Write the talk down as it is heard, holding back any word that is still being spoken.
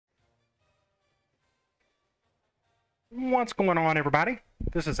What's going on, everybody?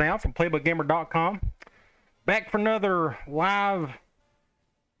 This is Al from PlaybookGamer.com. Back for another live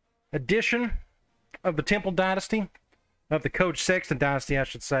edition of the Temple Dynasty, of the Coach Sexton Dynasty, I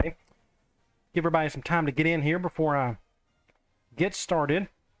should say. Give everybody some time to get in here before I get started.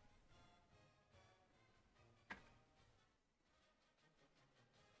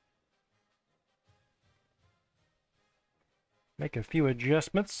 Make a few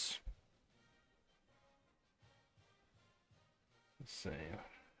adjustments. Let's see.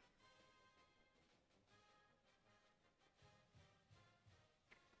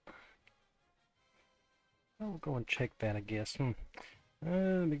 I'll go and check that, I guess.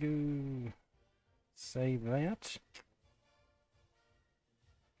 Let me go save that.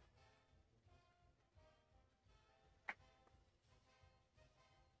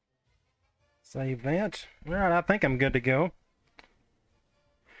 Save that. All right, I think I'm good to go.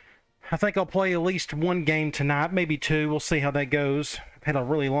 I think I'll play at least one game tonight, maybe two. We'll see how that goes. I've had a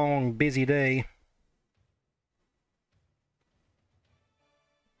really long, busy day.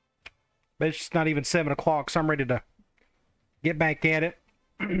 But it's just not even 7 o'clock, so I'm ready to get back at it.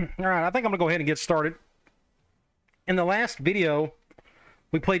 All right, I think I'm going to go ahead and get started. In the last video,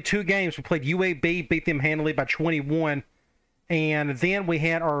 we played 2 games. We played UAB, beat them handily by 21. And then we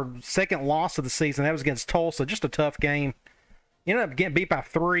had our second loss of the season. That was against Tulsa. Just a tough game. Ended up getting beat by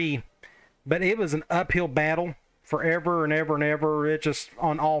 3. But it was an uphill battle forever and ever and ever. It just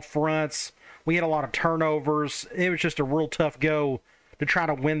on all fronts. We had a lot of turnovers. It was just a real tough go to try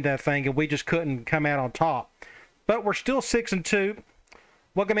to win that thing, and we just couldn't come out on top. But we're still 6-2.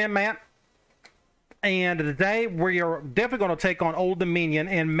 Welcome in, Matt. And today we are definitely going to take on Old Dominion,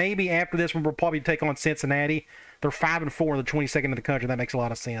 and maybe after this one we'll probably take on Cincinnati. They're 5-4 in the 22nd in the country. That makes a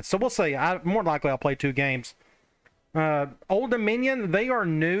lot of sense. So we'll see. More likely I'll play 2 games. Old Dominion, they are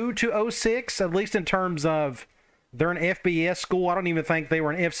new to 06, at least in terms of they're an FBS school. I don't even think they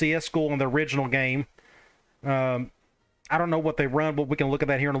were an FCS school in the original game. I don't know what they run, but we can look at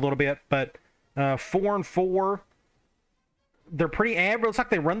that here in a little bit. But 4-4, they're pretty average. Looks like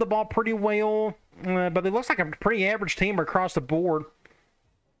they run the ball pretty well, but it looks like a pretty average team across the board.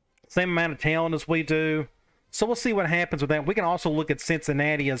 Same amount of talent as we do. So we'll see what happens with that. We can also look at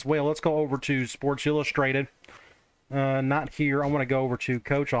Cincinnati as well. Let's go over to Sports Illustrated. Not here. I want to go over to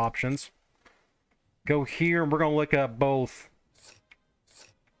coach options. Go here, and we're going to look up both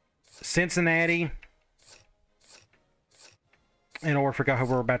Cincinnati and or forgot who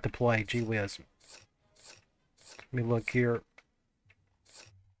we're about to play. Gee whiz. Let me look here.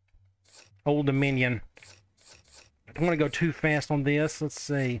 Old Dominion. I don't want to go too fast on this. Let's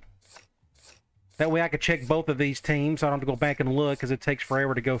see. That way I could check both of these teams. I don't have to go back and look because it takes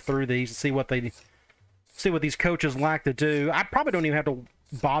forever to go through these and see what these coaches like to do. I probably don't even have to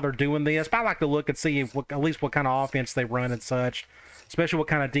bother doing this, but I like to look and see at least what kind of offense they run and such, especially what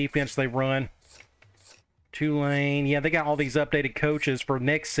kind of defense they run. Tulane, yeah, they got all these updated coaches for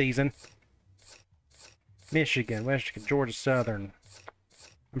next season. Michigan, Georgia Southern.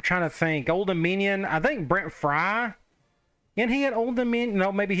 I'm trying to think. Old Dominion, I think Brent Fry, and he had Old Dominion.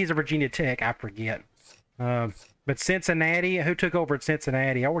 No, maybe he's a Virginia Tech. I forget. But Cincinnati, who took over at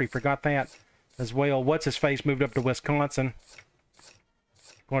Cincinnati? I already forgot that as well. What's-his-face moved up to Wisconsin.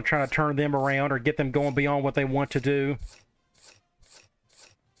 Going to try to turn them around or get them going beyond what they want to do.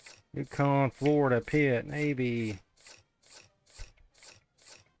 UConn, Florida, Pitt, Navy.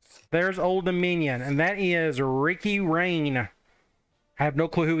 There's Old Dominion, and that is Ricky Rain. I have no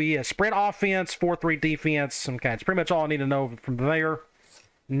clue who he is. Spread offense, 4-3 defense. Okay, it's pretty much all I need to know from there.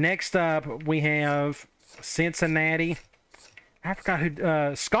 Next up, we have Cincinnati. I forgot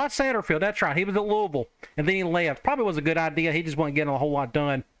who, Scott Satterfield, that's right. He was at Louisville, and then he left. Probably was a good idea. He just wasn't getting a whole lot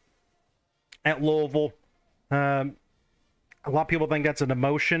done at Louisville. A lot of people think that's a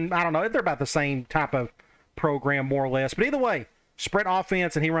demotion. I don't know. They're about the same type of program, more or less. But either way, spread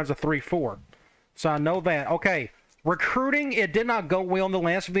offense, and he runs a 3-4. So I know that. Okay, recruiting, it did not go well in the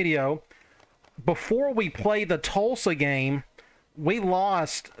last video. Before we played the Tulsa game, we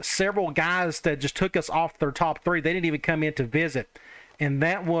lost several guys that just took us off their top 3. They didn't even come in to visit. And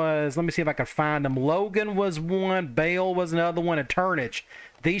that was, let me see if I can find them. Logan was one, Bale was another one, and Turnage.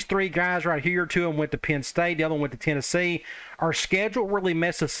 These 3 guys right here, 2 of them went to Penn State, the other one went to Tennessee. Our schedule really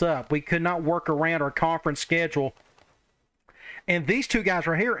messed us up. We could not work around our conference schedule. And these 2 guys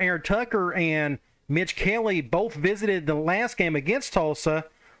right here, Aaron Tucker and Mitch Kelly, both visited the last game against Tulsa.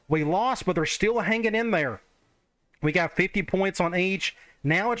 We lost, but they're still hanging in there. We got 50 points on each.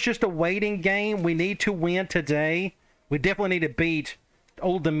 Now it's just a waiting game. We need to win today. We definitely need to beat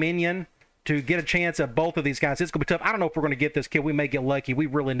Old Dominion to get a chance at both of these guys. It's going to be tough. I don't know if we're going to get this kid. We may get lucky. We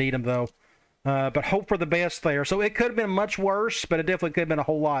really need him, though. But hope for the best there. So it could have been much worse, but it definitely could have been a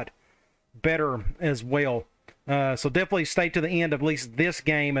whole lot better as well. So definitely stay to the end of at least this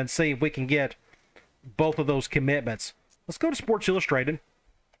game and see if we can get both of those commitments. Let's go to Sports Illustrated.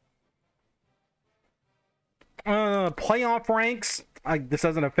 Playoff ranks. This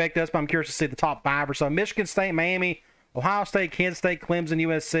doesn't affect us, but I'm curious to see the top 5 or so. Michigan State, Miami, Ohio State, Kansas State, Clemson,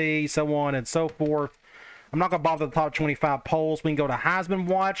 USC, so on and so forth. I'm not going to bother the top 25 polls. We can go to Heisman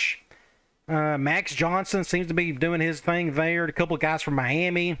Watch. Max Johnson seems to be doing his thing there. A couple of guys from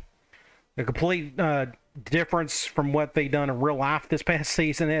Miami. A complete difference from what they done in real life this past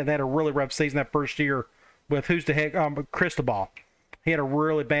season. They had a really rough season that first year with who's the heck? Cristobal. He had a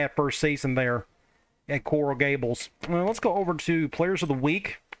really bad first season there at Coral Gables. Well, let's go over to Players of the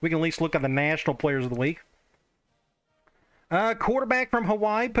Week. We can at least look at the National Players of the Week. Quarterback from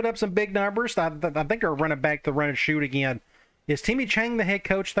Hawaii put up some big numbers. I think they're running back to run and shoot again. Is Timmy Chang the head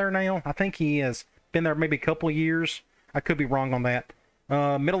coach there now? I think he is. Been there maybe a couple of years. I could be wrong on that.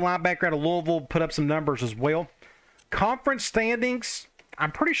 Middle linebacker out of Louisville put up some numbers as well. Conference standings,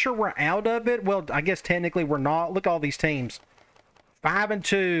 I'm pretty sure we're out of it. Well, I guess technically we're not. Look at all these teams.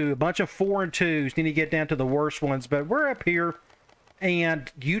 5-2, a bunch of 4-2s. Need to get down to the worst ones, but we're up here.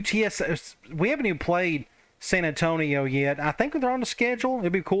 And UTS, we haven't even played San Antonio yet. I think they're on the schedule.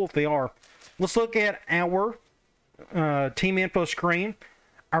 It'd be cool if they are. Let's look at our team info screen.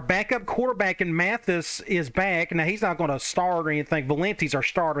 Our backup quarterback in Mathis is back. Now, he's not going to start or anything. Valenti's our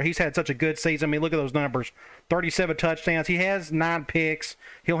starter. He's had such a good season. I mean, look at those numbers. 37 touchdowns. He has 9 picks.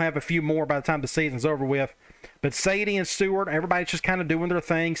 He'll have a few more by the time the season's over with. But Sadie and Stewart, everybody's just kind of doing their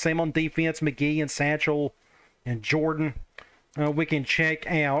thing. Same on defense. McGee and Satchel and Jordan. We can check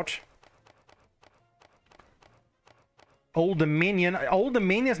out Old Dominion. Old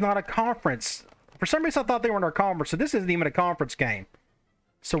Dominion's not a conference. For some reason, I thought they were in our conference, so this isn't even a conference game.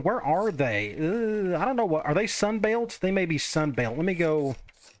 So where are they? I don't know. What are they? Sunbelt? They may be Sunbelt. Let me go.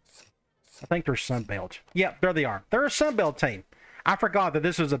 I think they're Sunbelt. Yep, there they are. They're a Sunbelt team. I forgot that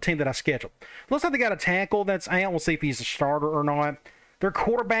this was a team that I scheduled. Looks like they got a tackle that's out. We'll see if he's a starter or not. Their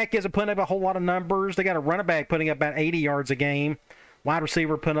quarterback isn't putting up a whole lot of numbers. They got a running back putting up about 80 yards a game. Wide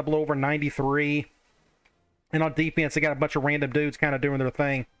receiver putting up a little over 93. And on defense, they got a bunch of random dudes kind of doing their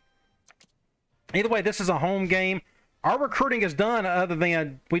thing. Either way, this is a home game. Our recruiting is done other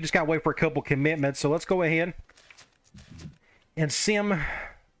than we just got to wait for a couple commitments. So let's go ahead and sim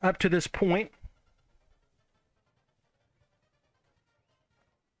up to this point.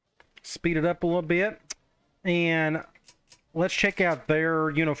 Speed it up a little bit. And let's check out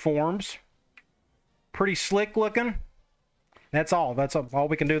their uniforms. Pretty slick looking. That's all. That's all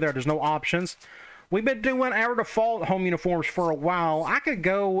we can do there. There's no options. We've been doing our default home uniforms for a while. I could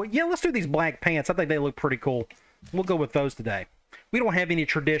go, yeah, let's do these black pants. I think they look pretty cool. We'll go with those today. We don't have any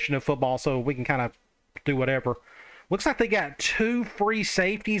tradition of football, so we can kind of do whatever. Looks like they got 2 free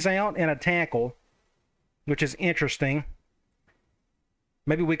safeties out and a tackle, which is interesting.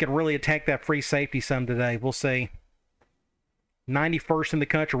 Maybe we could really attack that free safety some today. We'll see. 91st in the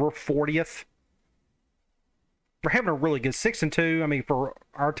country. We're 40th. We're having a really good 6-2. I mean, for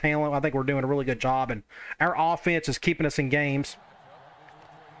our talent, I think we're doing a really good job. And our offense is keeping us in games.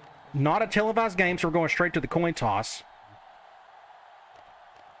 Not a televised game, so we're going straight to the coin toss.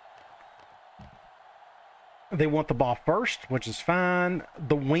 They want the ball first, which is fine.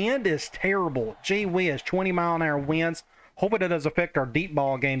 The wind is terrible. Gee whiz, 20-mile-an-hour winds. Hopefully that doesn't affect our deep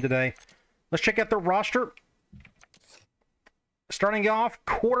ball game today. Let's check out the roster. Starting off,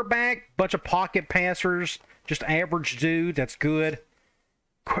 quarterback, bunch of pocket passers, just average dude. That's good.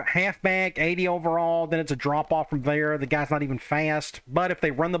 Halfback, 80 overall. Then it's a drop-off from there. The guy's not even fast. But if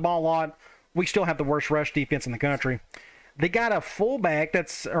they run the ball a lot, we still have the worst rush defense in the country. They got a fullback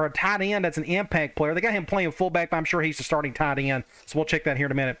or a tight end that's an impact player. They got him playing fullback, but I'm sure he's the starting tight end. So we'll check that here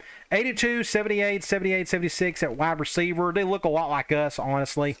in a minute. 82, 78, 78, 76 at wide receiver. They look a lot like us,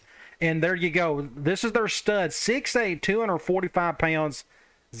 honestly. And there you go. This is their stud. 6'8", 245 pounds.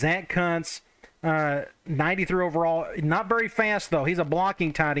 Zach Kuntz. 93 overall. Not very fast, though. He's a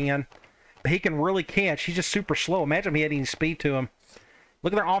blocking tight end. But he can really catch. He's just super slow. Imagine if he had any speed to him.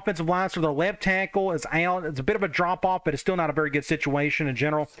 Look at their offensive line. So their left tackle is out. It's a bit of a drop-off, but it's still not a very good situation in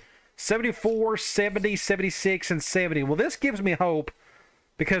general. 74, 70, 76, and 70. Well, this gives me hope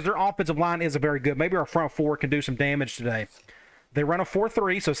because their offensive line isn't very good. Maybe our front four can do some damage today. They run a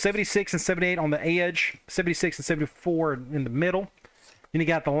 4-3, so 76 and 78 on the edge. 76 and 74 in the middle. Then you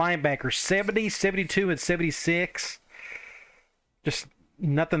got the linebackers, 70, 72, and 76. Just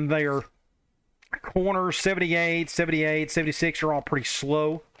nothing there. Corners, 78, 78, 76 are all pretty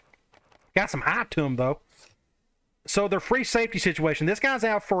slow. Got some height to them, though. So their free safety situation, this guy's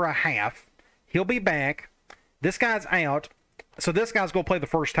out for a half. He'll be back. This guy's out. So this guy's going to play the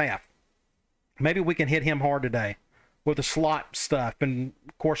first half. Maybe we can hit him hard today with the slot stuff and,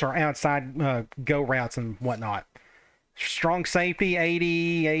 of course, our outside go routes and whatnot. Strong safety,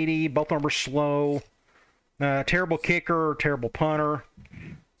 80. Both of them are slow. Terrible kicker, terrible punter.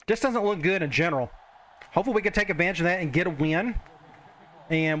 Just doesn't look good in general. Hopefully we can take advantage of that and get a win.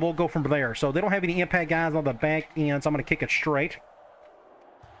 And we'll go from there. So they don't have any impact guys on the back end, so I'm going to kick it straight.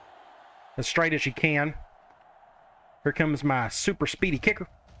 As straight as you can. Here comes my super speedy kicker.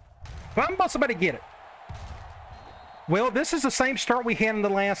 But I'm about to get it. Well, this is the same start we had in the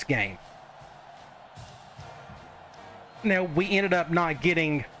last game. Now, we ended up not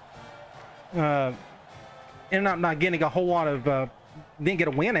getting a whole lot of, didn't get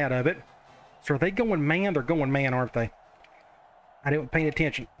a win out of it. So are they going man? They're going man, aren't they? I didn't pay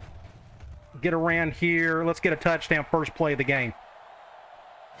attention. Get around here. Let's get a touchdown first play of the game.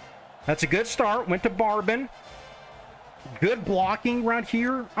 That's a good start. Went to Barbin. Good blocking right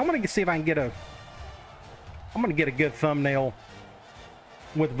here. I'm going to see if I can get a good thumbnail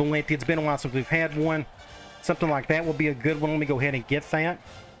with Valenti. It's been a while since we've had one. Something like that will be a good one. Let me go ahead and get that.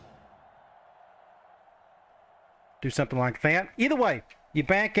 Do something like that. Either way, you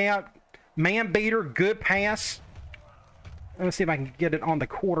back out. Man beater, good pass. Let me see if I can get it on the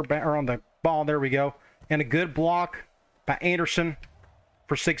quarterback or on the ball. There we go. And a good block by Anderson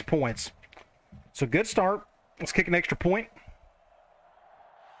for 6 points. So good start. Let's kick an extra point.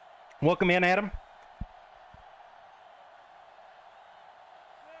 Welcome in, Adam.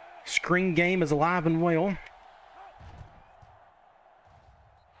 Screen game is alive and well.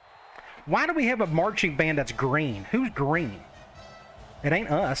 Why do we have a marching band that's green? Who's green? It ain't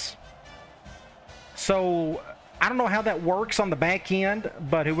us. So, I don't know how that works on the back end,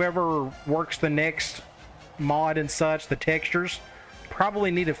 but whoever works the next mod and such, the textures, probably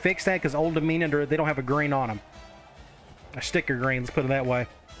need to fix that because Old Dominion, they don't have a green on them. A sticker green, let's put it that way.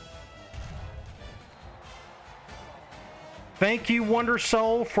 Thank you, Wonder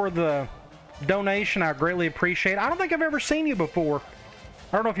Soul, for the donation. I greatly appreciate it. I don't think I've ever seen you before.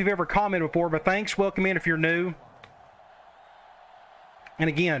 I don't know if you've ever commented before, but thanks. Welcome in if you're new. And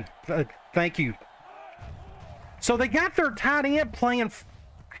again, thank you. So they got their tight end playing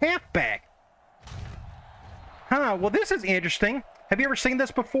halfback. Huh, well, this is interesting. Have you ever seen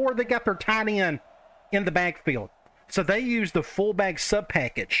this before? They got their tight end in the backfield. So they use the fullback sub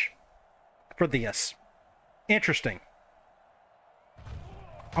package for this. Interesting.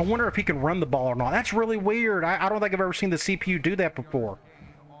 I wonder if he can run the ball or not. That's really weird. I don't think I've ever seen the CPU do that before.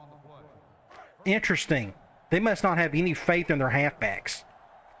 Interesting. They must not have any faith in their halfbacks.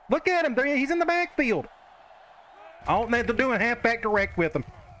 Look at him. He's in the backfield. Oh, they're doing halfback direct with him.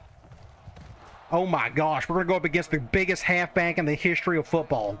 Oh my gosh. We're going to go up against the biggest halfback in the history of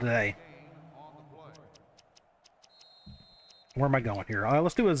football today. Where am I going here?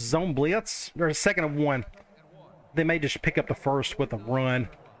 Let's do a zone blitz. There's a second and one. They may just pick up the first with a run.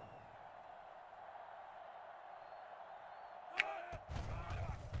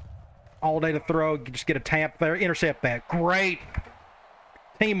 All day to throw. Just get a tap there. Intercept that. Great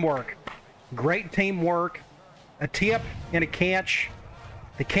teamwork. Great teamwork. A tip and a catch.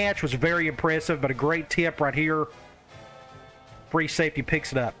 The catch was very impressive, but a great tip right here. Free safety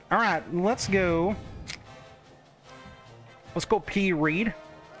picks it up. All right, let's go. Let's go P. Reed.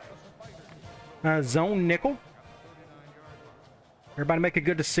 Zone nickel. Everybody make a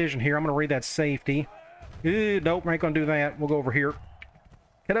good decision here. I'm going to read that safety. Nope, we ain't going to do that. We'll go over here.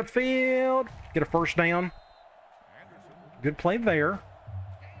 Hit upfield. Get a first down. Good play there.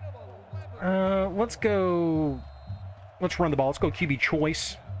 Let's go. Let's run the ball. Let's go QB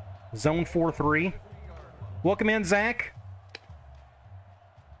choice. Zone 4-3. Welcome in, Zach.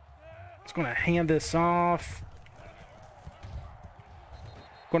 Just going to hand this off.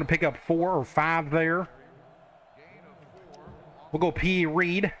 Going to pick up 4 or 5 there. We'll go P.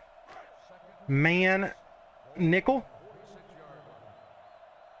 Reed. Man nickel.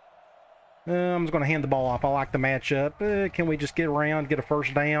 I'm just going to hand the ball off. I like the matchup. Can we just get around, get a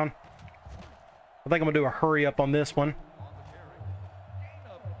first down? I think I'm going to do a hurry up on this one.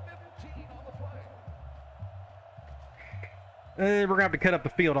 We're going to have to cut up the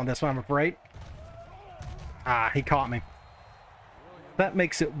field on this one, I'm afraid. Ah, he caught me. That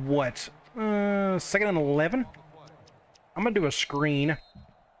makes it what? 2nd and 11? I'm going to do a screen.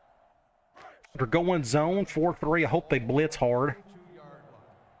 They're going zone 4-3. I hope they blitz hard.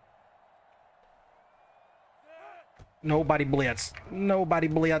 Nobody blitz. Nobody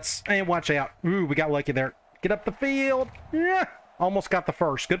blitz. And watch out. Ooh, we got lucky there. Get up the field. Yeah. Almost got the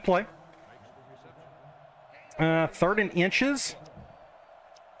first. Good play. 3rd and inches.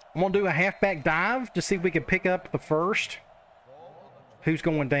 I'm going to do a halfback dive to see if we can pick up the first. Who's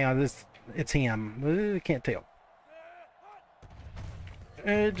going down? It's him. Can't tell.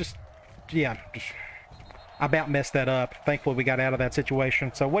 Yeah. I about messed that up. Thankfully, we got out of that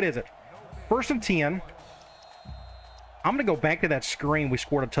situation. So, what is it? 1st and 10. I'm going to go back to that screen we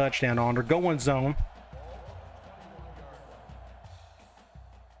scored a touchdown on. They're going zone.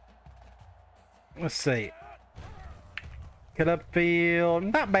 Let's see. Cut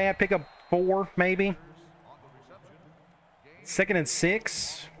upfield. Not bad. Pick up 4, maybe. 2nd and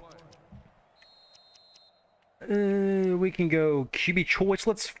 6. We can go QB choice.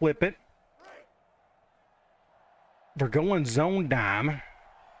 Let's flip it. They're going zone dime.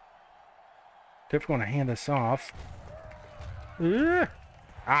 Definitely want to hand this off. Did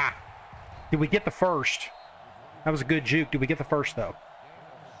we get the first? That was a good juke. Did we get the first, though?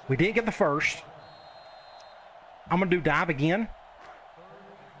 We did get the first. I'm going to do dive again.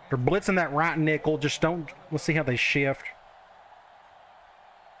 They're blitzing that right nickel. Just don't... Let's see how they shift.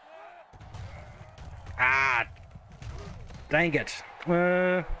 Dang it.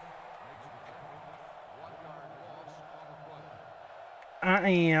 I'm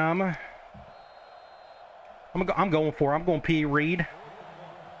going for it. I'm going P. Reed.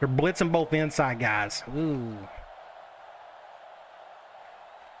 They're blitzing both inside guys. Ooh.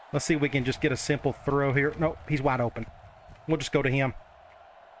 Let's see if we can just get a simple throw here. Nope, he's wide open. We'll just go to him.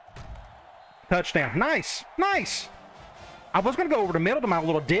 Touchdown. Nice. Nice. I was going to go over the middle to my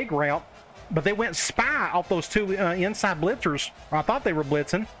little dig route, but they went spy off those 2 inside blitzers. Or I thought they were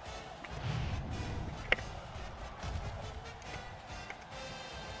blitzing.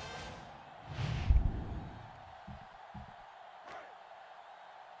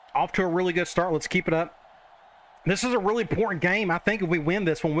 Off to a really good start. Let's keep it up. This is a really important game. I think if we win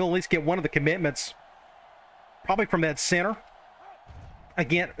this one, we'll at least get one of the commitments. Probably from that center.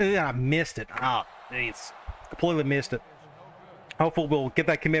 Again, I missed it. Jeez. Completely missed it. Hopefully we'll get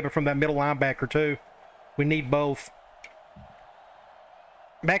that commitment from that middle linebacker too. We need both.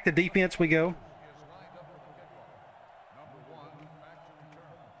 Back to defense we go.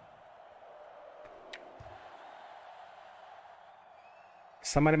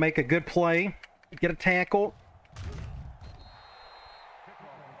 Somebody make a good play. Get a tackle.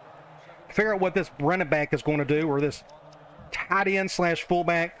 Figure out what this running back is going to do, or this tight end slash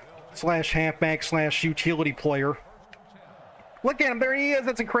fullback slash halfback slash utility player. Look at him. There he is.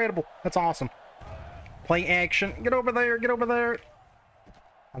 That's incredible. That's awesome. Play action. Get over there. Get over there.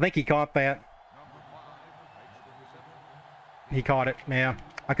 I think he caught that. He caught it. Yeah.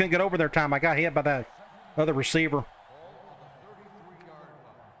 I couldn't get over there in time. I got hit by that other receiver.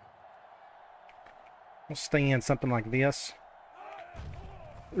 We'll stay in something like this.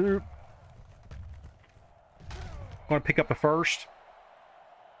 Going to pick up the first.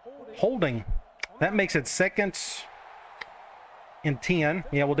 Holding. That makes it 2nd and 10.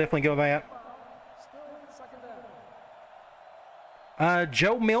 Yeah, we'll definitely go that.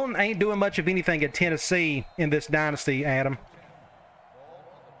 Joe Milton ain't doing much of anything at Tennessee in this dynasty, Adam.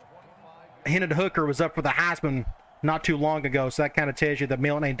 Hendon Hooker was up for the Heisman not too long ago, so that kind of tells you that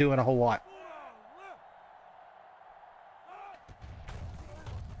Milton ain't doing a whole lot.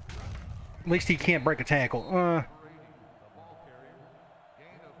 At least he can't break a tackle.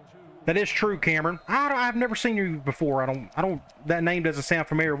 That is true, Cameron. I've never seen you before. That name doesn't sound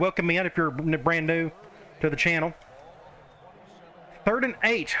familiar. Welcome in if you're brand new to the channel. 3rd and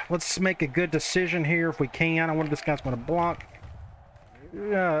 8. Let's make a good decision here if we can. I wonder if this guy's going to block.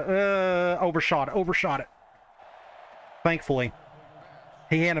 Overshot it. Thankfully.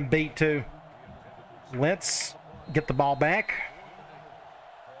 He had him beat too. Let's get the ball back.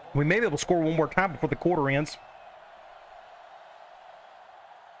 We may be able to score one more time before the quarter ends.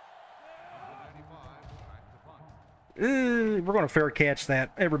 We're going to fair catch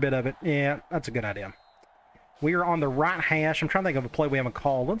that. Every bit of it. Yeah, that's a good idea. We are on the right hash. I'm trying to think of a play we haven't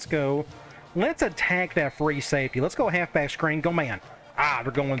called. Let's go. Let's attack that free safety. Let's go halfback screen. Go man.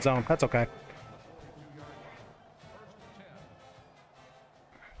 They're going zone. That's okay.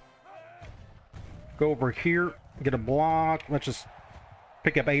 Go over here. Get a block. Let's just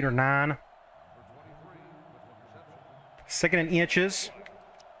pick up 8 or 9. 2nd and inches.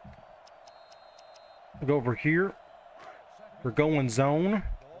 Go over here. We're going zone.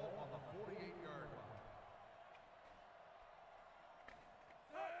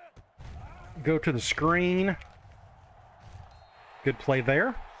 Go to the screen. Good play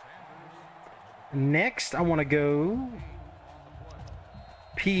there. Next, I want to go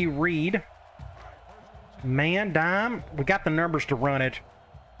P. Reed. Man, dime. We got the numbers to run it.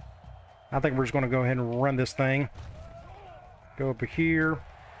 I think we're just going to go ahead and run this thing. Go over here.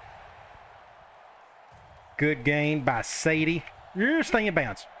 Good gain by Sadie. You're staying in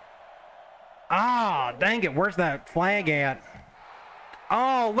bounds. Ah, dang it. Where's that flag at?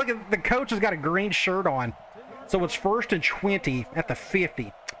 Oh, look at the coach has got a green shirt on. So it's 1st and 20 at the 50.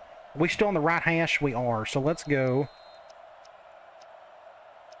 Are we still on the right hash? We are. So let's go.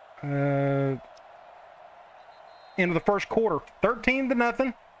 Into the first quarter.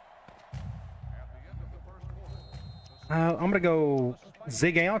 13-0. I'm going to go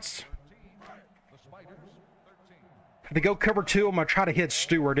zig outs. If they go cover 2, I'm going to try to hit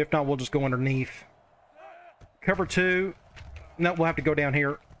Stewart. If not, we'll just go underneath. Cover 2. No, we'll have to go down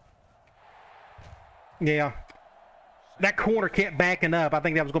here. Yeah. That corner kept backing up. I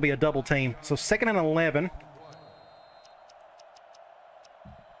think that was going to be a double team. So 2nd and 11.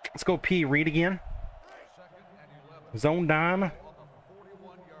 Let's go P. Reed again. Zone dime.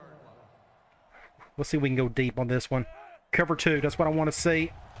 Let's see if we can go deep on this one. Cover 2. That's what I want to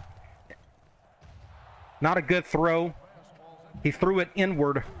see. Not a good throw. He threw it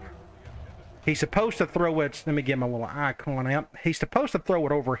inward. He's supposed to throw it. Let me get my little icon out. He's supposed to throw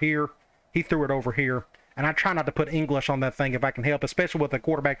it over here. He threw it over here. And I try not to put English on that thing if I can help, especially with a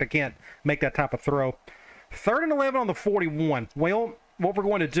quarterback that can't make that type of throw. 3rd and 11 on the 41. Well, what we're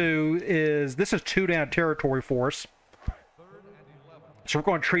going to do is, this is 2-down territory for us. So we're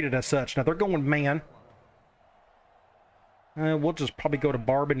going to treat it as such. Now, they're going man. We'll just probably go to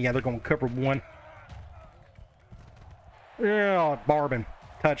Barbin. Yeah, they're going to cover 1. Yeah, Barbin.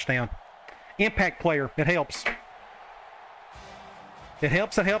 Touchdown. Impact player. It helps. It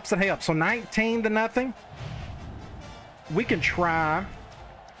helps, it helps, it helps. So 19-0. We can try.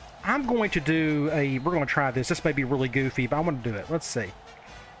 I'm going to do a... We're going to try this. This may be really goofy, but I want to do it. Let's see.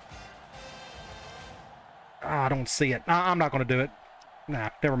 I don't see it. I'm not going to do it. Nah,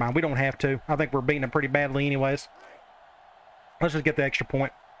 never mind. We don't have to. I think we're beating them pretty badly anyways. Let's just get the extra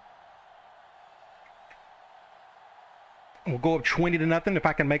point. We'll go up 20-0 if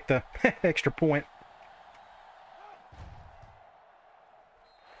I can make the extra point.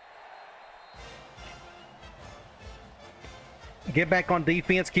 Get back on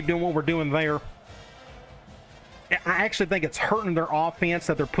defense. Keep doing what we're doing there. I actually think it's hurting their offense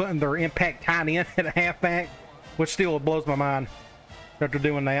that they're putting their impact tight end at halfback, which still blows my mind that they're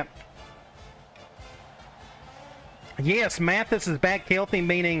doing that. Yes, Mathis is back healthy,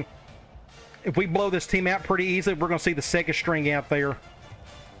 meaning if we blow this team out pretty easily, we're going to see the 2nd string out there.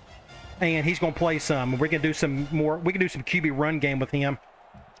 And he's going to play some. We can do some more. We can do some QB run game with him.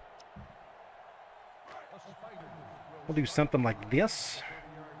 We'll do something like this.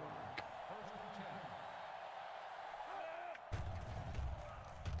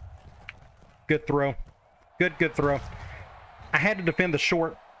 Good throw. Good throw. I had to defend the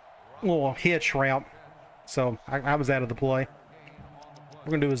short little hitch route, so I was out of the play.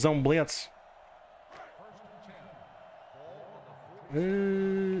 We're going to do a zone blitz.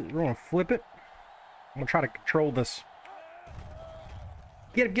 We're going to flip it. I'm going to try to control this.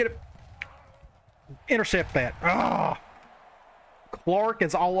 Get it, get it. Intercept that. Ah! Clark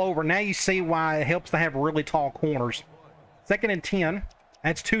is all over. Now you see why it helps to have really tall corners. 2nd and 10.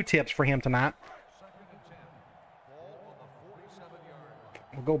 That's 2 tips for him tonight.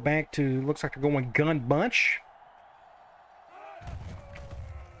 We'll go back to, looks like they're going gun bunch.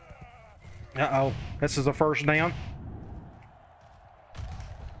 Uh-oh. This is a 1st down.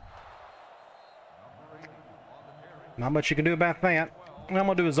 Not much you can do about that. What I'm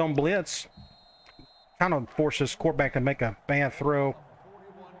going to do is zone blitz. Kind of force this quarterback to make a bad throw.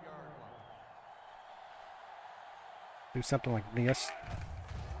 Do something like this.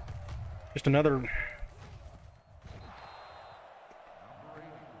 Just another...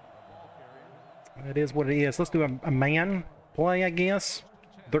 It is what it is. Let's do a man play, I guess.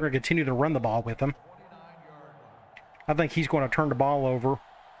 They're going to continue to run the ball with him. I think he's going to turn the ball over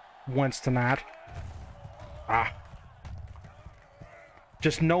once tonight. Ah.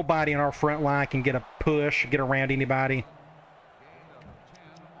 Just nobody in our front line can get a push, get around anybody.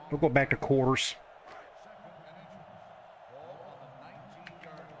 We'll go back to quarters.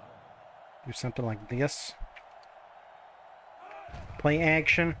 Do something like this. Play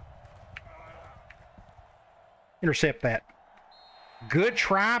action. Intercept that. Good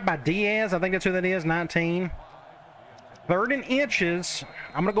try by Diaz. I think that's who that is, 19. 3rd and inches.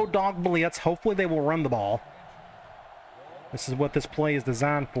 I'm going to go dog blitz. Hopefully they will run the ball. This is what this play is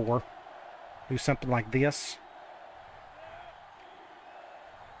designed for. Do something like this.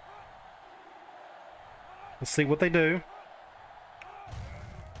 Let's see what they do.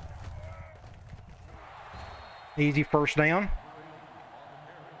 Easy 1st down.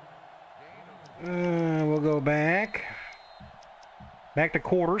 We'll go back. Back to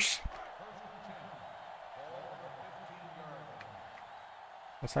quarters.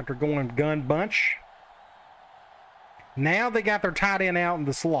 Looks like they're going gun bunch. Now they got their tight end out in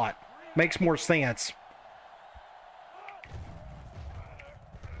the slot. Makes more sense.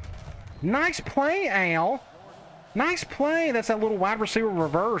 Nice play, Al. Nice play. That's that little wide receiver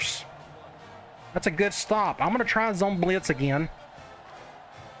reverse. That's a good stop. I'm going to try zone blitz again.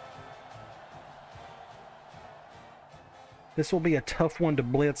 This will be a tough one to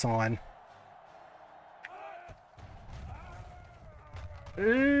blitz on.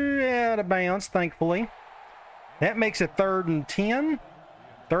 Out of bounds, thankfully. That makes it 3rd and 10.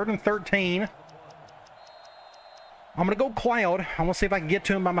 3rd and 13. I'm going to go cloud. I want to see if I can get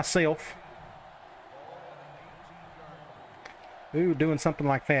to him by myself. Ooh, doing something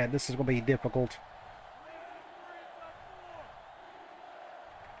like that. This is going to be difficult.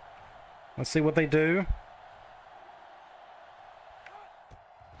 Let's see what they do.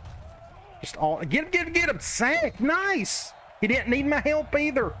 Just all... Get him! Sack! Nice! He didn't need my help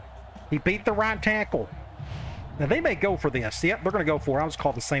either. He beat the right tackle. Now, they may go for this. Yep, they're going to go for it. I was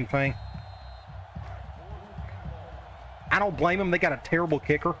called the same thing. I don't blame them. They got a terrible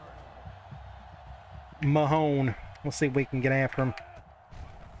kicker. Mahone. Let's see if we can get after him.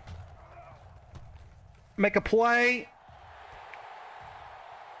 Make a play.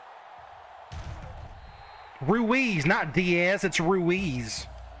 Ruiz, not Diaz. It's Ruiz.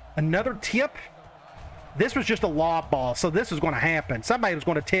 Another tip. This was just a lob ball, so this was going to happen. Somebody was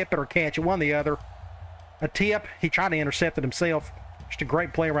going to tip it or catch it, one or the other. A tip. He tried to intercept it himself. Just a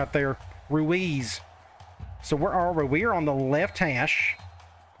great play right there. Ruiz. So where are we? We are on the left hash.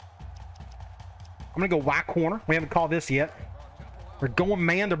 I'm going to go Y corner. We haven't called this yet. They're going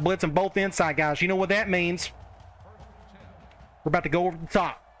man. They're blitzing both inside guys. You know what that means. We're about to go over the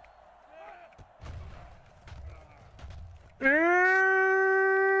top.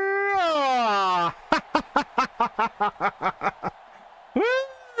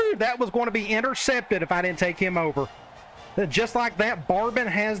 That was going to be intercepted if I didn't take him over. Just like that, Barbin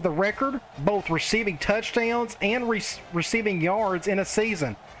has the record, both receiving touchdowns and receiving yards in a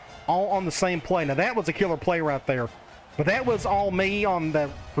season, all on the same play. Now, that was a killer play right there. But that was all me on the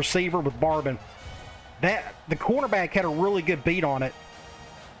receiver with Barbin. The cornerback had a really good beat on it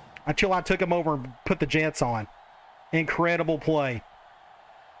until I took him over and put the Jets on. Incredible play.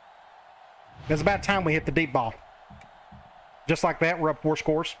 It's about time we hit the deep ball. Just like that, we're up 4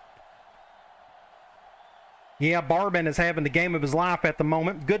 scores. Yeah, Barbin is having the game of his life at the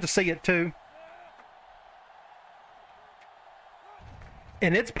moment. Good to see it, too.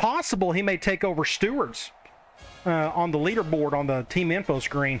 And it's possible he may take over Stewart's on the leaderboard on the team info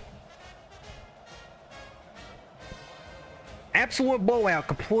screen. Absolute blowout.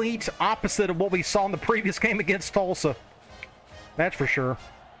 Complete opposite of what we saw in the previous game against Tulsa. That's for sure.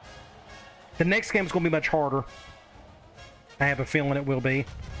 The next game is going to be much harder. I have a feeling it will be.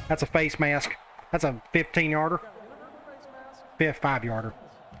 That's a face mask. That's a 15-yarder. 5-yarder.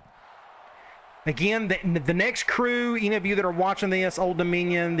 Again, the next crew, any of you that are watching this, Old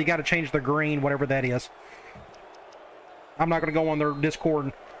Dominion, they got to change their green, whatever that is. I'm not going to go on their Discord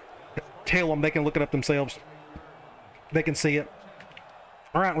and tell them. They can look it up themselves. They can see it.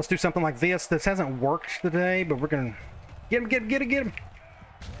 All right, let's do something like this. This hasn't worked today, but we're going to get him.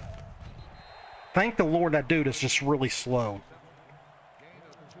 Thank the Lord that dude is just really slow.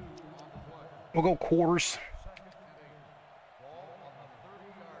 We'll go quarters.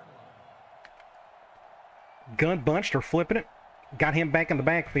 Gun bunched or flipping it. Got him back in the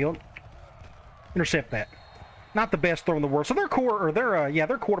backfield. Intercept that. Not the best throw in the world. So their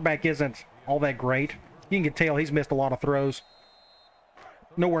quarterback isn't all that great. You can tell he's missed a lot of throws.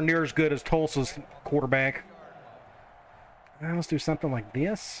 Nowhere near as good as Tulsa's quarterback. Now let's do something like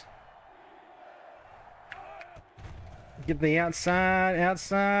this. Get the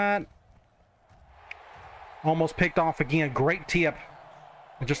outside. Almost picked off again. Great tip.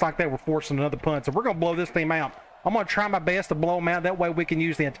 And just like that, we're forcing another punt. So we're going to blow this thing out. I'm going to try my best to blow them out. That way we can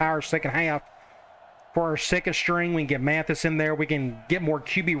use the entire second half for our second string. We can get Mathis in there. We can get more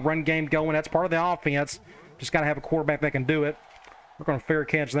QB run game going. That's part of the offense. Just got to have a quarterback that can do it. We're going to fair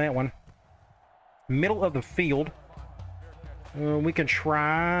catch that one. Middle of the field. We can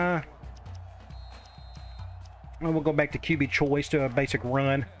try... And we'll go back to QB choice to a basic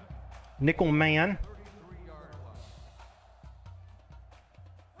run. Nickel man.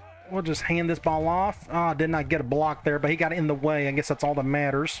 We'll just hand this ball off. Did not get a block there, but he got in the way. I guess that's all that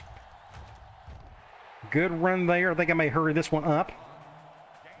matters. Good run there. I think I may hurry this one up.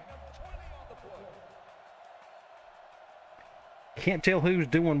 Can't tell who's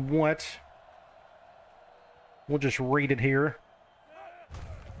doing what. We'll just read it here.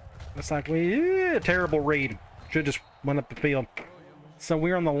 Looks like terrible read. Should just went up the field. So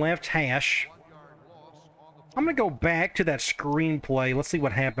we're on the left hash. I'm going to go back to that screenplay. Let's see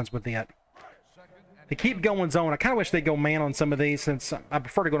what happens with that. They keep going zone. I kind of wish they'd go man on some of these since I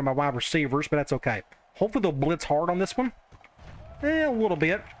prefer to go to my wide receivers, but that's okay. Hopefully they'll blitz hard on this one. A little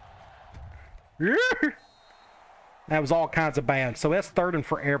bit. That was all kinds of bad. So that's 3rd and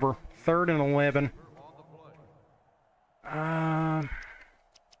forever. 3rd and 11.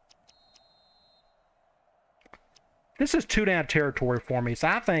 This is 2-down territory for me, so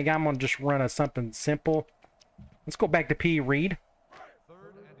I think I'm going to just run something simple. Let's go back to P. Reed.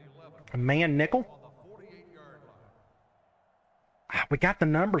 A man nickel. We got the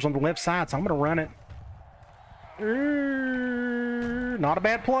numbers on the left side, so I'm going to run it. Not a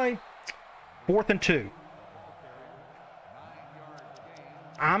bad play. 4th and 2.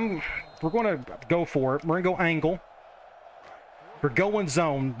 We're going to go for it. We're going to go angle. We're going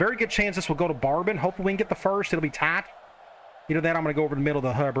zone. Very good chance this will go to Barbin. Hopefully we can get the first. It'll be tight. Either that, I'm going to go over the middle of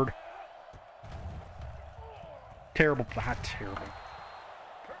the Hubbard. Terrible. Terrible.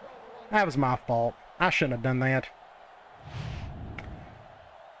 That was my fault. I shouldn't have done that.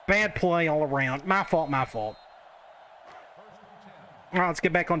 Bad play all around. My fault, my fault. All right, let's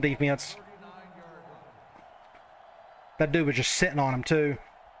get back on defense. That dude was just sitting on him, too.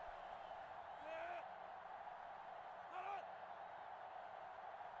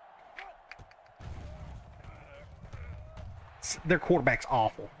 Their quarterback's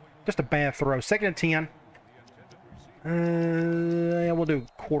awful. Just a bad throw. 2nd and 10. Yeah, we'll do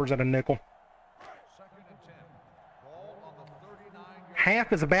quarters out of nickel.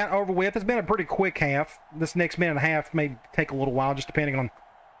 Half is about over with. It's been a pretty quick half. This next minute and a half may take a little while, just depending on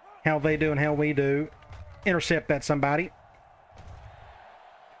how they do and how we do. Intercept that somebody.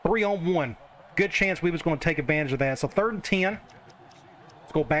 3-on-1. Good chance we was going to take advantage of that. So 3rd and 10.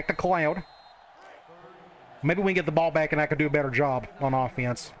 Let's go back to Cloud. Maybe we can get the ball back and I can do a better job on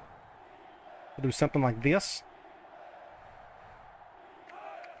offense. We'll do something like this.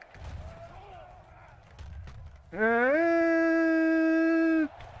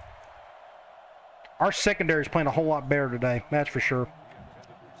 Our secondary is playing a whole lot better today, that's for sure.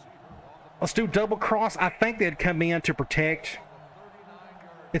 Let's do double cross. I think they'd come in to protect.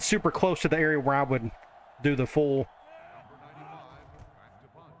 It's super close to the area where I would do the full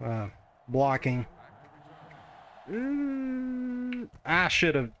blocking. I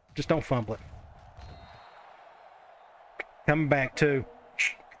should have. Just don't fumble it. Coming back too.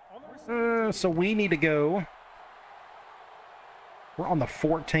 So we need to go. We're on the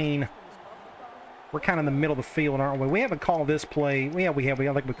 14. We're kind of in the middle of the field, aren't we? We haven't called this play. Yeah, we have.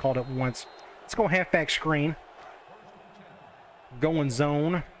 I think we called it once. Let's go halfback screen. Going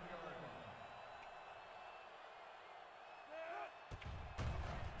zone.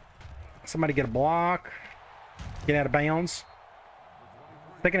 Somebody get a block. Get out of bounds.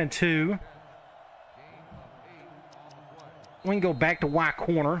 2nd and 2. We can go back to Y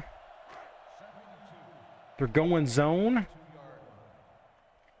corner. They're going zone.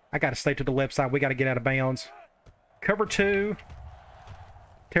 I got to stay to the left side. We got to get out of bounds. Cover 2.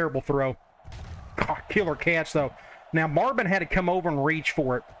 Terrible throw. God, killer catch, though. Now, Marvin had to come over and reach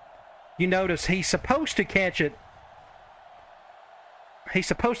for it. You notice he's supposed to catch it. He's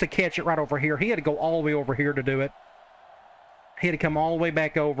supposed to catch it right over here. He had to go all the way over here to do it. He had to come all the way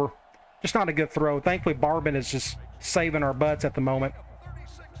back over. Just not a good throw. Thankfully, Barbin is just saving our butts at the moment.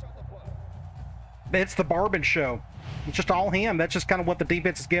 It's the Barbin show. It's just all him. That's just kind of what the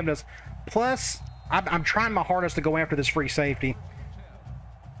defense is giving us. Plus, I'm trying my hardest to go after this free safety.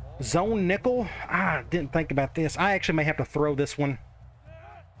 Zone nickel. I didn't think about this. I actually may have to throw this one.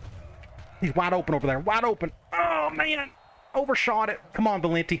 He's wide open over there. Wide open. Oh, man. Overshot it. Come on,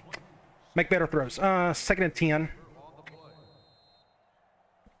 Valenti. Make better throws. 2nd and 10.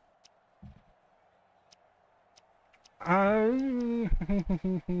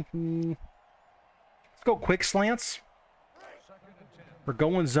 Let's go quick slants. We're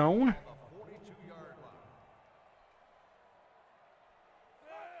going zone.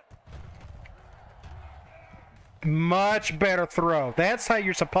 Much better throw. That's how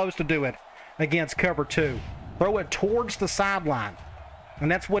you're supposed to do it against cover 2. Throw it towards the sideline.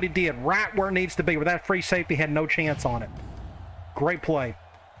 And that's what he did, right where it needs to be, where that free safety had no chance on it. Great play.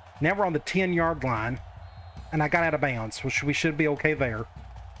 Now we're on the 10-yard line. And I got out of bounds, which we should be okay there.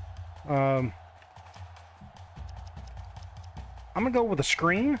 I'm going to go with a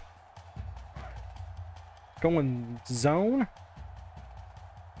screen. Going zone.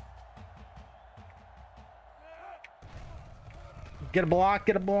 Get a block,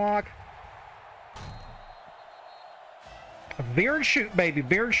 get a block. Veer and shoot, baby.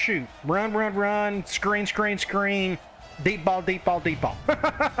 Veer and shoot. Run, run, run. Screen, screen, screen. Deep ball, deep ball, deep ball.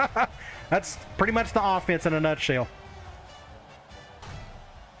 That's pretty much the offense in a nutshell.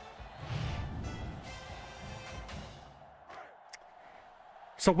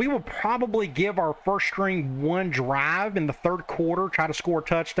 So we will probably give our first string one drive in the third quarter, try to score a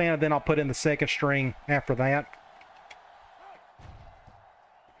touchdown, and then I'll put in the second string after that.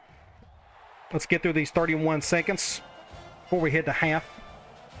 Let's get through these 31 seconds before we hit the half.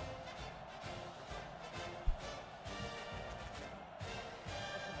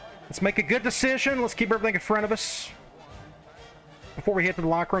 Let's make a good decision. Let's keep everything in front of us. Before we hit the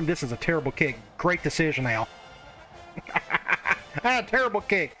locker room, this is a terrible kick. Great decision now. Terrible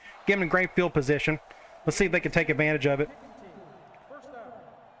kick. Give them great field position. Let's see if they can take advantage of it.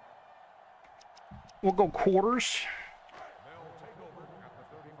 We'll go quarters.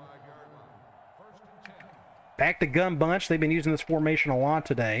 Back to gun bunch. They've been using this formation a lot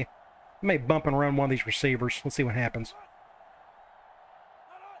today. I may bump and run one of these receivers. Let's see what happens.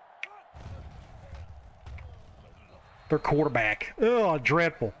 Their quarterback. Oh,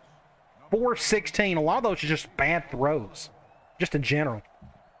 dreadful. 4-16. A lot of those are just bad throws. Just in general.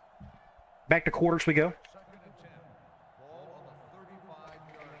 Back to quarters we go.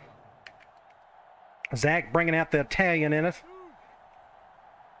 Zach bringing out the Italian in it.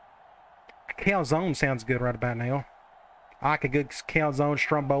 Calzone sounds good right about now. I like a good calzone.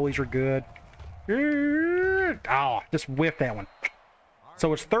 Strombolis are good. Oh, just whiffed that one.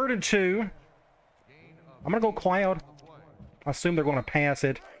 So it's 3rd and 2. I'm going to go Cloud. I assume they're going to pass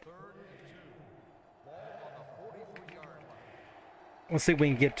it. Let's see if we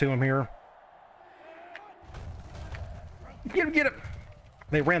can get to him here. Get him, get him.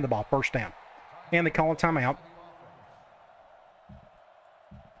 They ran the ball, first down. And they call a timeout.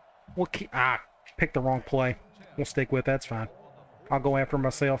 We'll keep, picked the wrong play. We'll stick with it, that's fine. I'll go after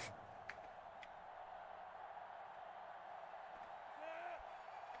myself.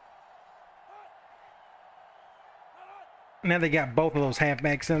 Now they got both of those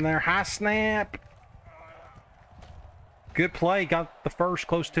halfbacks in there. High snap. Good play. Got the first,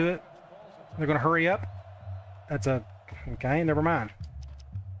 close to it. They're going to hurry up. That's a... Okay, never mind.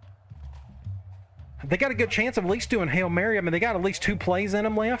 They got a good chance of at least doing Hail Mary. I mean, they got at least 2 plays in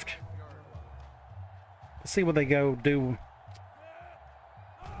them left. Let's see what they go do.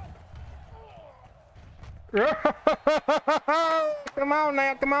 Come on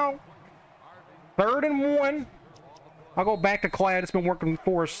now, come on. 3rd and 1. I'll go back to Clyde. It's been working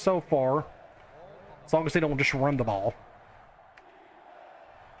for us so far. As long as they don't just run the ball.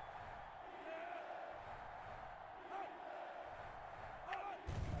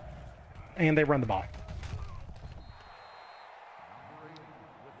 And they run the ball.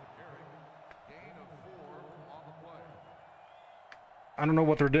 I don't know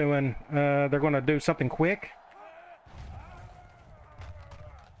what they're doing. They're going to do something quick.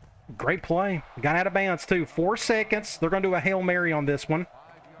 Great play. Got out of bounds, too. 4 seconds. They're going to do a Hail Mary on this one.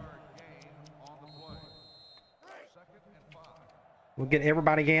 We'll get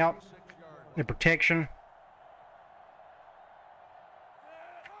everybody out in protection.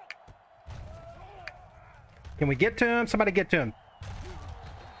 Can we get to him? Somebody get to him.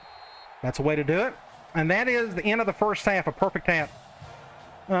 That's a way to do it. And that is the end of the first half, a perfect half.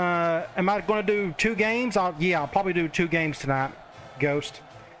 Am I going to do 2 games? Yeah, I'll probably do 2 games tonight, Ghost.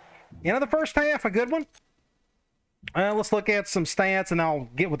 End of the first half, a good one. Let's look at some stats, and I'll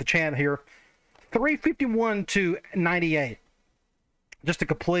get with the chat here. 351 to 98. Just a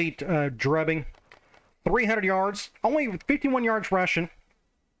complete drubbing. 300 yards. Only 51 yards rushing.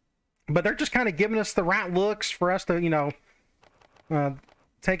 But they're just kind of giving us the right looks for us to, you know,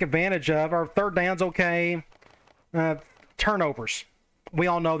 take advantage of. Our third down's okay. Turnovers. We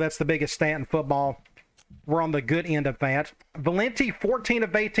all know that's the biggest stat in football. We're on the good end of that. Valenti, 14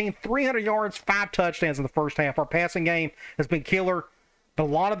 of 18, 300 yards, 5 touchdowns in the first half. Our passing game has been killer. But a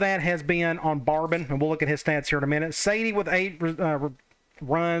lot of that has been on Barbin, and we'll look at his stats here in a minute. Sadie with 8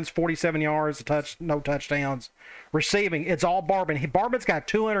 runs, 47 yards, no touchdowns. Receiving, it's all Barbin. Barbin's got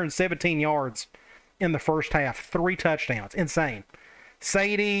 217 yards in the first half, 3 touchdowns. Insane.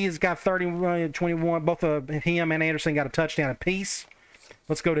 Sadie's got 30, 21. Both of him and Anderson got a touchdown apiece.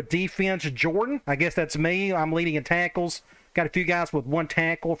 Let's go to defense. Jordan, I guess that's me. I'm leading in tackles. Got a few guys with 1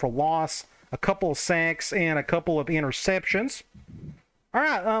 tackle for loss, a couple of sacks, and a couple of interceptions. All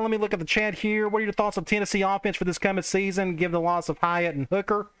right, let me look at the chat here. What are your thoughts on Tennessee offense for this coming season, given the loss of Hyatt and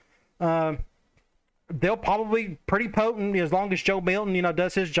Hooker? They'll probably be pretty potent as long as Joe Milton, you know,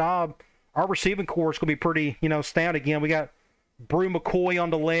 does his job. Our receiving corps is going to be pretty, you know, stout again. We got Brew McCoy on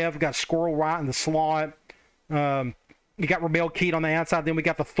the left. We got Squirrel Wright in the slot. We got Ramel Keat on the outside. Then we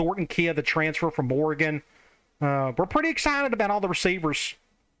got the Thornton kid, the transfer from Oregon. We're pretty excited about all the receivers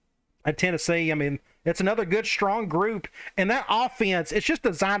at Tennessee. I mean, it's another good, strong group. And that offense, it's just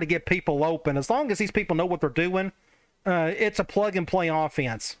designed to get people open. As long as these people know what they're doing, it's a plug-and-play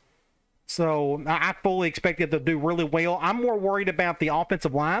offense. So I fully expect it to do really well. I'm more worried about the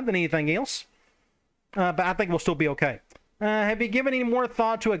offensive line than anything else. But I think we'll still be okay. Have you given any more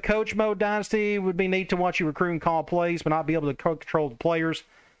thought to a coach mode dynasty? It would be neat to watch you recruit and call plays, but not be able to control the players.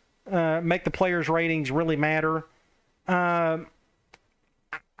 Make the players' ratings really matter. That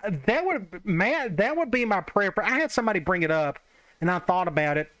would be my preference. I had somebody bring it up, and I thought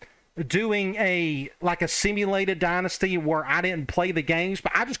about it. Doing a simulated dynasty where I didn't play the games,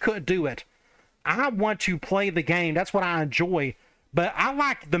 but I just couldn't do it. I want to play the game. That's what I enjoy. But I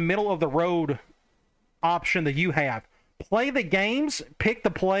like the middle of the road option that you have. Play the games, pick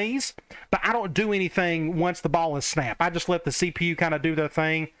the plays, but I don't do anything once the ball is snapped. I just let the CPU kind of do their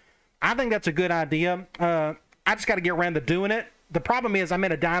thing. I think that's a good idea. I just got to get around to doing it. The problem is I'm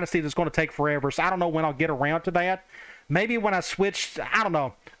in a dynasty that's going to take forever, so I don't know when I'll get around to that. Maybe when I switch, I don't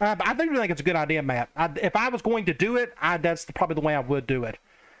know. But I think it's a good idea, Matt. If I was going to do it, that's probably the way I would do it.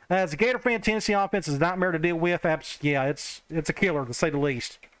 As a Gator fan, Tennessee offense is a nightmare to deal with. Yeah, it's a killer, to say the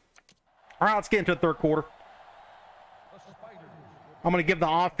least. All right, let's get into the third quarter. I'm going to give the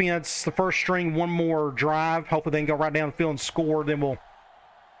offense, the first string, one more drive. Hopefully they can go right down the field and score. Then we'll...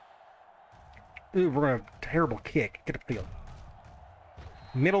 Ooh, we're going to have a terrible kick. Get the field.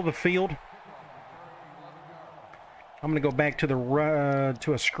 Middle of the field. I'm going to go back to the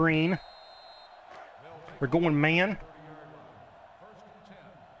to a screen. We're going man.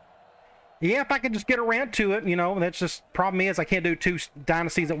 Yeah, if I could just get around to it, that's just... Problem is I can't do two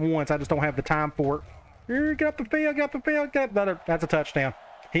dynasties at once. I just don't have the time for it. Get up the field, get up the field, get another. That's a touchdown.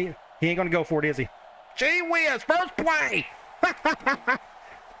 He ain't going to go for it, is he? Gee whiz, first play!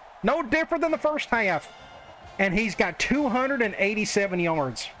 No different than the first half. And he's got 287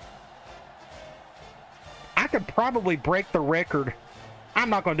 yards. I could probably break the record. I'm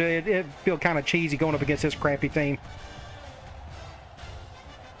not going to do it. It feels kind of cheesy going up against this crappy team.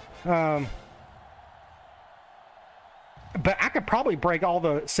 But I could probably break all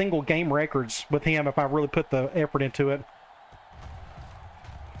the single game records with him if I really put the effort into it.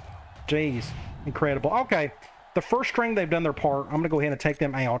 Jeez. Incredible. Okay. The first string, they've done their part. I'm going to go ahead and take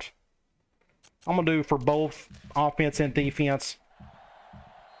them out. I'm going to do for both offense and defense.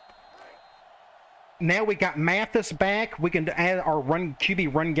 Now we got Mathis back. We can add our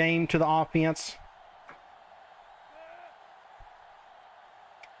QB run game to the offense.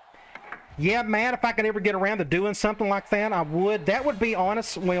 Yeah, Matt, if I could ever get around to doing something like that, I would. That would be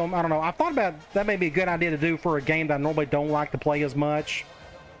honest. Well, I don't know. I thought about that may be a good idea to do for a game that I normally don't like to play as much.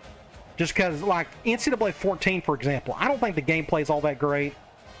 Just because, like, NCAA 14, for example, I don't think the gameplay is all that great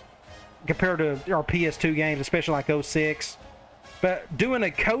compared to our PS2 games, especially like 06. But doing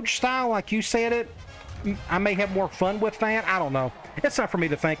a coach style, like you said it, I may have more fun with that. I don't know. It's not for me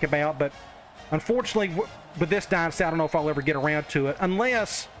to think about, but unfortunately, with this dynasty, I don't know if I'll ever get around to it.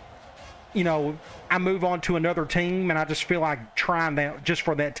 Unless, I move on to another team and I just feel like trying that just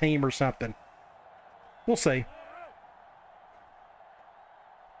for that team or something. We'll see.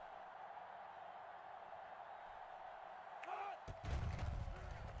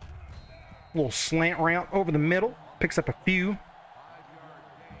 Little slant route over the middle. Picks up a few.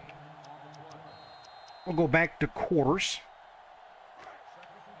 We'll go back to quarters.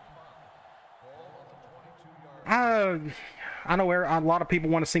 I know a lot of people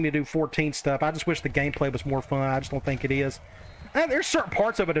want to see me do 14 stuff. I just wish the gameplay was more fun. I just don't think it is. And there's certain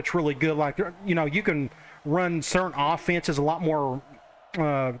parts of it that's really good. Like, you can run certain offenses a lot more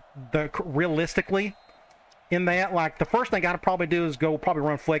realistically in that. Like, the first thing I'd probably do is probably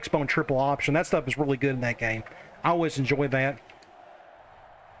run flex bone triple option. That stuff is really good in that game. I always enjoy that.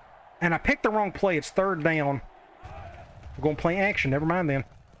 And I picked the wrong play. It's third down. We're going to play action. Never mind then.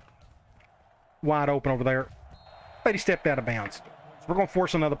 Wide open over there. But he stepped out of bounds. So we're going to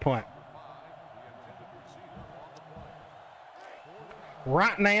force another punt.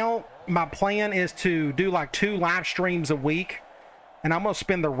 Right now, my plan is to do like 2 live streams a week. And I'm going to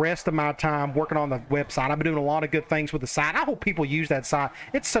spend the rest of my time working on the website. I've been doing a lot of good things with the site. I hope people use that site.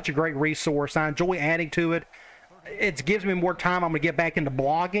 It's such a great resource. I enjoy adding to it. It gives me more time. I'm going to get back into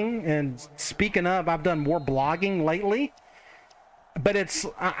blogging. And speaking of, I've done more blogging lately. But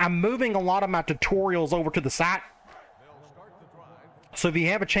I'm moving a lot of my tutorials over to the site. So if you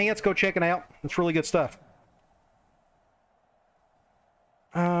have a chance, go check it out. It's really good stuff.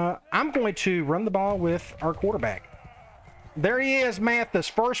 I'm going to run the ball with our quarterback. There he is, Mathis.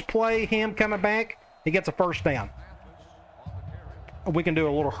 First play, him coming back. He gets a first down. We can do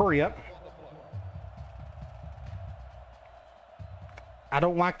a little hurry up. I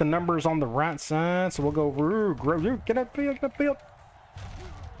don't like the numbers on the right side, so we'll go, get up field, get up field.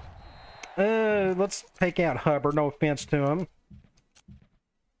 Let's take out Hubbard, no offense to him.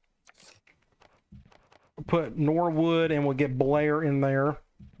 We'll put Norwood, and we'll get Blair in there.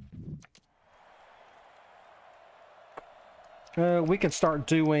 We can start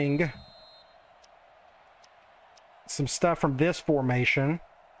doing some stuff from this formation.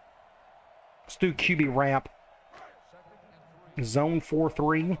 Let's do QB wrap. Zone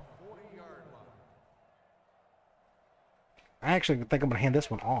 4-3. I actually think I'm going to hand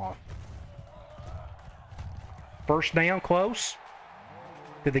this one off. First down, close.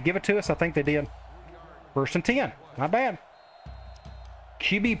 Did they give it to us? I think they did. First and 10. Not bad.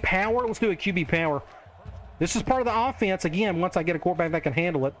 QB power. Let's do a QB power. This is part of the offense. Again, once I get a quarterback that can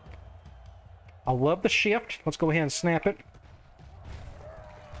handle it. I love the shift. Let's go ahead and snap it.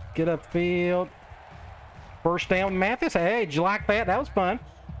 Get upfield. First down, Mathis. Hey, did you like that? That was fun.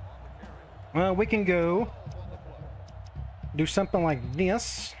 We can go do something like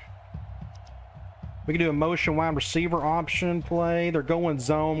this. We can do a motion wide receiver option play. They're going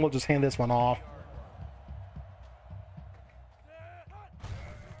zone. We'll just hand this one off.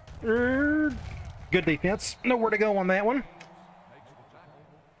 Good defense. Nowhere to go on that one.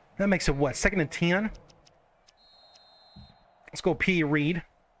 That makes it what? 2nd and 10? Let's go P. Reed.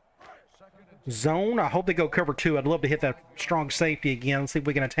 Zone. I hope they go cover 2. I'd love to hit that strong safety again. Let's see if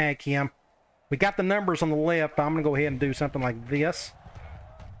we can attack him. We got the numbers on the left. I'm going to go ahead and do something like this.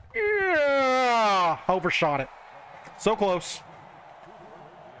 Yeah! Overshot it. So close.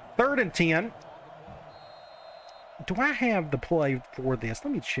 3rd and 10. Do I have the play for this?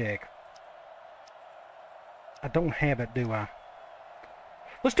 Let me check. I don't have it, do I?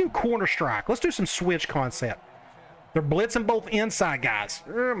 Let's do corner strike. Let's do some switch concept. They're blitzing both inside guys.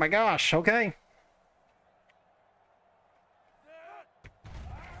 Oh my gosh, okay.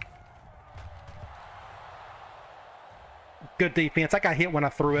 Good defense. I got hit when I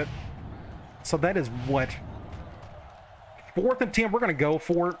threw it. So that is what? 4th and 10. We're going to go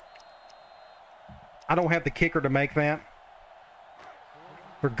for it. I don't have the kicker to make that.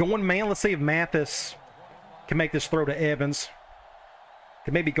 They're going man. Let's see if Mathis can make this throw to Evans.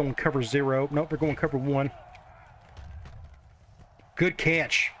 They may be going cover 0. Nope, they're going cover 1. Good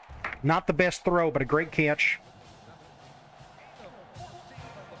catch. Not the best throw, but a great catch.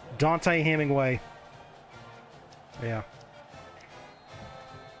 Dante Hemingway. Yeah.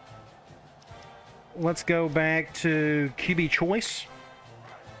 Let's go back to QB choice.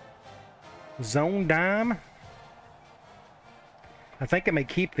 Zone dime. I think I may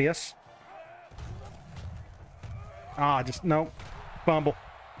keep this. No. Fumble.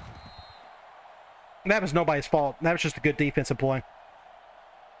 That was nobody's fault. That was just a good defensive play.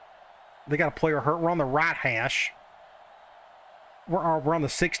 They got a player hurt. We're on the right hash. We're on the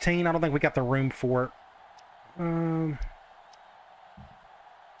 16. I don't think we got the room for it. I'm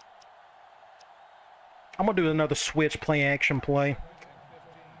going to do another switch play action play.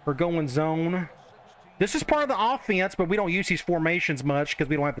 We're going zone. This is part of the offense, but we don't use these formations much because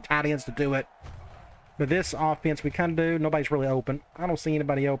we don't have the tight ends to do it. But this offense we kind of do. Nobody's really open. I don't see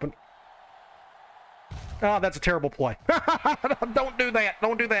anybody open. Oh, that's a terrible play. Don't do that.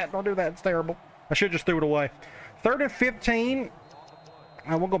 Don't do that. Don't do that. It's terrible. I should just threw it away. 3rd and 15.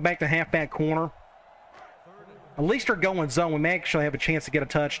 We'll go back to halfback corner. At least they're going zone. We may actually have a chance to get a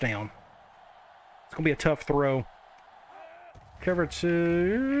touchdown. It's going to be a tough throw. Cover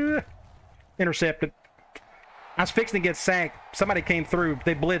 2. Intercepted. I was fixing to get sacked. Somebody came through.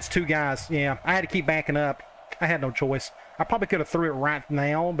 They blitzed 2 guys. Yeah, I had to keep backing up. I had no choice. I probably could have threw it right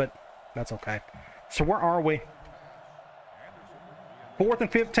now, but that's okay. So where are we? 4th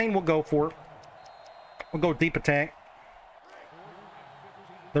and 15, we'll go for it. We'll go deep attack.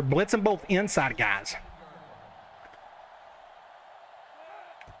 They're blitzing both inside guys.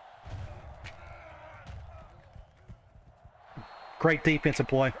 Great defensive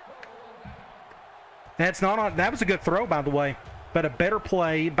play. That was a good throw, by the way, but a better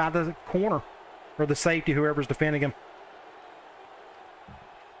play by the corner or the safety, whoever's defending him.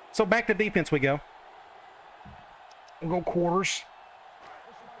 So back to defense we go. We'll go quarters.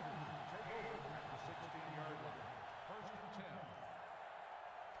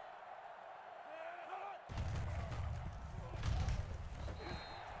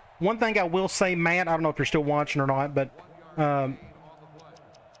 One thing I will say, Matt, I don't know if you're still watching or not, but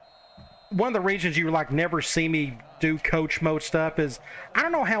one of the reasons you never see me do coach mode stuff is I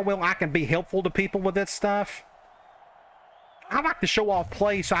don't know how well I can be helpful to people with this stuff. I like to show off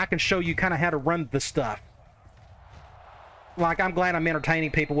plays so I can show you kind of how to run the stuff. I'm glad I'm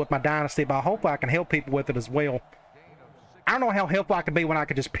entertaining people with my Dynasty, but I hope I can help people with it as well. I don't know how helpful I could be when I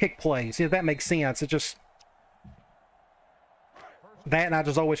could just pick plays. If that makes sense. It just... That, and I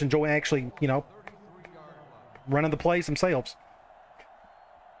just always enjoy actually, you know, running the plays themselves.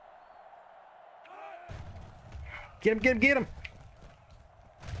 Get him, get him, get him.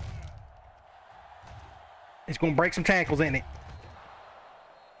 He's going to break some tackles, isn't he?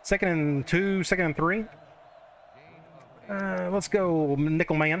 2nd and 2, 2nd and 3. Let's go,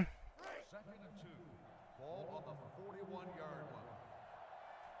 nickel man.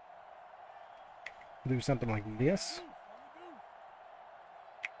 Do something like this.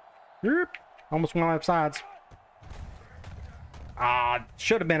 Yep. Almost went off sides.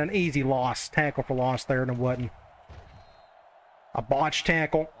 Should have been an easy loss. Tackle for loss there, and it wasn't. A botched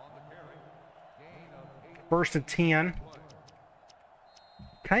tackle. 1st and 10.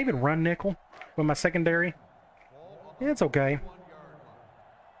 Can I even run nickel with my secondary? Yeah, it's okay.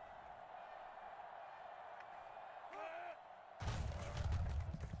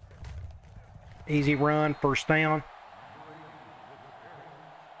 Easy run, 1st down.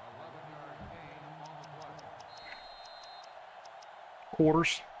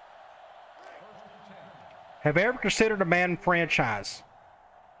 Quarters. Have I ever considered a Madden franchise?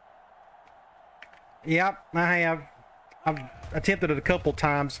 Yep, I have. I've attempted it a couple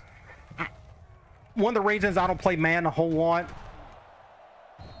times. One of the reasons I don't play Madden a whole lot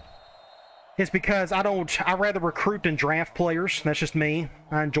is because I'd rather recruit than draft players. That's just me.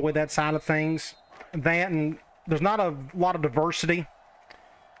 I enjoy that side of things. That, and there's not a lot of diversity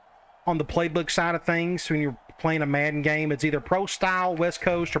on the playbook side of things. When you're playing a Madden game, it's either pro style West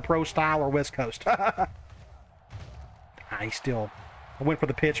Coast or pro style or West Coast. I went for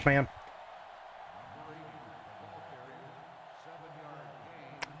the pitch, man.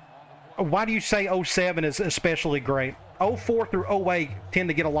 Why do you say 07 is especially great? 04 through 08 tend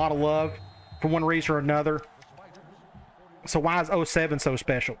to get a lot of love for one reason or another. So why is 07 so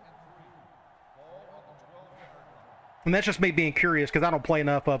special? And that's just me being curious because I don't play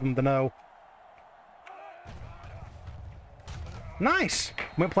enough of them to know. Nice.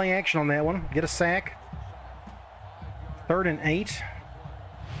 Went play action on that one. Get a sack. 3rd and 8.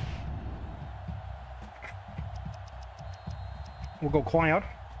 We'll go Cloud.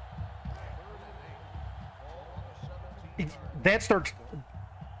 That's their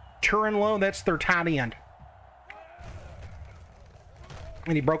Turin low. That's their tight end.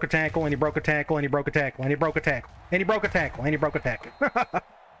 And he broke a tackle, and he broke a tackle, and he broke a tackle, and he broke a tackle, and he broke a tackle, and he broke a tackle.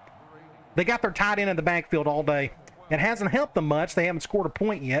 They got their tight end in the backfield all day. It hasn't helped them much. They haven't scored a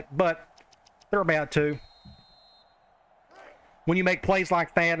point yet, but they're about to. When you make plays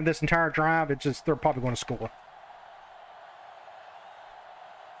like that in this entire drive, they're probably going to score.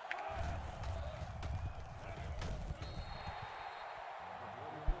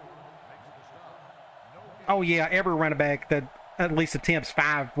 Oh yeah, every running back that at least attempts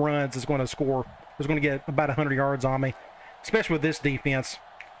 5 runs is going to score. Is going to get about 100 yards on me, especially with this defense.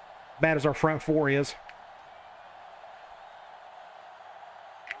 Bad as our front 4 is.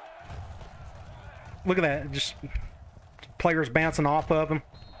 Look at that, just players bouncing off of them.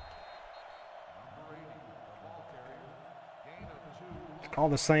 It's all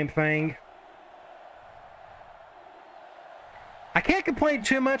the same thing. I can't complain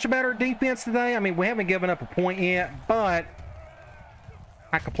too much about our defense today. I mean, we haven't given up a point yet, but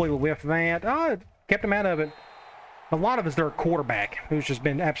I completely whiffed that. Oh, it kept them out of it. A lot of it's their quarterback, who's just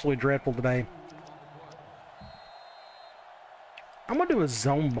been absolutely dreadful today. I'm going to do a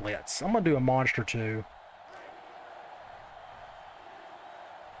zone blitz. I'm going to do a monster too.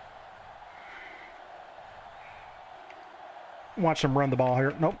 Watch them run the ball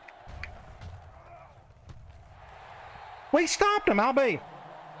here. Nope. We stopped him, I'll be.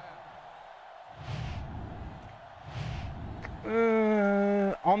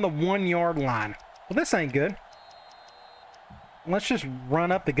 On the 1-yard line. Well, this ain't good. Let's just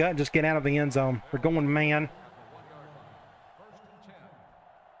run up the gut and just get out of the end zone. We're going man.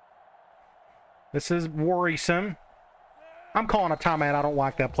 This is worrisome. I'm calling a timeout. I don't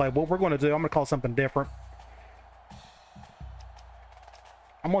like that play. What we're going to do, I'm going to call something different.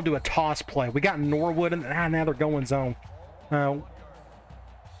 I'm going to do a toss play. We got Norwood, and now they're going zone.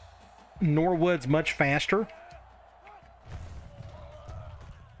 Norwood's much faster.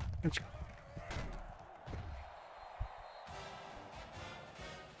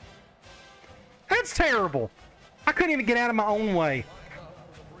 That's terrible. I couldn't even get out of my own way.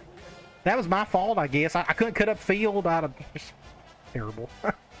 That was my fault, I guess. I couldn't cut up field. Just terrible.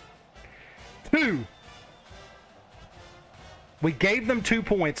 2. We gave them 2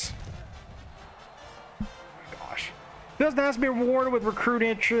 points. Gosh. Feels nice to be rewarded with recruit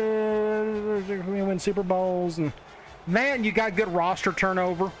interest. We win Super Bowls. And Man, you got good roster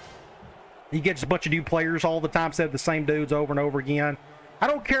turnover. You get just a bunch of new players all the time instead of the same dudes over and over again. I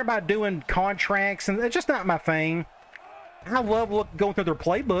don't care about doing contracts, and it's just not my thing. I love going through their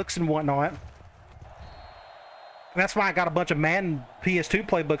playbooks and whatnot. That's why I got a bunch of Madden PS2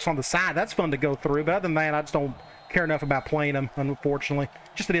 playbooks on the side. That's fun to go through, but other than that, I just don't care enough about playing them, unfortunately.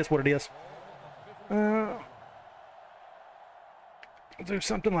 Just it is what it is. I'll do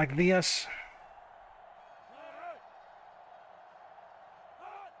something like this.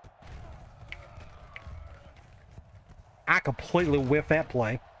 I completely whiffed that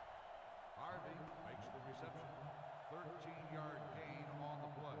play.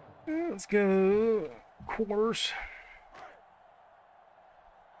 Let's go quarters.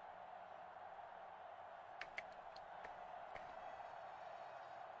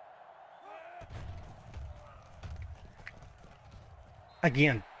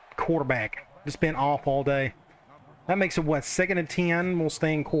 Again, quarterback. Just been off all day. That makes it what, 2nd and 10. We'll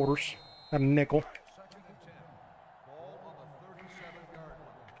stay in quarters. A nickel.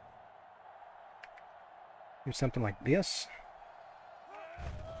 Do something like this.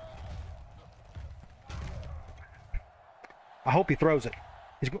 I hope he throws it.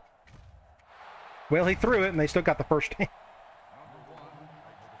 Well, he threw it, and they still got the first down.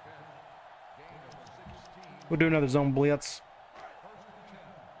 We'll do another zone blitz.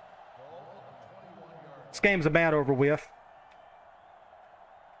 This game's about over with.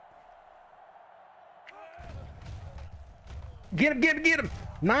 Get him, get him, get him!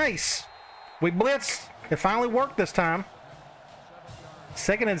 Nice! We blitzed. It finally worked this time.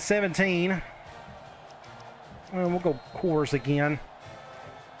 2nd and 17. We'll go quarters again.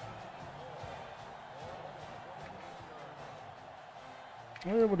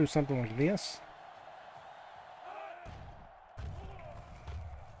 We'll do something like this.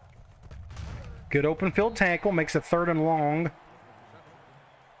 Good open field tackle. Makes it 3rd and long.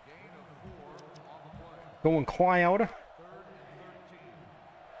 Going cloud.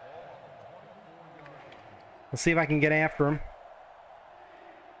 Let's see if I can get after him.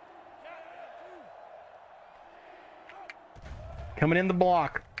 Coming in the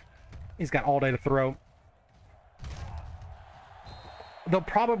block. He's got all day to throw. They'll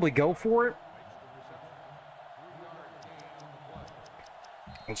probably go for it.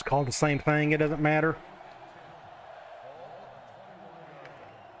 It's called the same thing. It doesn't matter.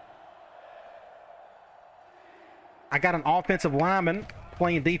 I got an offensive lineman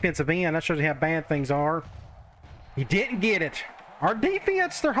playing defensive end. That shows you how bad things are. He didn't get it. Our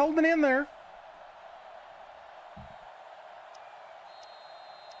defense, they're holding in there.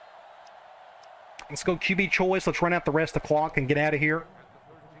 Let's go QB choice. Let's run out the rest of the clock and get out of here.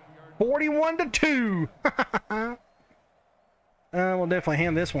 41-2. We'll definitely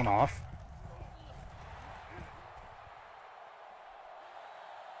hand this one off.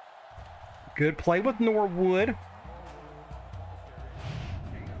 Good play with Norwood.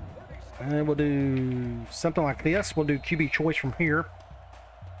 And we'll do something like this. We'll do QB choice from here.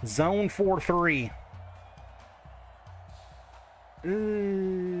 Zone 4-3.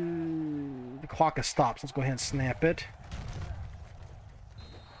 The clock has stopped. Let's go ahead and snap it.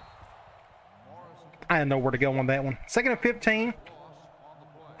 I didn't know where to go on that one. 2nd and 15.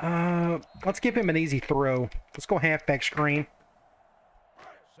 Let's give him an easy throw. Let's go halfback screen.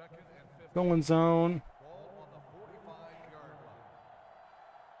 Going zone.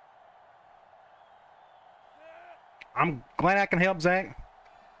 I'm glad I can help, Zach.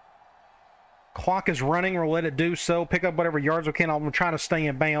 Clock is running. We'll let it do so. Pick up whatever yards we can. I'm trying to stay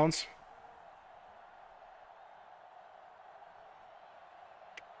in bounds.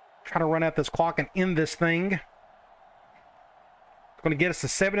 Try to run out this clock and end this thing. It's going to get us to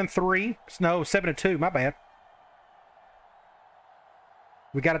 7-3. No, 7-2. My bad.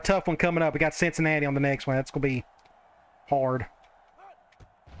 We got a tough one coming up. We got Cincinnati on the next one. That's going to be hard.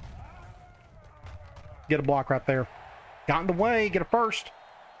 Get a block right there. Got in the way. Get a first.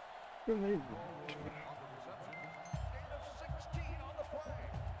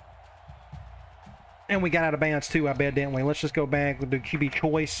 And we got out of bounds too, I bet, didn't we? Let's just go back. We'll do QB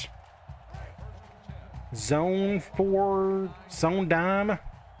choice. Zone 4. Zone dime.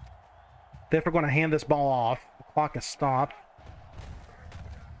 If we're going to hand this ball off. The clock is stopped.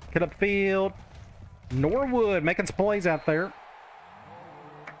 Get upfield. Norwood making some plays out there.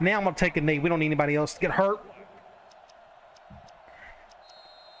 Now I'm going to take a knee. We don't need anybody else to get hurt.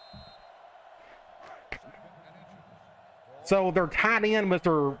 So they're tied in with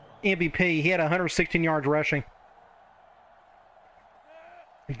their MVP. He had 116 yards rushing.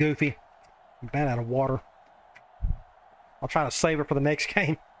 Goofy. Bad out of water. I'll try to save it for the next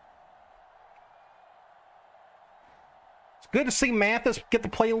game. Good to see Mathis get to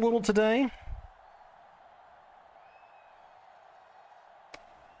play a little today.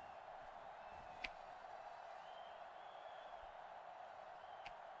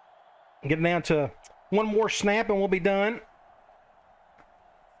 Getting down to one more snap and we'll be done.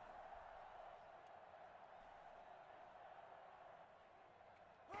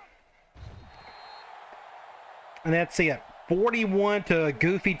 And that's it. 41 to a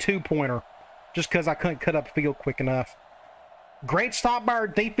goofy two-pointer. Just because I couldn't cut up field quick enough. Great stop by our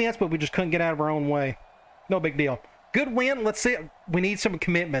defense, but we just couldn't get out of our own way. No big deal. Good win. Let's see. We need some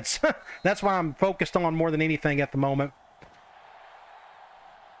commitments. That's what I'm focused on more than anything at the moment.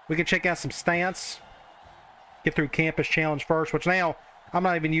 We can check out some stats. Get through Campus Challenge first, which now I'm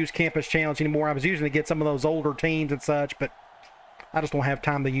not even use Campus Challenge anymore. I was using to get some of those older teams and such, but I just don't have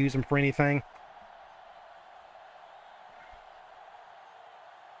time to use them for anything.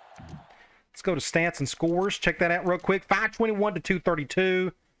 Let's go to stats and scores. Check that out real quick. 521 to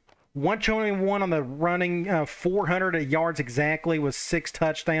 232. 121 on the running. 400 yards exactly with 6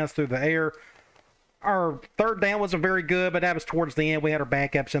 touchdowns through the air. Our third down wasn't very good, but that was towards the end. We had our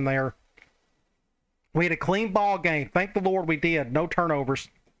backups in there. We had a clean ball game. Thank the Lord we did. No turnovers.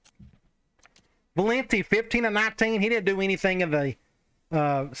 Valenti, 15 of 19. He didn't do anything in the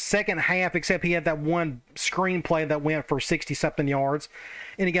second half, except he had that one screenplay that went for 60-something yards.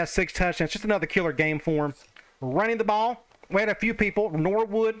 And he got 6 touchdowns. Just another killer game for him. Running the ball, we had a few people.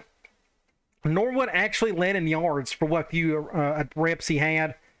 Norwood actually led in yards for what few reps he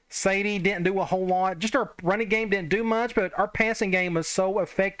had. Sadie didn't do a whole lot. Just our running game didn't do much, but our passing game was so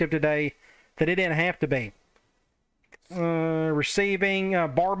effective today that it didn't have to be. Receiving,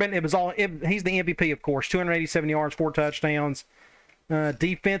 Barbin, he's the MVP, of course. 287 yards, 4 touchdowns.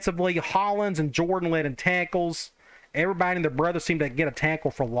 Defensively, Hollins and Jordan led in tackles. Everybody and their brother seemed to get a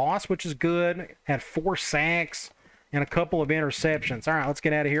tackle for loss, which is good. Had 4 sacks and a couple of interceptions. All right, let's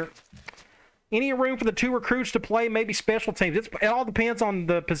get out of here. Any room for the 2 recruits to play? Maybe special teams. It all depends on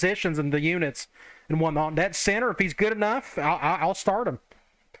the positions and the units and whatnot. That center, if he's good enough, I'll start him.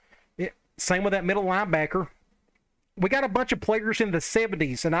 Same with that middle linebacker. We got a bunch of players in the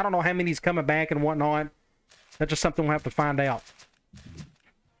 70s, and I don't know how many's coming back and whatnot. That's just something we'll have to find out.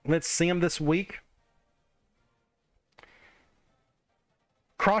 Let's see him this week.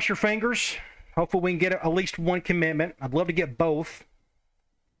 Cross your fingers. Hopefully we can get at least one commitment. I'd love to get both.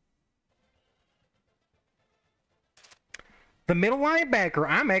 The middle linebacker,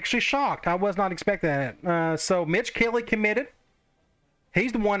 I'm actually shocked. I was not expecting that. So Mitch Kelly committed.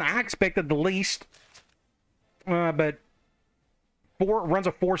 He's the one I expected the least. But runs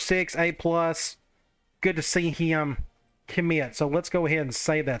a 4.6, A+. Good to see him commit. So let's go ahead and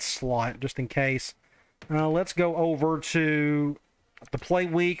save that slot just in case. Let's go over to the play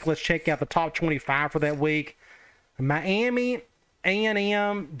week. Let's check out the top 25 for that week. Miami,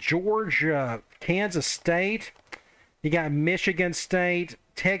 A&M, Georgia, Kansas State. You got Michigan State,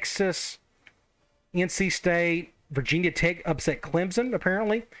 Texas, NC State, Virginia Tech upset Clemson,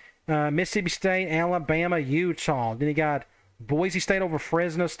 apparently. Mississippi State, Alabama, Utah. Then you got Boise State over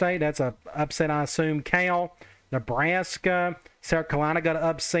Fresno State. That's a upset, I assume. Cal, Nebraska, South Carolina got an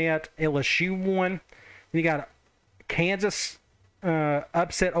upset. LSU won. Then you got Kansas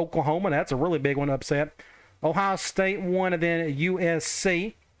upset Oklahoma. That's a really big one, upset. Ohio State won, and then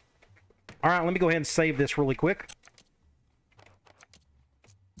USC. All right, let me go ahead and save this really quick.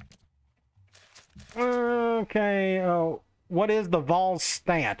 Okay, what is the Vols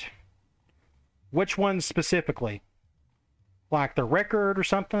stat? Which one specifically? Like the record or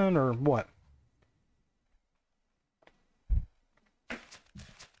something, or what?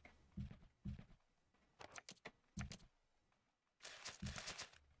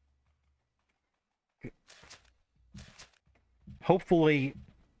 Hopefully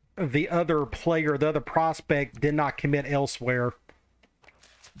the other player, the other prospect did not commit elsewhere.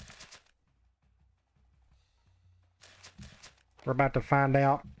 We're about to find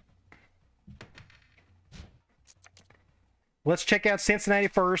out. Let's check out Cincinnati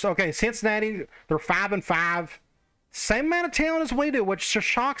first. Okay, Cincinnati, they're 5-5. Same amount of talent as we do, which just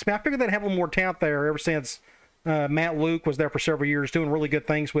shocks me. I figured they'd have a little more talent there ever since Matt Luke was there for several years, doing really good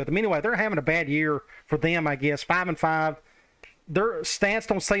things with them. Anyway, they're having a bad year for them, I guess. 5-5. Their stats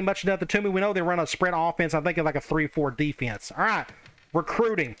don't say much nothing to me. We know they run a spread offense. I think of like a 3-4 defense. All right,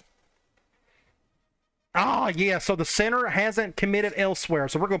 recruiting. Oh, yeah, so the center hasn't committed elsewhere.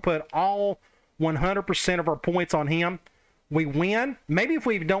 So we're going to put all 100% of our points on him. We win. Maybe if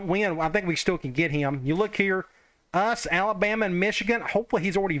we don't win, I think we still can get him. You look here, us, Alabama, and Michigan. Hopefully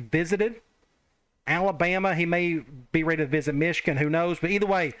he's already visited Alabama. He may be ready to visit Michigan. Who knows? But either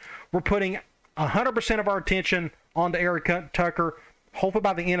way, we're putting 100% of our attention on to Eric Tucker. Hopefully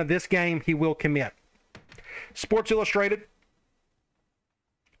by the end of this game, he will commit. Sports Illustrated.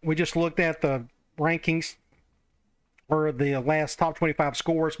 We just looked at the rankings or the last top 25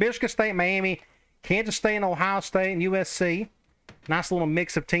 scores. Michigan State, Miami, Kansas State, and Ohio State, and USC. Nice little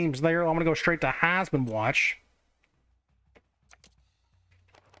mix of teams there. I'm going to go straight to Heisman Watch.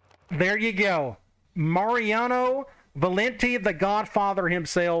 There you go. Mariano Valenti, the Godfather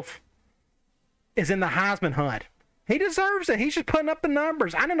himself, is in the Heisman hunt. He deserves it. He's just putting up the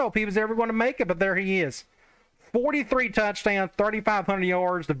numbers. I don't know if he was ever going to make it, but there he is. 43 touchdowns, 3,500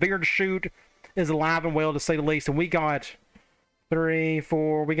 yards. The vigor to shoot is alive and well, to say the least. And we got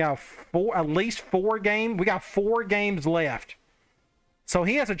at least 4 games. We got 4 games left. So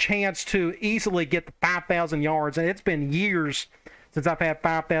he has a chance to easily get the 5,000 yards. And it's been years since I've had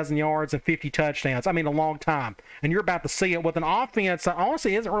 5,000 yards and 50 touchdowns. I mean, a long time. And you're about to see it with an offense that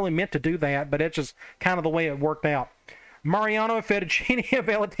honestly isn't really meant to do that, but it's just kind of the way it worked out. Mariano Fettuccine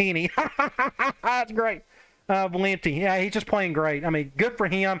Valentini. That's great. Valenti. Yeah, he's just playing great. I mean, good for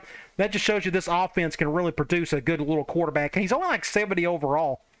him. That just shows you this offense can really produce a good little quarterback. And he's only like 70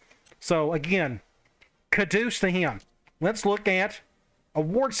 overall. So, again, kudos to him. Let's look at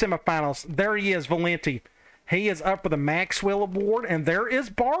award semifinals. There he is, Valenti. He is up for the Maxwell Award, and there is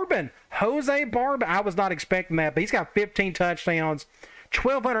Barbin. Jose Barbin. I was not expecting that, but he's got 15 touchdowns,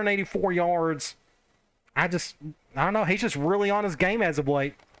 1,284 yards. I don't know. He's just really on his game as of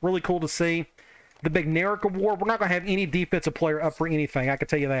late. Really cool to see. The McNarick Award. We're not going to have any defensive player up for anything. I can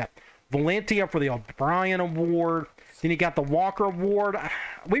tell you that. Valenti up for the O'Brien Award. Then you got the Walker Award.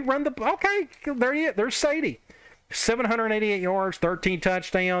 We run the... Okay, there he is. There's Sadie. 788 yards, 13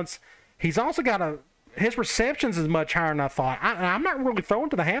 touchdowns. He's also got his receptions is much higher than I thought. I'm not really throwing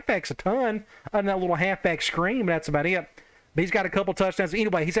to the halfbacks a ton on that little halfback screen, but that's about it. But he's got a couple touchdowns.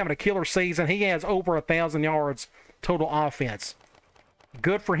 Anyway, he's having a killer season. He has over 1,000 yards total offense.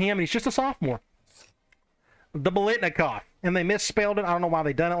 Good for him. He's just a sophomore. The Biletnikoff. And they misspelled it. I don't know why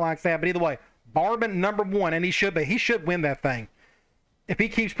they done it like that. But either way, Barbin, number 1. And he should win that thing. If he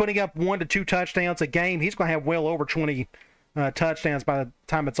keeps putting up 1 to 2 touchdowns a game, he's going to have well over 20 touchdowns by the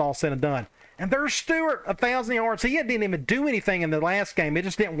time it's all said and done. And there's Stewart, 1,000 yards. He didn't even do anything in the last game. It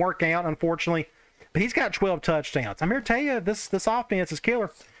just didn't work out, unfortunately. But he's got 12 touchdowns. I'm here to tell you, this offense is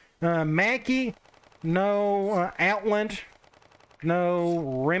killer. Mackey, no. Outland, no.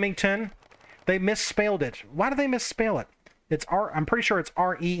 Remington. They misspelled it. Why did they misspell it? I'm pretty sure it's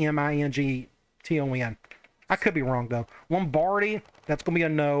Remington. I could be wrong, though. Lombardi, that's going to be a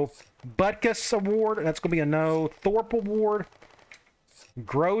no. Butkus Award, that's going to be a no. Thorpe Award.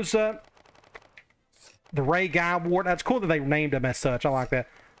 Groza. The Ray Guy Award. That's cool that they named him as such. I like that.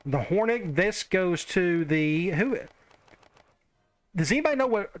 The Hornick, this goes to the... Does anybody know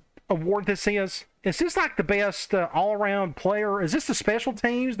what award this is? Is this like the best all-around player? Is this the special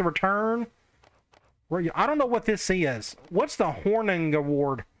teams, the return? I don't know what this is. What's the Horning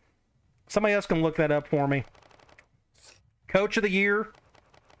Award? Somebody else can look that up for me. Coach of the Year.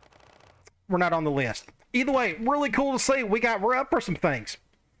 We're not on the list. Either way, really cool to see. We're up for some things.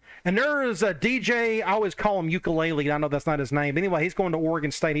 And there is a DJ, I always call him Ukulele. I know that's not his name. But anyway, he's going to Oregon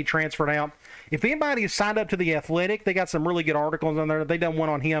State. He transferred out. If anybody has signed up to The Athletic, they got some really good articles on there. They done one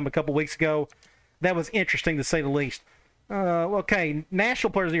on him a couple weeks ago. That was interesting, to say the least. Okay,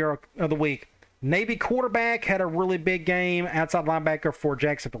 National Players of the Week. Navy quarterback had a really big game. Outside linebacker for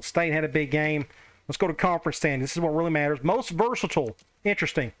Jacksonville State had a big game. Let's go to conference standing. This is what really matters. Most versatile.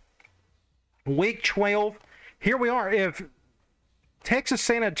 Interesting. Week 12. Here we are. If Texas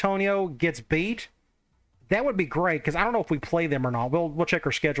San Antonio gets beat, that would be great, because I don't know if we play them or not. We'll check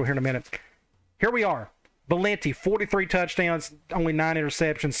our schedule here in a minute. Here we are. Valenti, 43 touchdowns, only 9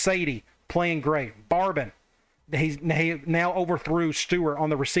 interceptions. Sadie, playing great. Barbin, he now overthrew Stewart on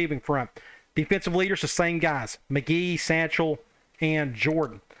the receiving front. Defensive leaders, the same guys. McGee, Satchel, and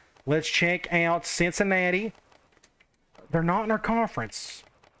Jordan. Let's check out Cincinnati. They're not in our conference.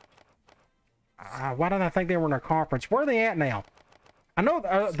 Why did I think they were in our conference? Where are they at now? I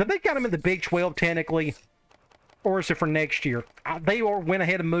know, did they got them in the Big 12 technically? Or is it for next year? They went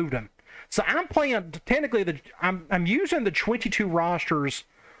ahead and moved them. So I'm playing, technically, I'm using the 22 rosters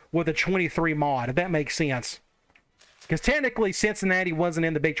with a 23 mod, if that makes sense. Because technically, Cincinnati wasn't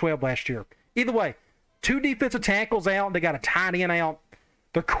in the Big 12 last year. Either way, 2 defensive tackles out. They got a tight end out.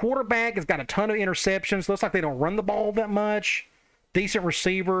 Their quarterback has got a ton of interceptions. Looks like they don't run the ball that much. Decent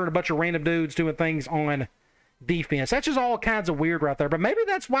receiver and a bunch of random dudes doing things on defense. That's just all kinds of weird right there. But maybe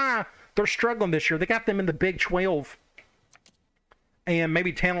that's why they're struggling this year. They got them in the Big 12. And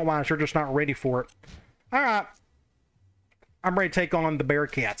maybe talent-wise, they're just not ready for it. All right. I'm ready to take on the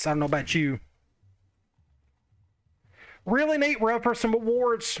Bearcats. I don't know about you. Really neat. We're up for some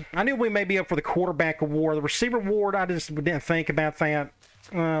awards. I knew we may be up for the quarterback award. The receiver award, I just didn't think about that.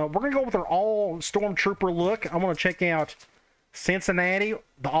 We're going to go with our all Stormtrooper look. I want to check out Cincinnati,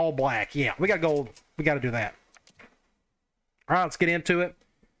 the all black. Yeah, we got to go. We got to do that. All right, let's get into it.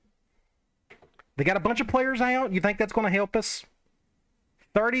 They got a bunch of players out. You think that's going to help us?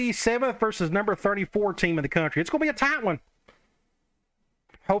 37th versus number 34 team in the country. It's going to be a tight one.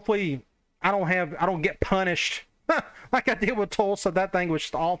 Hopefully, I don't get punished like I did with Tulsa. That thing was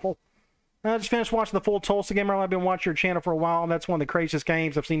just awful. I just finished watching the full Tulsa game. I've been watching your channel for a while, and that's one of the craziest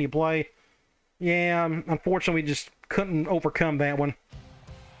games I've seen you play. Yeah, unfortunately, we just couldn't overcome that one.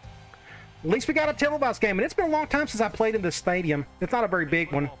 At least we got a televised game, and it's been a long time since I played in this stadium. It's not a very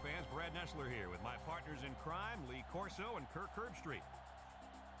big one.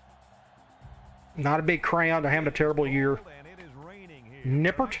 Not a big crowd. They're having a terrible year.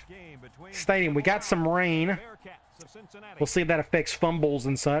 Nippert Stadium. We got some rain. We'll see if that affects fumbles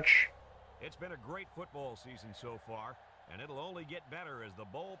and such. It's been a great football season so far, and it'll only get better as the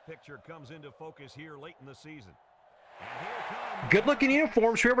bowl picture comes into focus here late in the season. Good looking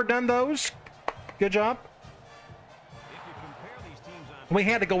uniforms. Whoever done those, good job. We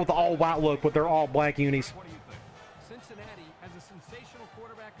had to go with the all white look with their all black unis. Cincinnati has a sensational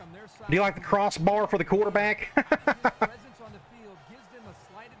quarterback on their side. Do you like the crossbar for the quarterback?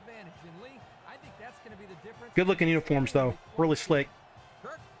 Good looking uniforms though. Really slick.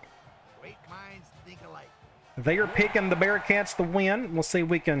 They are picking the Bearcats to win. We'll see if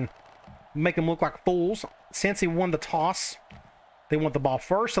we can make them look like fools. Cincy won the toss. They want the ball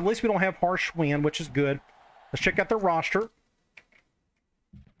first. At least we don't have harsh wind, which is good. Let's check out their roster.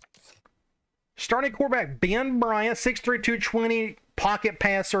 Starting quarterback, Ben Bryant, 6'3", 220, pocket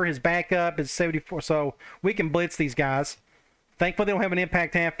passer. His backup is 74, so we can blitz these guys. Thankfully, they don't have an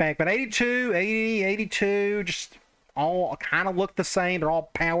impact halfback, but 82, 80, 82, just all kind of look the same. They're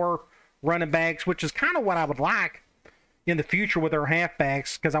all power running backs, which is kind of what I would like in the future with our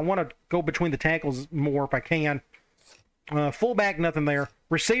halfbacks, because I want to go between the tackles more if I can. Fullback, nothing there.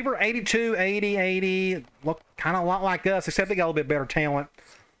 Receiver, 82, 80, 80. Look kind of a lot like us, except they got a little bit better talent.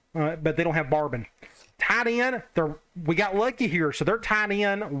 But they don't have Barbin. Tight end, we got lucky here. So their tight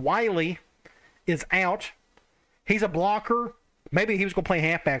end, Wiley, is out. He's a blocker. Maybe he was going to play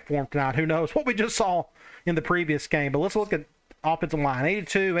halfback for him tonight. Who knows? What we just saw in the previous game. But let's look at offensive line.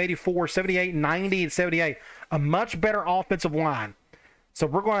 82, 84, 78, 90, and 78. A much better offensive line. So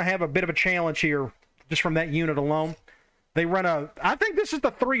we're going to have a bit of a challenge here just from that unit alone. They run I think this is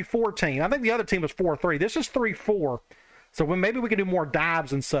the 3-4 team. I think the other team was 4-3. This is 3-4. So maybe we can do more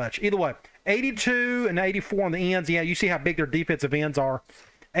dives and such. Either way, 82 and 84 on the ends. Yeah, you see how big their defensive ends are.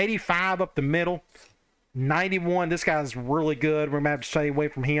 85 up the middle. 91, this guy's really good. We're going to have to stay away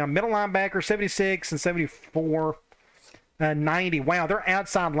from him. Middle linebacker, 76 and 74. 90. Wow, they're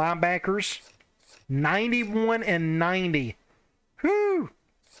outside linebackers. 91 and 90. Whew.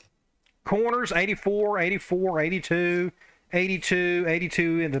 Corners, 84, 84, 82, 82,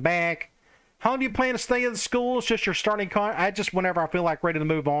 82 in the back. How long do you plan to stay in the school? It's just your starting whenever I feel like ready to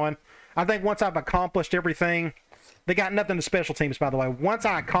move on. I think once I've accomplished everything, they got nothing to special teams, by the way. Once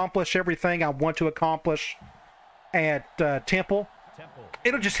I accomplish everything I want to accomplish at Temple,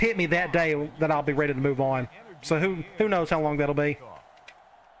 it'll just hit me that day that I'll be ready to move on. So who knows how long that'll be.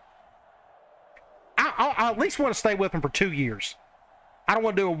 I at least want to stay with them for 2 years. I don't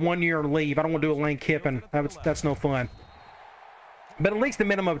want to do a 1 year leave. I don't want to do a Lane Kiffin. That's no fun. But at least a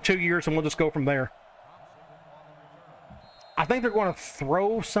minimum of 2 years, and we'll just go from there. I think they're going to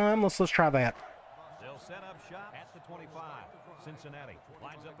throw some. Let's try that. They'll set up shop at the 25. Cincinnati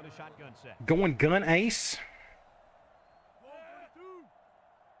lines up in a shotgun set. Going gun ace.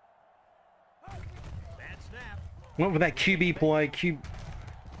 Bad snap. Went with that QB play.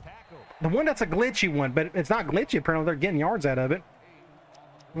 The one that's a glitchy one, but it's not glitchy. Apparently, they're getting yards out of it.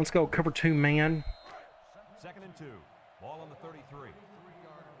 Let's go cover 2 man. 2nd and 2. Ball on the 33.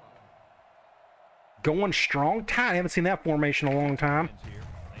 Going strong, tight. I haven't seen that formation in a long time.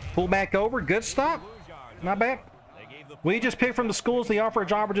 Pull back over. Good stop. Not bad. We just pick from the schools they offer a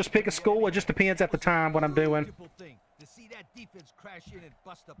job or just pick a school. It just depends at the time what I'm doing.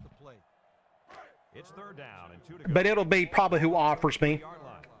 It's 3rd down and 2 to go. But it'll be probably who offers me,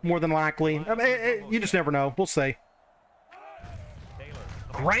 more than likely. I mean, you just never know. We'll see.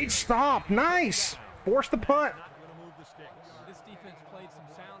 Great stop. Nice. Force the punt.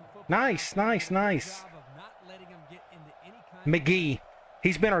 Nice, nice, nice. McGee.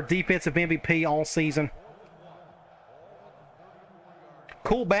 He's been our defensive MVP all season.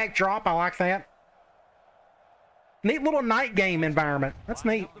 Cool backdrop. I like that. Neat little night game environment. That's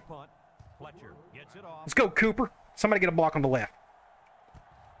neat. Let's go, Cooper. Somebody get a block on the left.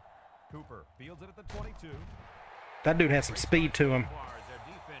 Cooper fields it at the 22. That dude has some speed to him.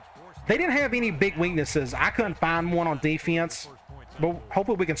 They didn't have any big weaknesses. I couldn't find one on defense, but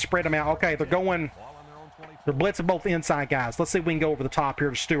hopefully we can spread them out. Okay, they're blitzing both inside guys. Let's see if we can go over the top here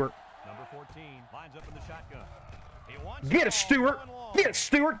to Stewart. Number 14 lines up in the shotgun. Get it, Stewart. Get it,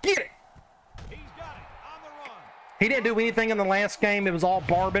 Stewart. Get it. He's got it on the run. He didn't do anything in the last game. It was all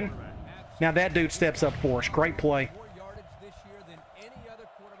Barbin. Now that dude steps up for us. Great play.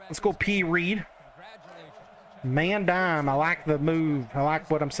 Let's go P. Reed. Man dime. I like the move. I like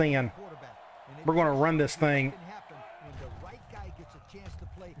what I'm seeing. We're going to run this thing.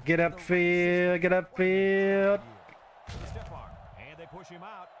 Get upfield. Get upfield.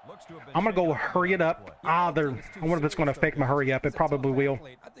 I'm going to go hurry it up. I wonder if it's going to affect my hurry up. It probably will.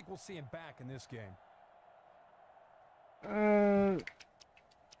 I think we'll see him back in this game.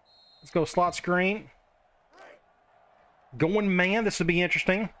 Let's go slot screen. Going man. This would be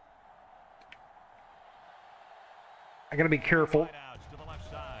interesting. I got to be careful.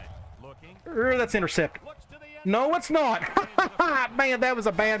 That's intercepted. No, it's not. Man, that was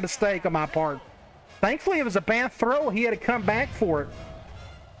a bad mistake on my part. Thankfully, it was a bad throw. He had to come back for it.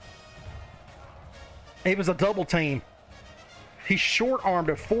 It was a double team. He short-armed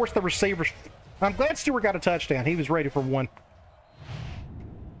it, forced the receivers. I'm glad Stewart got a touchdown. He was ready for one.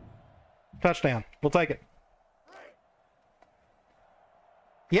 Touchdown. We'll take it.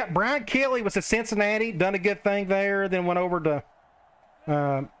 Yep, Brian Kelly was at Cincinnati, done a good thing there, then went over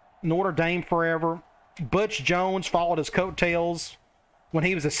to Notre Dame forever. Butch Jones followed his coattails when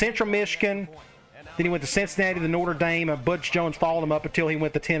he was at Central Michigan. Then he went to Cincinnati, to Notre Dame, and Butch Jones followed him up until he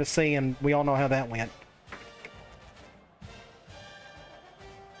went to Tennessee, and we all know how that went.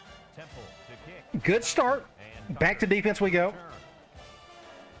 Good start. Back to defense we go.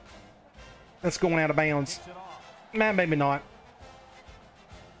 That's going out of bounds. Man, maybe not.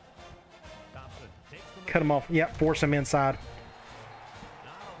 Cut him off. Yep, force him inside.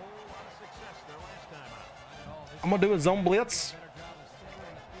 I'm going to do a zone blitz.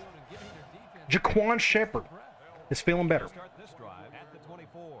 Jaquan Shepard is feeling better.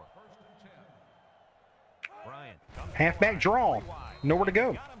 Halfback draw. Nowhere to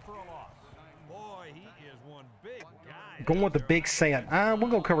go. Going with the big set.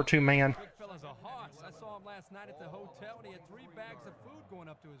 We'll go cover 2 man.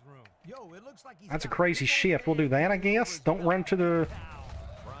 That's a crazy shift. We'll do that, I guess. Don't run to the...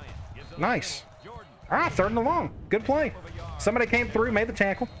 Nice. All right, 3rd and long. Good play. Somebody came through, made the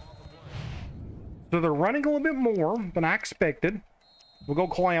tackle. So they're running a little bit more than I expected. We'll go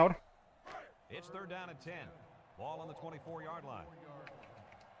Cloud. It's 3rd down and 10. Ball on the 24-yard line.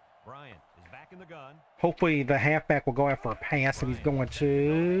 Bryant is back in the gun. Hopefully the halfback will go after a pass, and he's going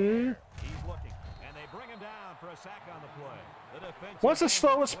to... He's looking, and they bring him down for a sack on the play. What's the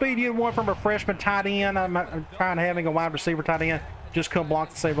slowest speed you'd want from a freshman tight end? I'm trying having a wide receiver tight end. Just couldn't block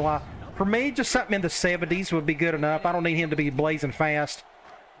the save a lot. For me, just something in the 70s would be good enough. I don't need him to be blazing fast.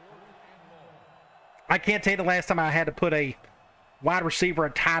 I can't tell you the last time I had to put a wide receiver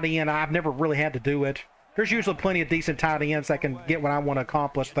at tight end. I've never really had to do it. There's usually plenty of decent tight ends that can get what I want to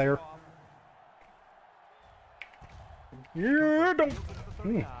accomplish there. Yeah,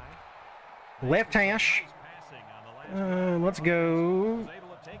 don't. Left hash. Let's go.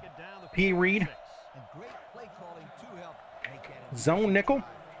 P. Reed. Zone nickel.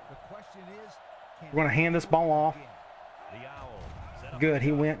 We're going to hand this ball off. Good.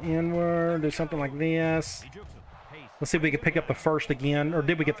 He went inward. Do something like this. Let's see if we can pick up the first again. Or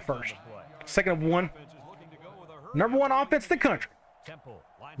did we get the first? 2nd and 1. Number 1 offense in the country.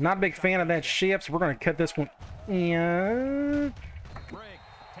 Not a big fan of that shift, so we're going to cut this one. And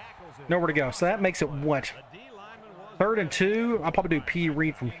nowhere to go. So that makes it what? 3rd and 2. I'll probably do P.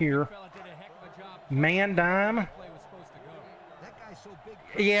 Reed from here. Man dime.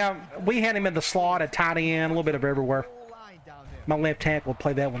 Yeah, we had him in the slot at tight end, a little bit of everywhere. My left tackle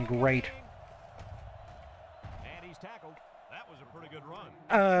played that one great.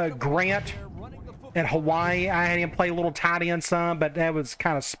 Grant at Hawaii, I had him play a little tight end some, but that was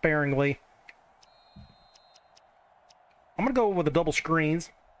kind of sparingly. I'm going to go with the double screens.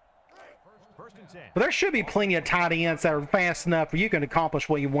 But there should be plenty of tight ends that are fast enough where you can accomplish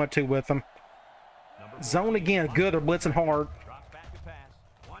what you want to with them. Zone again, good. They're blitzing hard.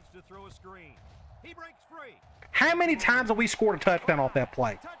 How many times have we scored a touchdown off that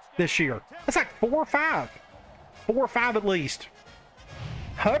play this year? That's like 4 or 5. 4 or 5 at least.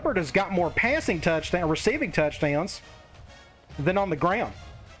 Hubbard has got more passing touchdowns, receiving touchdowns than on the ground.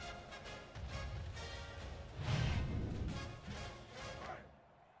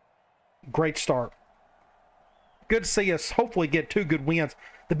 Great start. good to see us hopefully get 2 good wins.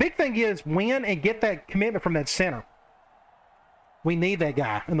 The big thing is win and get that commitment from that center. We need that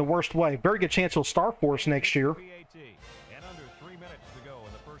guy in the worst way. Very good chance he'll start for us next year. And under 3 minutes to go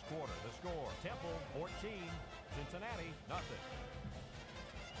in the first quarter. The score, Temple 14, Cincinnati nothing.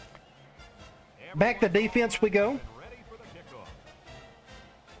 Back to defense we go. Ready for the kickoff.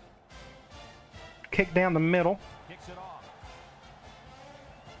 Kick down the middle. Kicks it off.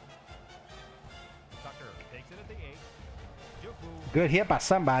 Tucker takes it at the 8. Juku. Good hit by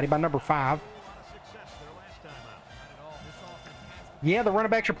somebody, by number 5. A lot of success their last time out. Not at all. This offense has Yeah, the running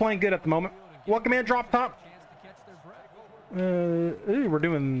backs are playing good at the moment. Welcome in, drop top. a chance to catch their breath. Ooh, we're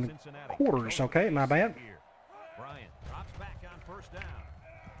doing Cincinnati. quarters. Okay, not bad. Here. Bryant drops back on first down.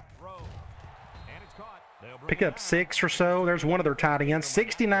 Throw. And it's caught. They'll bring Pick it up down. 6 or so. There's one of their tight ends.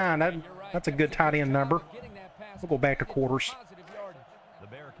 69. That's a good tight end number. Getting that pass We'll go back to quarters. positive yardage. The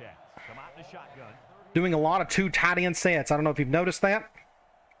Bearcats come out in the shotgun. Doing a lot of 2 tight end sets. I don't know if you've noticed that.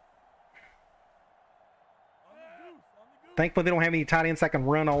 Thankfully, they don't have any tight ends that can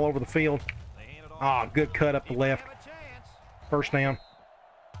run all over the field. They hand it off. Ah, good cut up the He might left. have a chance. First down.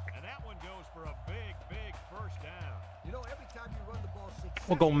 And that one goes for a big, big first down. You know, every time you run the ball successfully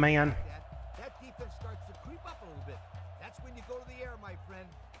We'll go man. like that defense starts to creep up a little bit. That's when you go to the air, my friend.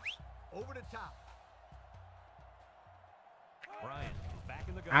 Over the top. Bryant is back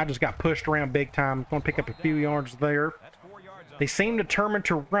in the gun. I just got pushed around big time. Going to pick up a few yards there. That's 4 yards up. They seem determined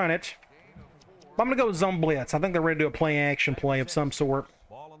to run it. I'm going to go zone blitz. I think they're ready to do a play-action play of some sort.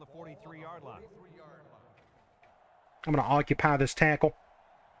 Ball on the 43-yard line. I'm going to occupy this tackle.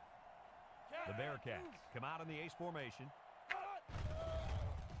 The Bearcats come out in the ace formation.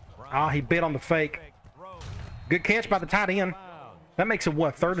 Ah, he bit on the fake. Throws. Good catch by the tight end. That makes it,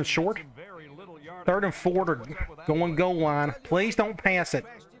 what, 3rd and short? Some very little yardage. 3rd and 4 to go and goal line. Please don't pass it.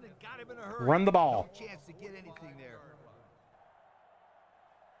 Crashed in and got him in a hurry. Run the ball. No chance to get anything there.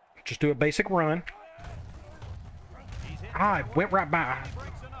 Just do a basic run. He's hit Ah, it went right by.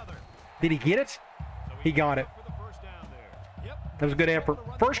 breaks another. Did he get it? He got it. For the first down there. Yep. That was a good effort.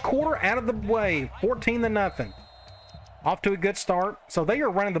 First quarter out of the way. 14-0. Off to a good start. So they are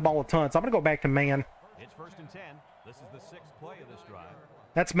running the ball a ton. So I'm going to go back to man. It's 1st and 10. This is the 6th play of this drive.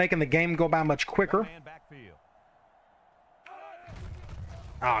 That's making the game go by much quicker. Man backfield.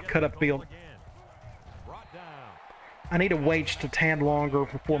 Ah, cut up field. Again. Brought down. I need to wait just a tad longer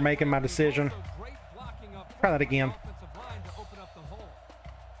before making my decision. Also great blocking up Try front that again. of the offensive line to open up the hole.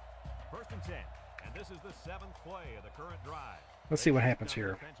 1st and 10. And this is the 7th play of the current drive. Let's see what happens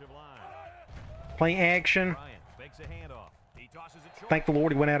here. Defensive line. Play action. Bryant fakes a handoff. He tosses it short. Thank the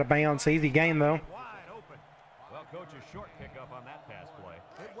Lord he went out of bounds. Easy game, though. Wide open. Well, coach, a short pickup on that pass play.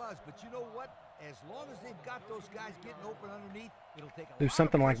 It was, but you know what? As long as they've got those guys getting open underneath, it'll take a Do lot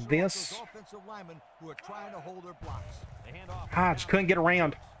something of like pressure off this. those offensive linemen who are trying to hold their blocks. They hand off. Ah, just couldn't get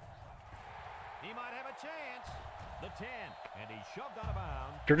around. He might have a chance. The 10. And he shoved out of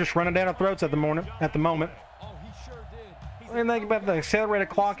bounds. They're just running down our throats at the moment. Oh, he sure did. He's And think about the accelerated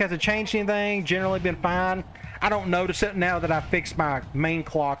clock. Has it changed anything? Generally been fine. I don't notice it now that I fixed my main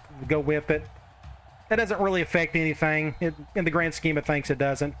clock to go with it. It doesn't really affect anything. In the grand scheme of things, it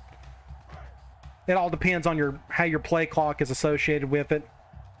doesn't. It all depends on how your play clock is associated with it.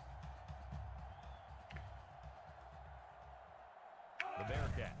 The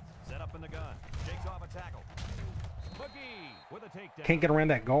Bearcats set up in the gun. Shakes off a tackle. Boogie with a takedown. Can't get around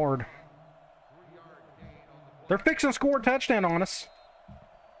that guard. They're fixing to score a touchdown on us.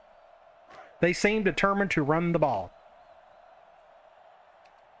 They seem determined to run the ball.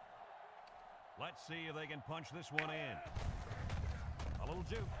 Let's see if they can punch this one in. A little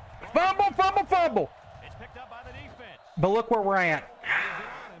juke. Fumble, fumble, fumble. It's picked up by the defense. But look where we're at.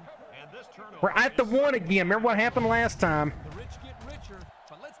 And this turnover We're at the is 1 again. Remember what happened last time? the rich get richer,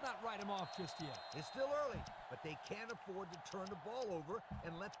 but let's not write him off just yet. It's still early, but they can't afford to turn the ball over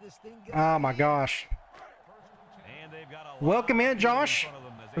and let this thing get Oh my gosh. And they've got a Welcome lot in, of Josh. field in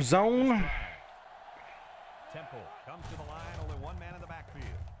front of them as they Zone. start this drive. Temple comes to the line, only one man in the backfield.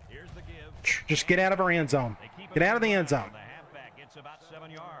 Here's the give. Just get out of our end zone. They keep it Get out of the on end zone. The halfback gets about 7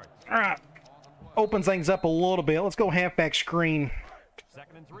 yards. All right. Opens things up a little bit. Let's go halfback screen.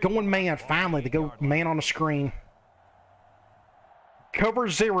 2nd and 3. Going man. Finally, they go man on the screen. Cover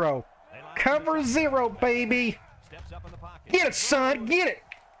 0. Cover 0, baby. Steps up in the pocket. Get it, son. Get it.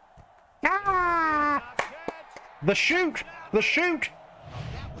 Ah! The shoot. The shoot.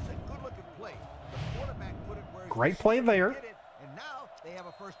 That was a good-looking play. The quarterback put it where he Great was play supposed to there. get it, and now they have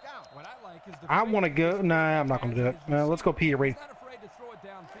a first down. What I like is the I want to go. Nah, I'm not going to do it. Let's go Peter Reed. He's not afraid to throw it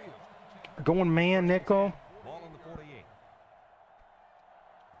downfield. Going man, nickel. Ball on the 48.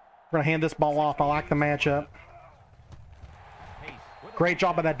 We're going to hand this ball off. I like the matchup. Great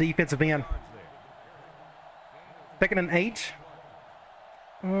job by that defensive end. Second and 8.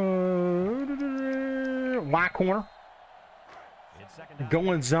 Y corner.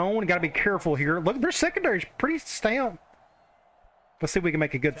 Going zone. Got to be careful here. Look, their secondary's pretty stout. Let's see if we can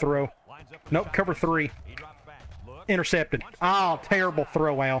make a good throw. Nope, cover 3. Intercepted. Oh, terrible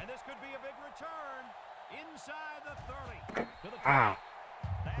throw, Al. Ah,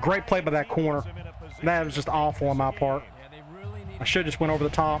 great play by that corner. That was just awful on my part. I should have just went over the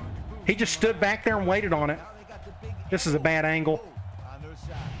top. He just stood back there and waited on it. This is a bad angle.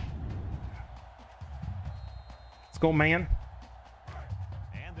 Let's go, man.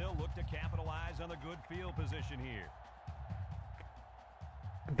 And they'll look to capitalize on the good field position here.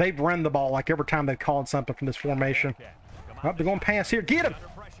 They've run the ball like every time they've called something from this formation. Oh, they're going to pass here. Get him.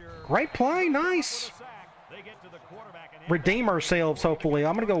 Great play. Nice. Redeem ourselves, hopefully.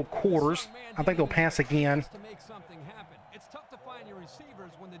 I'm going to go quarters. I think they'll pass again.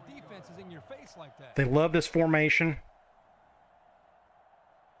 They love this formation.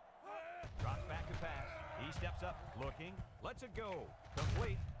 Drops back to pass. He steps up, looking, lets it go.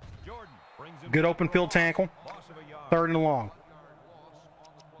 Complete. Jordan brings him. Good open field tackle. 3rd and long.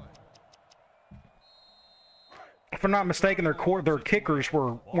 If I'm not mistaken, their kickers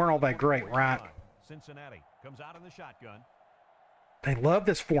weren't all that great, right? Cincinnati comes out in the shotgun. They love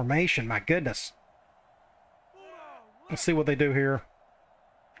this formation. My goodness. Let's see what they do here.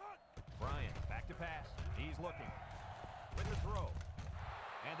 Bryant back to pass. He's looking. With the throw.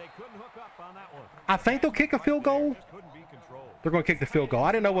 And they couldn't hook up on that one. I think they'll kick a field goal. They're going to kick the field goal.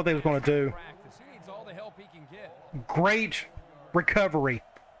 I didn't know what they was going to do. Great recovery.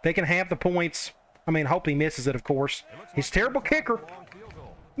 They can have the points. I mean, hope he misses it, of course. He's a terrible kicker.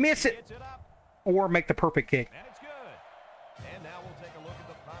 Miss it. Or make the perfect kick.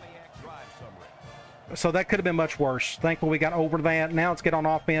 So that could have been much worse. Thankfully, we got over that. Now let's get on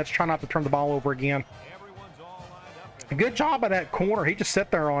offense. Try not to turn the ball over again. Good job by that corner. He just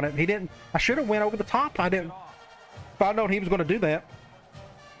sat there on it. He didn't. I should have went over the top. I didn't. If I'd known he was going to do that.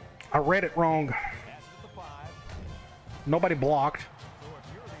 I read it wrong. Nobody blocked.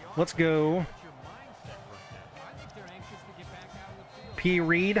 Let's go. P.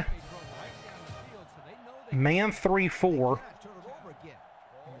 Reed. Man 3-4.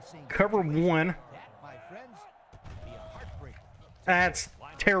 Cover 1. That's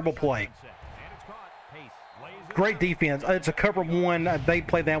terrible play. Great defense. It's a cover 1. They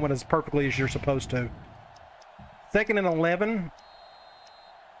play that one as perfectly as you're supposed to. 2nd and 11.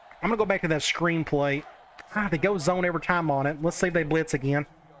 I'm going to go back to that screen play. They go zone every time on it. Let's see if they blitz again.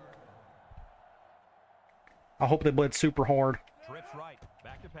 I hope they blitz super hard.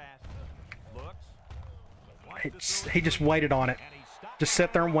 He just waited on it. Just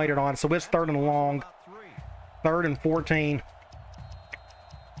sat there and waited on it. So it's 3rd and long. 3rd and 14.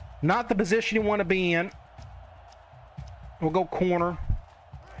 Not the position you want to be in. We'll go corner.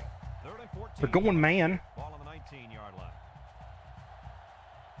 They're going man.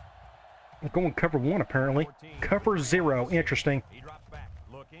 They're going cover 1 apparently. Cover 0. Interesting.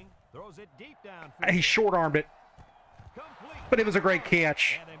 He short-armed it. But it was a great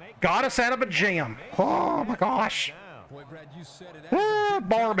catch. Got us out of a jam. Oh my gosh.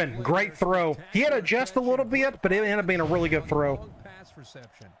 Barman, great throw. He had to adjust a little bit, but it ended up being a really good throw.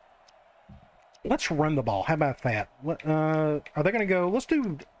 Let's run the ball. How about that? Are they going to go? Let's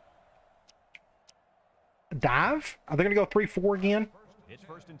do dive. Are they going to go 3-4 again?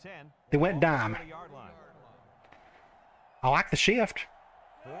 They went dime. I like the shift.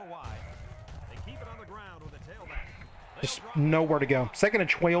 Just nowhere to go. 2nd and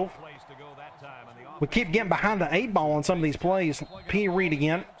 12. We keep getting behind the 8 ball on some of these plays. P. Reed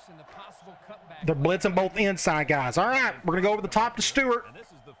again. They're blitzing both inside guys. All right, we're going to go over the top to Stewart. And this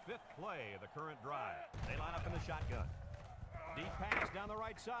is the 5th play of the current drive. They line up in the shotgun. Deep pass down the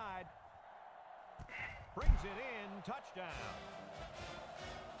right side. Brings it in. Touchdown.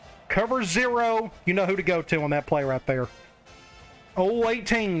 Cover 0. You know who to go to on that play right there.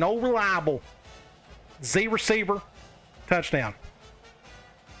 0-18. No reliable. Z receiver. Touchdown.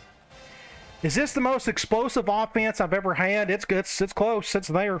 Is this the most explosive offense I've ever had? It's close. It's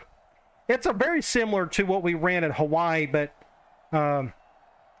there. It's a very similar to what we ran at Hawaii, but a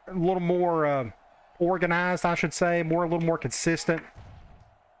little more organized, I should say. A little more consistent.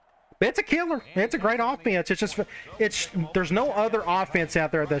 But it's a killer. It's a great offense. There's no other offense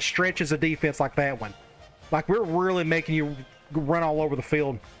out there that stretches a defense like that one. Like, we're really making you run all over the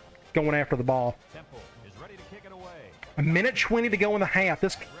field going after the ball. 1:20 to go in the half.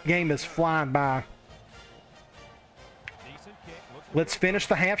 This game is flying by. Let's finish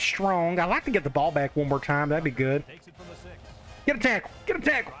the half strong. I'd like to get the ball back one more time. That'd be good. Get a tackle. Get a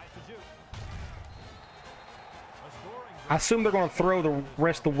tackle. Tries to shoot. A scoring I assume they're going to throw the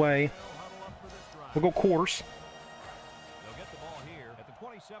rest of the way. huddle up for this drive. We'll go quarters. They'll get the ball here at the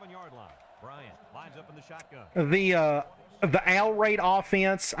 27-yard line. Bryant lines up in the shotgun. The Al Raid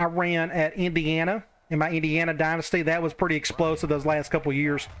offense I ran at Indiana in my Indiana Dynasty, that was pretty explosive those last couple of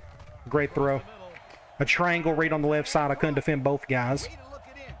years. Great throw. A triangle right on the left side. I couldn't defend both guys. Way to look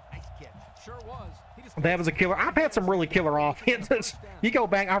it in. Nice catch. Sure was. He just That was a killer. I've had some really killer offenses. You go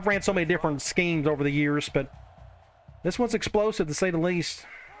back, I've ran so many different schemes over the years, but this one's explosive to say the least.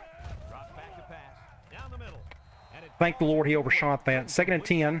 Drops back to pass. Down the middle. And it Thank the Lord he overshot that. 2nd and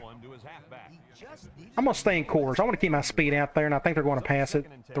 10. one to his halfback. Just needed I'm going to stay in quarters. I want to keep my speed out there, and I think they're going to pass it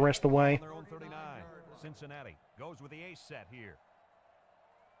the rest of the way. On their own 39. Cincinnati goes with the ace set here.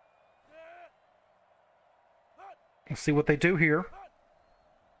 Let's see what they do here.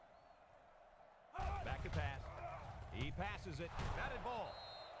 Back to pass. He passes it. Batted ball.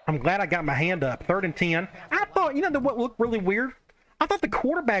 I'm glad I got my hand up. 3rd and 10. I thought, you know what looked really weird? I thought the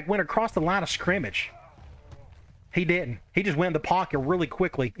quarterback went across the line of scrimmage. He didn't. He just went in the pocket really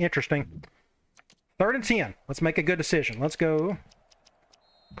quickly. Interesting. 3rd and 10. Let's make a good decision. Let's go.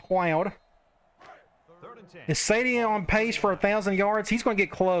 Cloud. 3rd and 10. Is Sadie on pace for 1,000 yards? He's going to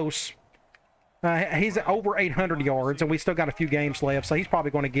get close. He's over 800 yards, and we still got a few games left, so he's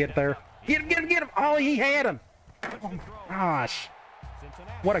probably going to get there. Get him, get him, get him. Oh, he had him. Oh, my gosh.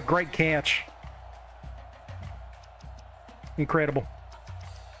 Cincinnati. What a great catch. Incredible.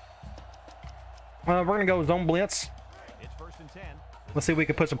 We're going to go zone blitz. It's 1st and 10. Let's see if we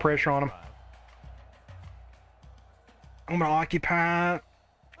can put some pressure on him. I'm going to occupy.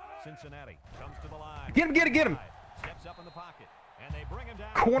 Cincinnati comes to the line. Get him, get him, get him. Steps up in the pocket, and they bring him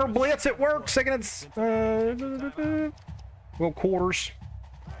down. Corner blitz at work. 2nd and... well, quarters.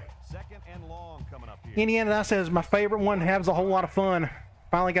 2nd and long coming up here. Indiana, I said, is my favorite one. Has a whole lot of fun.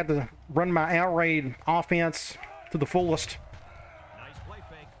 Finally got to run my Al Raid offense to the fullest. Nice play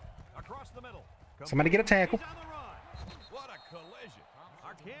fake. Across the middle. Somebody get a tackle. He's on the run. What a collision.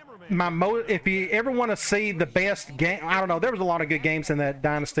 Our cameraman. If you ever want to see the best game, I don't know, there was a lot of good games in that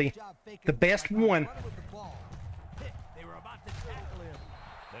Dynasty. The best one, running with the ball. Hit. They were about to tackle him.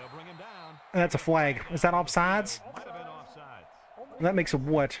 They'll bring him down. that's a flag. Is that offsides? Might have been offside. That makes it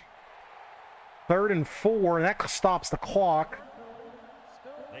what? 3rd and 4, and that stops the clock.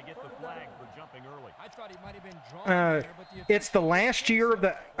 They get the flag for jumping early. I thought he might have been drawn there, but the It's the last year of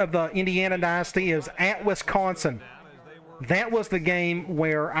the Indiana Dynasty. Is at Wisconsin. That was the game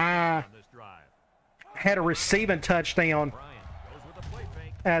where I On this drive. had a receiving touchdown. Bryant goes with a play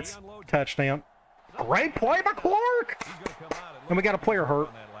fake. That's He unloads it. touchdown. Great play by Clark. He's gonna come out And we got a player hurt.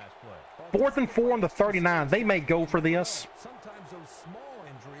 on that last play. 4th and 4 on the 39. They may go for this. sometimes those small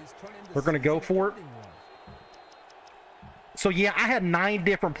injuries turn into They're gonna go for it. significant ones. So, yeah, I had 9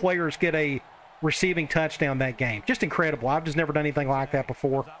 different players get a receiving touchdown that game. Just incredible. I've just never done anything like that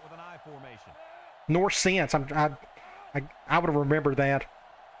before. Out with an I formation. Nor since. I would have remembered that.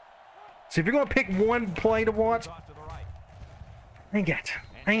 So if you're going to pick one play to watch, Off to the right. dang it.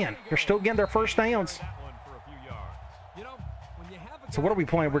 Man, they're still getting their first downs. That one for a few yards. You know, when you have a So guy what are we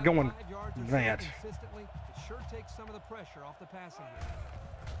playing? We're who can going run 5 yards or so that. consistently, it sure takes some of the pressure off the passing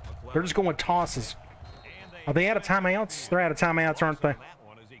game. They're just going tosses. Are they out of timeouts? They're out of timeouts, aren't they? That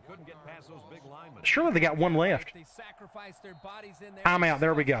one as he couldn't get past those big linemen. Surely they got one left. They sacrifice their bodies in there. Timeout.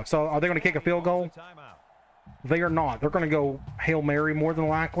 There we go. So are they going to kick a field goal? Timeout. They are not. They're going to go Hail Mary more than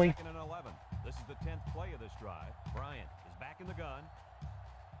likely. 2nd and 11. This is the 10th play of this drive. Bryant is back in the gun.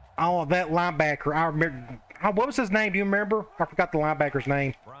 Oh, that linebacker. I remember. What was his name? Do you remember? I forgot the linebacker's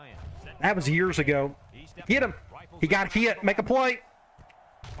name. Bryant set That was years ago. He steps Get him. rifles He got hit. Make a play.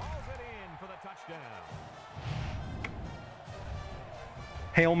 Hauls it in for the touchdown.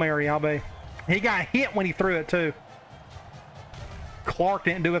 Hail Mary, I'll be. He got hit when he threw it, too. Clark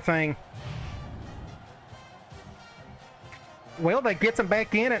didn't do a thing. Well, that gets him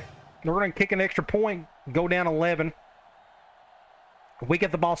back in it. We're going to kick an extra point, go down 11. If we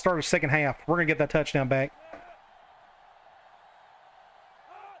get the ball started second half, we're going to get that touchdown back.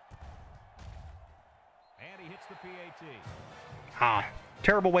 And he hits the PAT. Ah,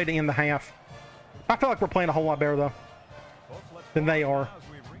 terrible way to end the half. I feel like we're playing a whole lot better, though, Folks, let's than they pause are. now as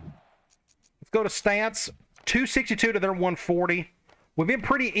we Let's go to stats. 262 to their 140. We've been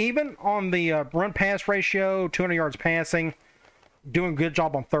pretty even on the run-pass ratio, 200 yards passing. Doing a good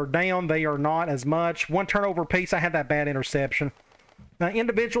job on 3rd down. They are not as much. 1 turnover apiece. I had that bad interception. Now,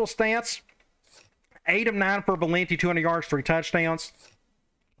 individual stats. 8 of 9 for Valenti, 200 yards, 3 touchdowns.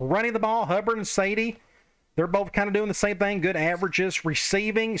 Running the ball, Hubbard and Sadie. They're both kind of doing the same thing. Good averages.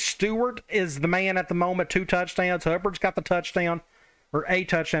 Receiving, Stewart is the man at the moment. 2 touchdowns. Hubbard's got the touchdown. Or a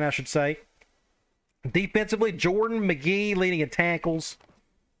touchdown, I should say. Defensively, Jordan McGee leading in tackles.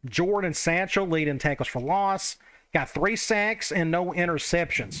 Jordan and Satchel leading tackles for loss. Got 3 sacks and no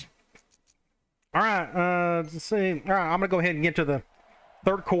interceptions. All right, let's see. All right, I'm going to go ahead and get to the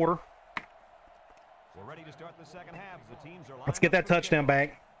third quarter. We're ready to start the second half. The teams are Let's get that touchdown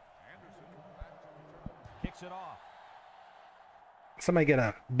back. Kicks it off. Somebody get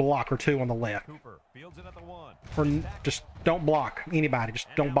a block or 2 on the left. Cooper fields it at the 1. Or just don't block anybody. Just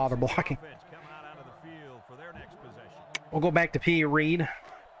don't bother blocking. We'll go back to P. Reed.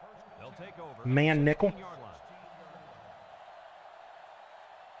 Man nickel.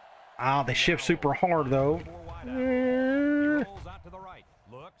 Ah, they shift super hard, though.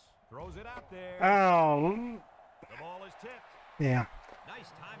 Oh. Yeah.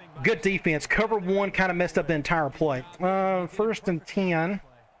 Good defense. Cover 1 kind of messed up the entire play. First and 10.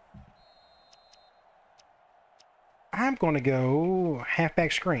 I'm going to go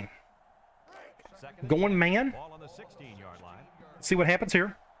halfback screen. Going man. See what happens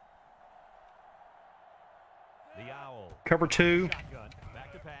here. Cover 2.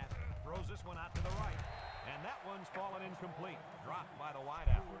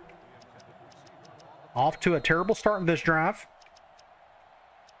 Off to a terrible start in this drive.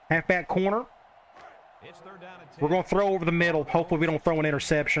 Halfback corner. We're going to throw over the middle. Hopefully we don't throw an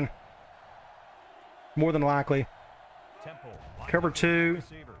interception. More than likely. Cover 2.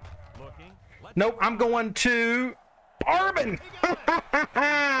 Nope, I'm going to Barbin.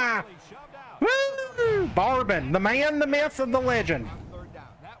 Woo! Barbin, the man, the myth, and the legend.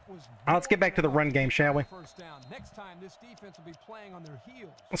 Let's get back to the run game, shall we?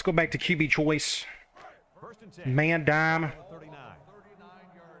 Let's go back to QB choice. Man dime.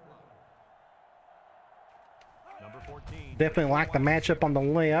 Definitely like the matchup on the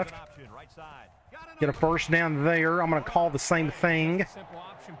left. Get a first down there. I'm going to call the same thing.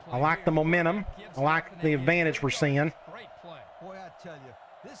 I like the momentum. I like the advantage we're seeing. Boy, I tell you,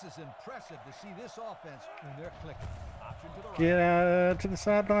 this is impressive to see this offense when they're clicking. Get to the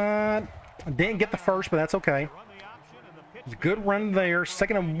sideline. Didn't get the first, but that's okay. It's a good run there.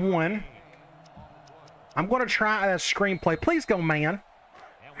 2nd and 1. I'm going to try a screenplay. Please go, man.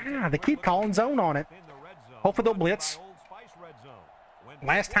 They keep calling zone on it. Hopefully they'll blitz.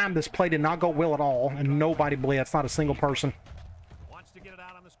 Last time this play did not go well at all, and nobody blitzed, not a single person.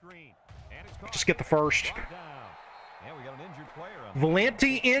 Just get the first.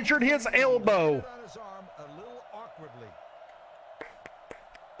 Valenti injured his elbow.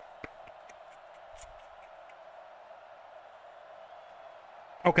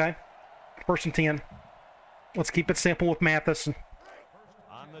 Okay. 1st and 10. Let's keep it simple with Mathis.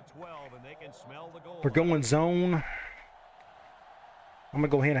 We're going zone. I'm going to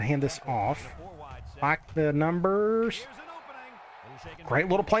go ahead and hand this off. Like the numbers. Great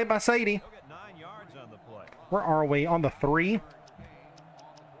little play by Sadie. Where are we? On the 3.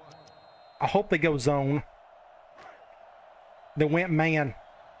 I hope they go zone. They went man.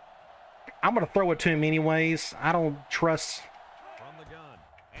 I'm going to throw it to him anyways. I don't trust.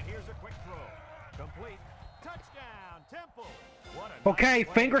 Okay,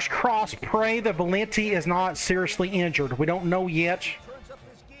 fingers crossed. Pray that Valenti is not seriously injured. We don't know yet.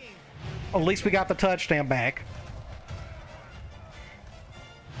 At least we got the touchdown back.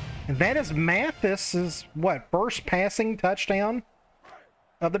 And that is Mathis's, what, first passing touchdown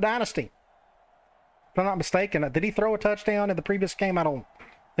of the Dynasty. If I'm not mistaken. Did he throw a touchdown in the previous game? I don't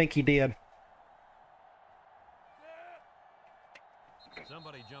think he did.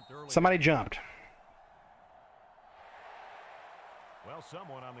 Somebody jumped. Well,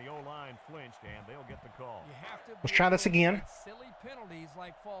 someone on the O-line flinched, and they'll get the call. Let's try this again. Silly penalties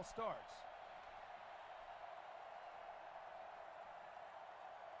like false starts.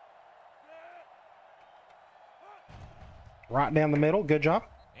 Right down the middle. Good job.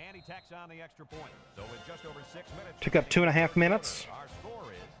 And he tacks on the extra point. So with just over 6 minutes. Took up 2.5 minutes. Our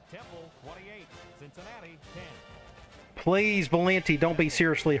score is Temple 28, Cincinnati 10. Please, Valenti, don't be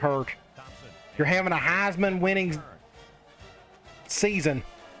seriously hurt. You're having a Heisman winning season.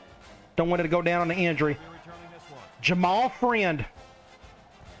 Don't want it to go down on the injury. Jamal Friend.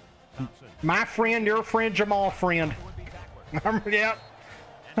 My friend, your friend, Jamal Friend. Yep.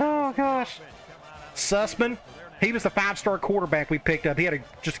 Oh, gosh. Sussman. He was the 5-star quarterback we picked up. He had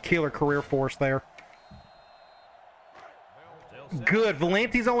just a killer career for us there. Good.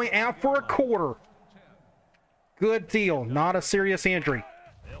 Valenti's only out for a quarter. Good deal. Not a serious injury.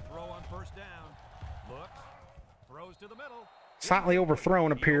 Slightly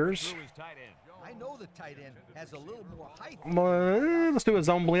overthrown appears. I know the tight end has a little more height. Let's do a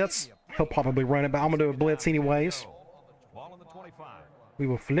zone blitz. He'll probably run it, but I'm going to do a blitz anyways. Ball on the 25. We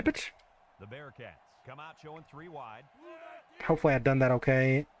will flip it. The Bearcats come out showing 3 wide. Hopefully I've done that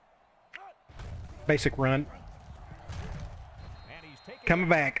okay. Basic run. And he's taking Coming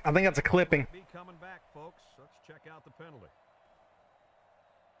back. I think that's a clipping. Be coming back, folks. Let's check out the penalty.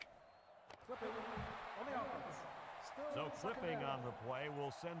 So clipping on the play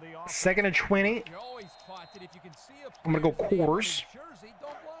will send the offense. 2nd and 20. You're always taught that if you can see a I'm going to go player's name on quarters. his jersey,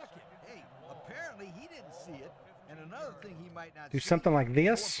 don't block it. Hey, apparently he didn't see it. And another thing he might not Do see something like before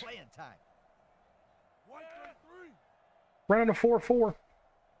this. playing time. Running a 4-4.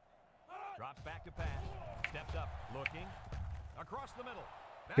 Drops back to pass. Steps up, looking. Across the middle.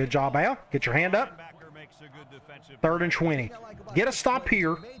 Good job, Al. Get your hand up. Linebacker makes a good defensive 3rd and 20. Get a stop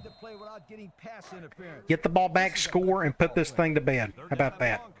here. Made the play without getting pass interference. Get the ball back, score, and put this thing to bed. How about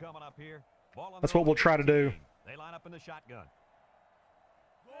that? That's what we'll try to do. They line up in the shotgun.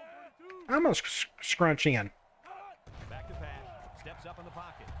 I'm going to scrunch in. Back to pass. Steps up in the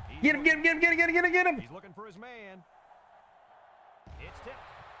pocket. Get him, get him, get him, get him, get him, get him, get him. He's looking for his man. It's tipped.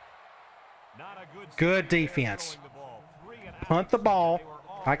 Not a Good defense. Punt the ball.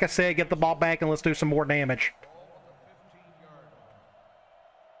 Like I said, get the ball back and let's do some more damage.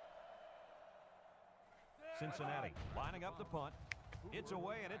 Cincinnati lining up the punt. It's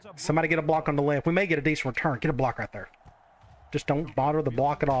away and it's a Somebody get a block on the left. We may get a decent return. Get a block right there. Just don't bother the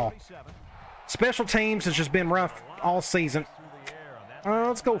block at all. Special teams has just been rough all season.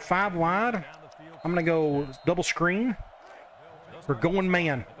 Let's go 5 wide. I'm going to go double screen. We're going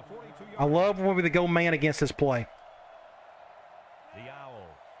man. I love when we go man against this play. The Owls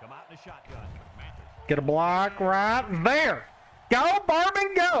come out in the shotgun. Get a block right there. Go,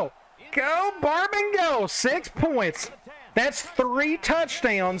 Barbin, go. Go, Barbin, go. 6 points. That's 3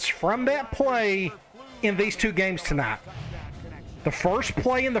 touchdowns from that play in these 2 games tonight. The first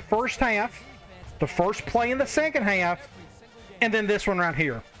play in the first half, the first play in the second half, and then this one right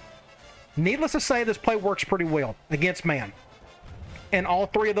here. Needless to say, this play works pretty well against man. And all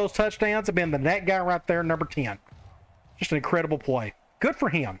 3 of those touchdowns have been that guy right there, number 10. Just an incredible play. Good for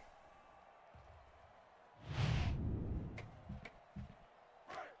him.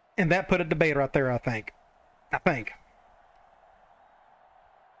 And that put a debate right there, I think.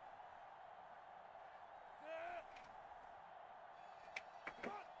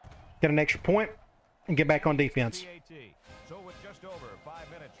 Get an extra point and get back on defense. So with just over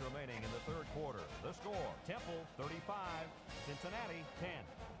 5 minutes remaining in the 3rd quarter, the score, Temple 35, Cincinnati 10.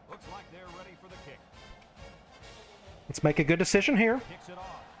 Looks like they're ready for the kick. Let's make a good decision here. Kicks it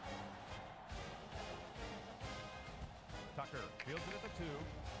off. Tucker fields it at the 2.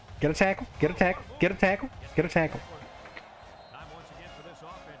 Get a tackle, get a tackle, get a tackle, get a tackle. Time once again for this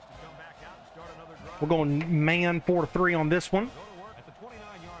offense to come back out and start another drive. We're going man 4-3 on this one. Go to work at the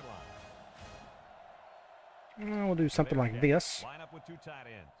 29-yard line. We'll do something like this. Line up with 2 tight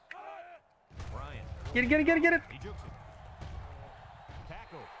ends. Bryant. Get it, get it, get it, get it. He jukes it.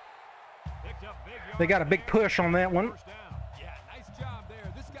 Tackle. Picked up big They got a big push on that one. first down. Yeah, nice job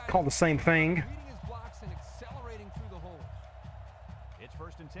there. This guy Call the same thing. reading his blocks and accelerating through the hole. It's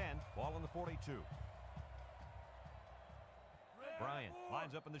 1st and 10. Ball on the 42. Bryant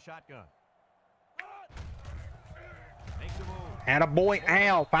lines up in the shotgun. Makes a move. Attaboy,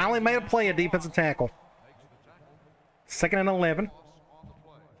 Al. Finally made a play, a defensive tackle. 2nd and 11.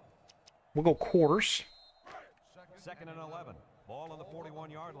 We'll go quarters. 2nd and 11. Ball on the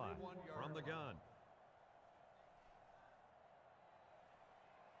 41-yard line from the gun.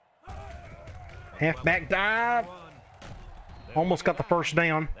 Halfback dive. Almost got the first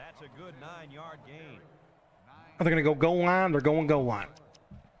down. That's a good 9-yard gain. They're going to go goal line. They're going goal line.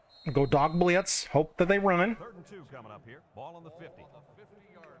 Go dog blitz. Hope that they run. 3rd and 2 coming up here. Ball on the 50.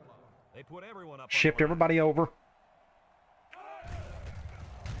 They put everyone up. Shift everybody over.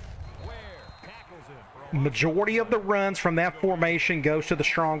 Ware tackles him for a Majority of the runs from that formation goes to the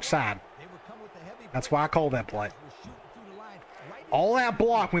strong side. They would come with the heavy That's why I call that play. We're shooting through the line right All that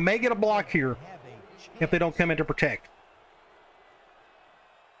block. We may get a block here have a chance. if they don't come in to protect.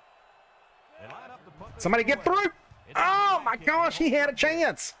 They line up the punt. Somebody get through. Oh, my gosh. He had a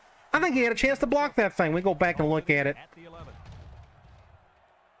chance. I think he had a chance to block that thing. We go back and look at it. At the 11.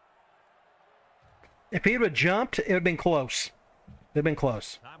 If he would have jumped, it would have been close. It would have been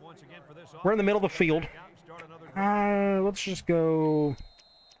close. Time once again for this We're in the middle of the field. Out and start another drive. Let's just go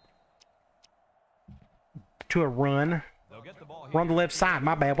to a run. They'll get the ball here. We're on the left side.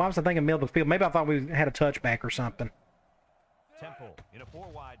 My bad. Why was I thinking middle of the field? Maybe I thought we had a touchback or something. Temple in a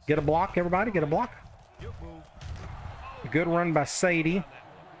 4-wide. Get a block, everybody. Get a block. Juke move. A good run by Sadie.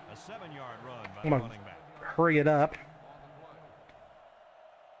 A 7-yard run by I'm going to hurry it up.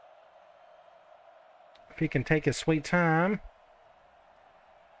 If he can take his sweet time.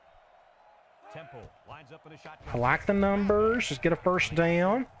 Temple lines up in a shotgun. I like the numbers. Just get a first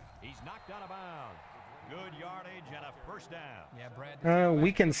down. He's knocked out of bounds. Good yardage and a first down. Yeah, Brad.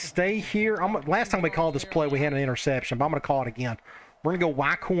 We can stay here. Last time we called this play, we had an interception, but I'm going to call it again. We're going to go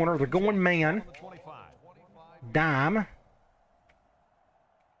Y corner. They're going man. 25. Dime.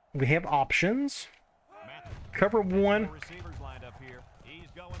 We have options. Cover one. Receivers lined up here. He's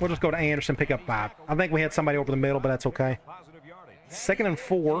going. We'll just go to Anderson, pick up 5. I think we had somebody over the middle, but that's okay. Positive yardage. 2nd and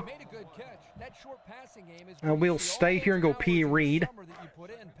 4. He made a good catch. That short passing game is We'll stay here and go P. Reed.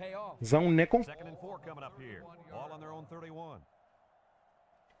 Zone nickel. 2nd and 4 coming up here. All on their own 31.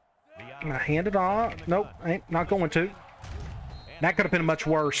 I'm going to hand it off. Nope, ain't not going to. That could have been much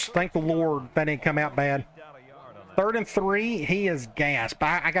worse. Thank the Lord that didn't come out bad. 3rd and 3. He is gassed.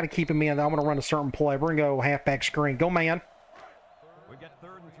 But I got to keep him in. I'm going to run a certain play. We're going to go halfback screen. Go, man. We got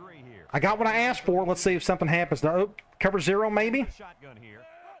 3rd and 3 here. I got what I asked for. Let's see if something happens. Oh, cover 0, maybe? Shotgun here.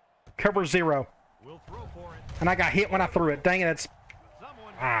 Cover 0. We'll throw for it. And I got hit when I threw it. Dang it, it's...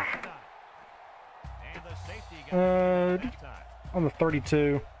 Someone Ah. and the safety got that time. On the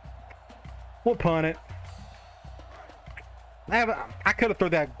 32. We'll punt it. I could have threw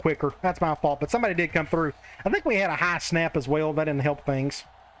that quicker. That's my fault, but somebody did come through. I think we had a high snap as well. That didn't help things.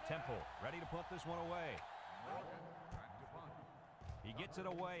 Temple ready to put this one away. He gets it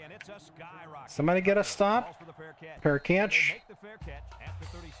away, and it's a skyrocket. Somebody get a stop. Calls for the fair catch. Fair They catch. make the fair catch at the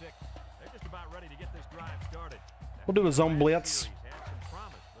 36. They're just about ready to get this drive started. We'll do a zone blitz. Series had some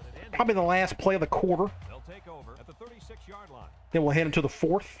promise, but it ended. Probably the last play of the quarter. They'll take over at the 36-yard line. Then we'll head into the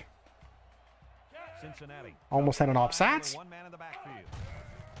 4th. Cincinnati. Almost had an offsides. One man in the backfield.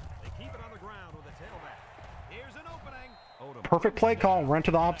 They keep it on the ground with a tailback. Here's an opening. Odom. Perfect play call. Run to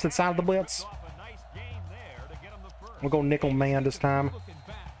the opposite side of the blitz. Off a nice gain there to get him the first. We'll go nickel man this time. Looking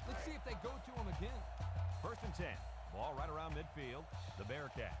back. Let's see if they go to him again. 1st and 10. Ball right around midfield. The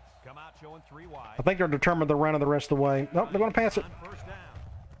Bearcats come out showing 3 wide. I think they're determined to run it the rest of the way. Nope, they're going to pass it. On 1st down.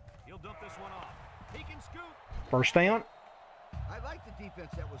 He'll dump this one off. He can scoop. First down. I like the defense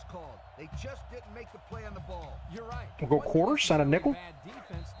that was called. They just didn't make the play on the ball. You're right. We'll go quarters, side of nickel. Bad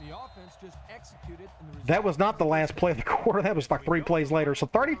defense. The offense just executed, and the result That was not the last play of the quarter. That was like 3 plays later. So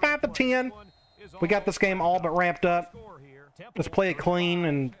 35-10. We got this game all but wrapped up. Let's play it clean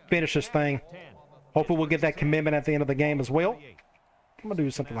and finish this thing. Hopefully we'll get that commitment at the end of the game as well. I'm going to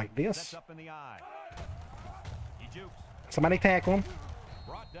do something like this. Sets up in the eye. He jukes. Somebody tackle him.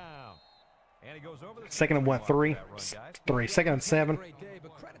 Brought down. And he goes over the 2nd and what? 3? 3. 2nd and 7. great day,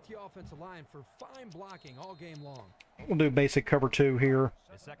 but credit to the offensive line for fine blocking all game long. We'll do basic cover 2 here.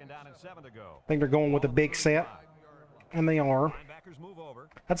 It's 2nd down and 7 to go. I think they're going with a big set. And they are. Linebackers move over.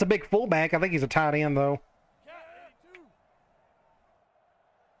 That's a big fullback. I think he's a tight end, though.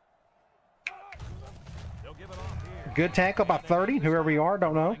 They'll give it off here. Good tackle by 30. Whoever you are,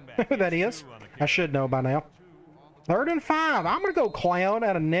 don't know who that is. I should know by now. 3rd and 5. I'm going to go cloud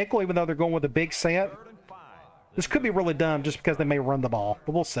out of nickel, even though they're going with a big set. 3rd and 5. This could be really dumb just because they may run the ball,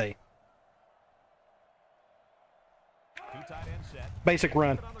 but we'll see. 2 tight end set. Basic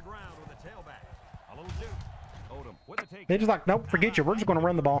run. On the ground with a tailback. A little juke. Odom with the take. They're just like, nope, forget you. We're just going to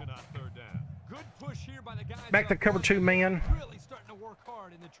run the ball. On 3rd down. Good push here by the guys. Back to up cover front. 2 man. Really starting to work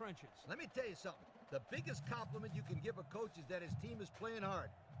hard in the trenches. Let me tell you something. The biggest compliment you can give a coach is that his team is playing hard.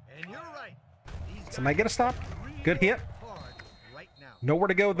 And you're right. Somebody get a stop. Good hit. Hard right now. Nowhere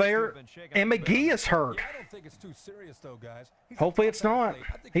to go there. And McGee is hurt. Yeah, I don't think it's too serious though, guys. He's a Hopefully tough it's not. athlete.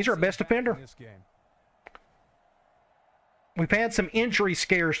 I think He's our he'll best sit back defender. in this game. We've had some injury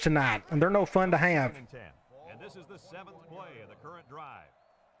scares tonight, and they're no fun to have. 2nd and 10. And this is the 7th play of the current drive.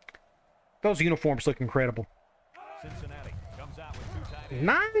 Those uniforms look incredible. Cincinnati comes out with 2 tight ends.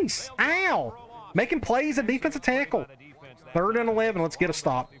 Nice. Ow. Making plays at defensive tackle. 3rd and 11. Let's get a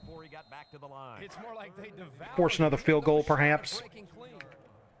stop. Before he got back to the line. It's more like they devoured Force another field goal, perhaps. breaking clean.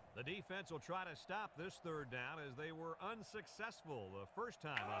 The defense will try to stop this 3rd down as they were unsuccessful the first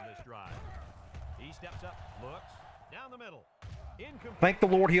time on this drive. He steps up, looks, down the middle. Incomplete. Thank the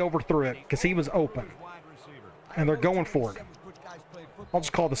Lord he overthrew it because he was open. Wide receiver. And they're going for it. I'll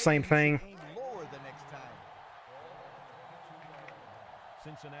just call it the same thing. Aim lower the next time.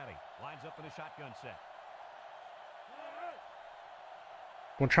 Cincinnati lines up in a shotgun set.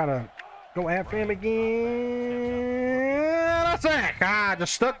 We'll try to go after him again. A sack. I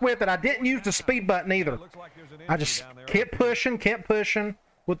just stuck with it. I didn't use the speed button either. Looks like there's an I injury just down there. kept pushing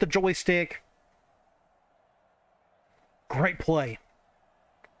with the joystick. Great play.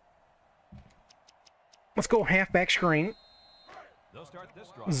 Let's go halfback screen. They'll start this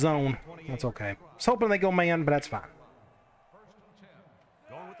drive. Zone. That's okay. I was hoping they go man, but that's fine.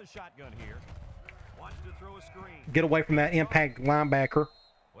 Going with the shotgun here. Wants to throw a screen. Get away from that impact linebacker.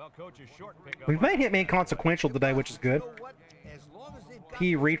 Well, coach's short pickup. We've made him inconsequential today, which is good.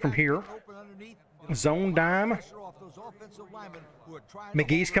 P. Reed from here. Zone dime.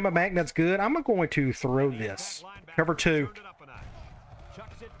 McGee's coming back. That's good. I'm going to throw this. Cover 2.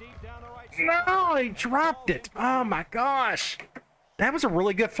 No, he dropped it. Oh, my gosh. That was a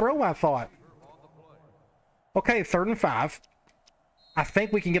really good throw, I thought. Okay, 3rd and 5. I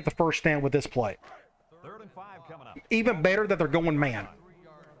think we can get the first down with this play. 3rd and 5 coming up. Even better that they're going man.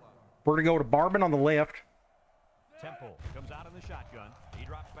 We're going to go to Barbin on the left. Temple comes out in the shotgun. He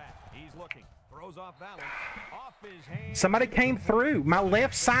drops back. He's looking. Throws off balance. Off his hands. Somebody came through. My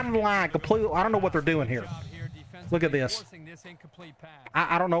left side of the line completely. I don't know what they're doing here. Look at this.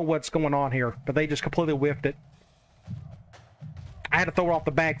 I don't know what's going on here, but they just completely whiffed it. I had to throw it off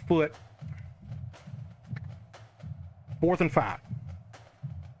the back foot. 4th and 5.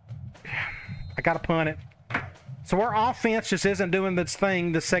 I got to punt it. So our offense just isn't doing this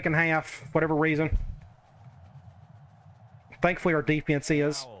thing the second half, for whatever reason. Thankfully, our defense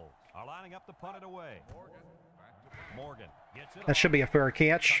is. Are lining up to punt it away. Morgan gets it. That should be a fair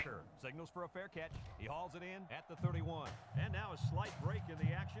catch. Signals for a fair catch. He hauls it in at the 31. And now a slight break in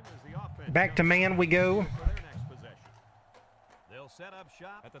the action as the offense Back to man we go. for their next possession. They'll set up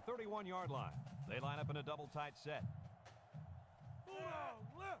shop at the 31-yard line. They line up in a double tight set.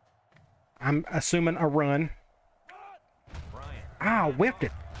 I'm assuming a run. Bryant. Ah, whiffed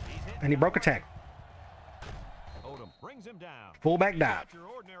it. And he broke a tackle. Odom brings him down. Fullback dive. Not your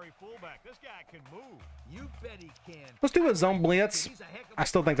ordinary fullback. This guy can move. You bet he can. Let's do a zone blitz. I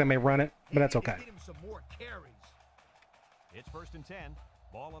still think they may run it, but that's okay. Get him some more carries. It's 1st and 10.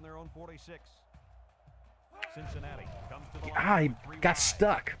 Ball on their own 46. Cincinnati comes to the line. Ah, he with 3 got wide.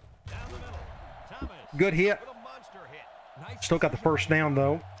 stuck. Down the middle. Thomas Good hit. with a monster hit. Still got the first down,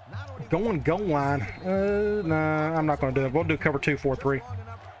 though. Going goal line. Nah, I'm not going to do it. We'll do cover 2, 4, 3.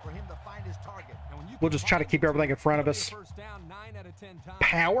 We'll just try to keep everything in front of us.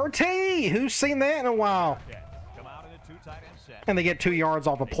 Power T! Who's seen that in a while? Come out in a 2 tight end set. And they get 2 yards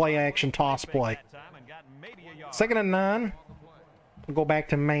off a play action toss play. That time and got maybe a yard. 2nd and 9. We'll go back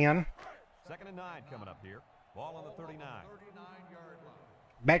to man. 2nd and 9 coming up here. Ball on the 39.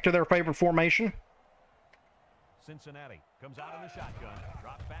 Back to their favorite formation. Cincinnati comes out in the shotgun.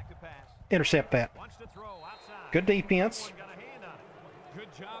 Drops back to pass. Intercept that. Wants to throw outside. Good defense. Someone got a hand on it.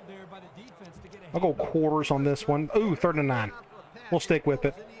 Good job there by the defense to get a I'll go quarters on this one. Ooh, 3rd and 9. We'll stick with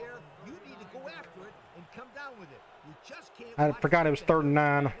it. You need to go after it and come down with it. You just can't I watch forgot it was 3rd and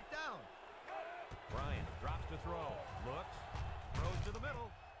 9. it down. Bryant drops to throw. Looks. Throws to the middle.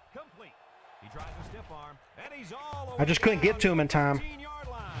 Complete. He tries a stiff arm. And he's all over I just couldn't get to him in time. 15-yard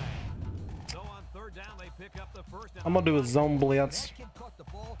line. So on 3rd down, they pick up the first. I'm going to do a zone blitz. That kid caught the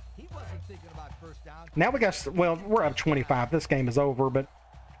ball. He wasn't thinking about first down. Now we got, well, we're up 25. This game is over, but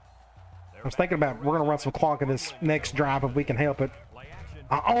I was thinking about we're going to run some clock in this next drive if we can help it. Play action.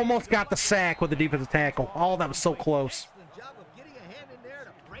 I almost got the sack with the defensive tackle. Oh, that was so close. Excellent job of getting a hand in there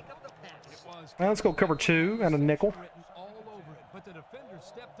to break up the pass. Now let's go cover 2 and a nickel. Written all over it, but the defender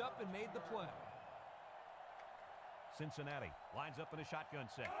stepped up and made the play. Cincinnati lines up in a shotgun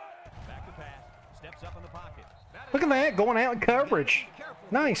set. Back to pass. Steps up in the pocket. Look at that, going out in coverage.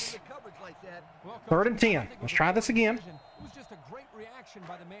 Nice. Coverage like that. Well, 3rd and 10. I think Let's with try the this again. decision, It was just a great reaction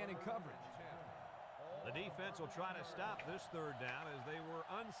by the man in coverage. The defense will try to stop this 3rd down as they were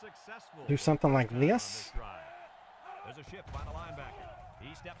unsuccessful. Do something like on this. drive. There's a shift by the linebacker.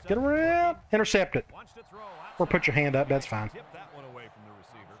 He steps Get up, around. Intercept it. wants to throw Or outside. put your hand up. That's fine. Tip that one away from the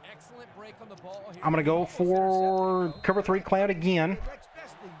receiver. Excellent break on the ball here. I'm going to go for cover 3 cloud again. The next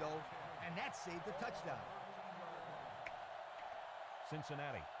best thing, though, and that saved the touchdown.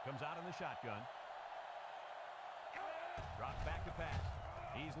 Cincinnati comes out in the shotgun. Drops back to pass.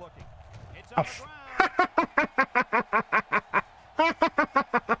 He's looking. It's on the ground.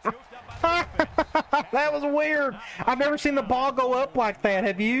 That was weird. I've never seen the ball go up like that.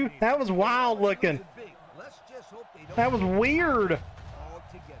 Have you? That was wild looking. Big. Let's just hope they don't That was weird. all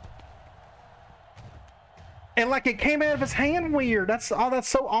together. And like it came out of his hand weird. That's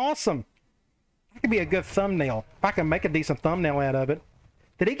so awesome. That could be a good thumbnail. If I can make a decent thumbnail out of it.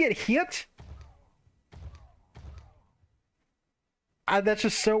 Did he get hit? That's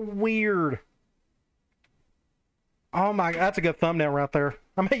just so weird. Oh my, that's a good thumbnail right there.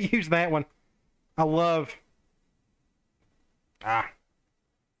 I may use that one. I love.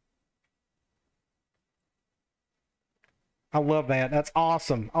 I love that. That's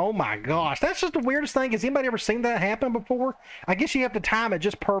awesome. Oh my gosh. That's just the weirdest thing. Has anybody ever seen that happen before? I guess you have to time it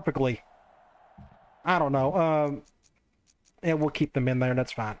just perfectly. I don't know. Yeah, we'll keep them in there.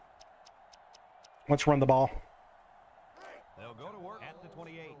 That's fine. Let's run the ball. They'll go to work at the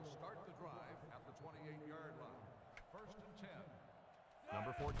 28. Start the drive at the 28-yard line. First and 10.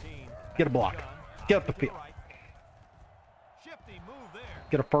 Number 14. Get a block. Get up the field. Shifty move there.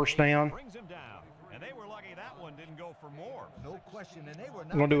 Get a first down. Brings him down. And they were lucky that one didn't go for more. No question, and they were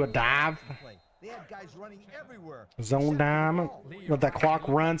not I'm going to do a dive. They had guys running everywhere. Zone dime. Let that clock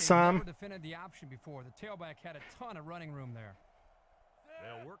run some. Never defended the option before. The tailback had a ton of running room there.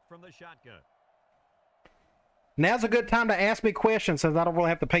 They'll work from the shotgun. Now's a good time to ask me questions since I don't really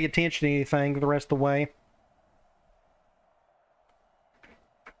have to pay attention to anything the rest of the way.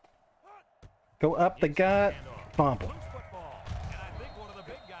 Go up the gut. Fumble. Loose football. And I think one of the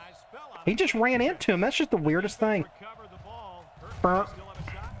big guys fell out. He just ran into him. That's just the weirdest thing. Recovered the ball. Burnt. Still have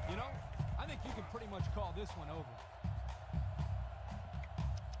a shot. You know, I think you can pretty much call this one over.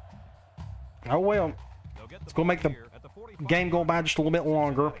 Oh well. They'll get the Let's go ball make the here at the 45. game go by just a little bit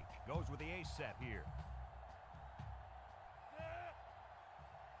longer. Goes with the ace set here.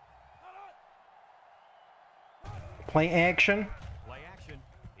 Play action. Play action.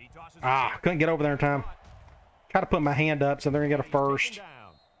 He tosses it Ah, short. couldn't get over there in time. Try to put my hand up so they're going to get a He's taken first. down.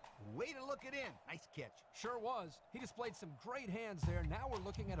 Way to look it in. Nice catch. Sure was. He displayed some great hands there. Now we're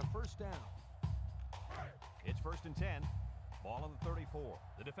looking at a first down. It's first and 10. Ball on the 34.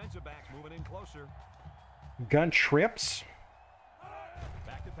 The defensive back's moving in closer. Gun trips.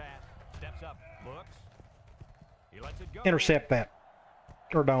 Back to pass. Steps up. Looks. He lets it go. Intercept that.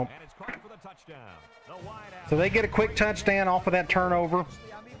 Or don't. And it's caught for the touchdown. The wide out. So they get a quick touchdown off of that turnover. I'm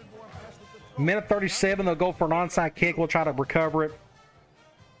even more impressed with the throw. Minute 37, they'll go for an onside kick. We'll try to recover it.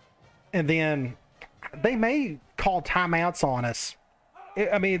 And then they may call timeouts on us.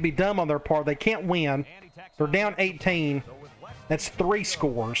 I mean, it'd be dumb on their part. They can't win. And he tacks They're on down the 18. So with less That's than 3 2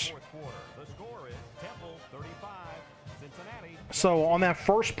 scores. fourth quarter, the score is Temple 35, Cincinnati. So on that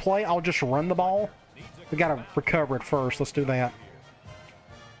first play, I'll just run the ball. We got to recover it first. Let's do that.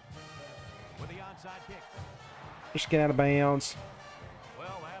 With the onside kick. Just get out of bounds. Well,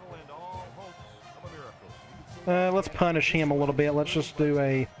 that'll end all hopes of a miracle. Let's punish him a little bit. Let's just do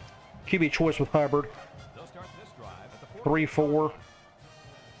a QB choice with Hubbard. They'll start this drive at the 3-4.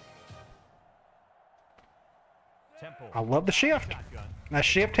 Temple. I love the shift. Shotgun. That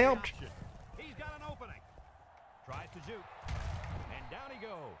shift helped. He's got an opening. Tries to juke. And down he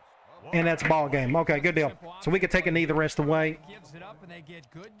goes. And that's ball game. Okay, good deal. So we can take a knee the rest of the way Gives it up and they get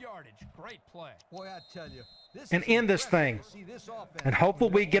good yardage. Great play. Boy, I tell you, this and is end this thing. impressive to see this offense. And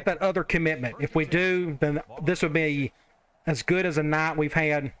hopefully we get that other commitment. If we do, then this would be as good as a night we've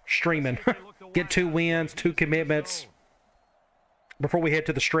had streaming. Get 2 wins, 2 commitments before we head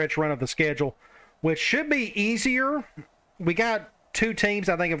to the stretch run of the schedule, which should be easier. We got 2 teams,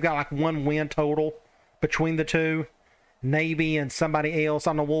 I think, have got like 1 win total between the 2. Navy and somebody else.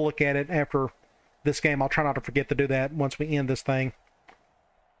 I don't know, we'll look at it after this game. I'll try not to forget to do that once we end this thing.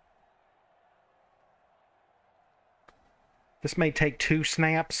 This may take 2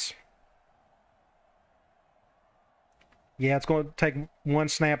 snaps. Yeah, it's going to take 1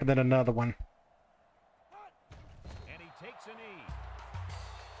 snap and then another one. And he takes a knee.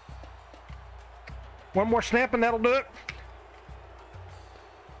 1 more snap and that'll do it.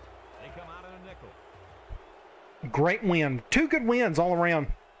 They come out in a nickel. Great win. 2 good wins all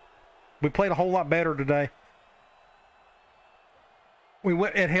around. We played a whole lot better today.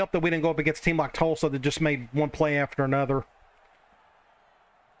 It helped that we didn't go up against a team like Tulsa that just made one play after another.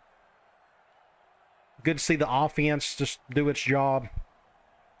 Good to see the offense just do its job.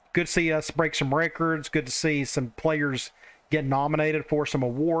 Good to see us break some records. Good to see some players get nominated for some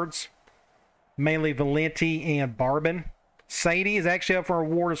awards. Mainly Valenti and Barbin. Sadie is actually up for an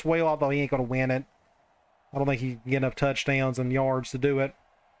award as well, although he ain't going to win it. I don't think he can get enough touchdowns and yards to do it.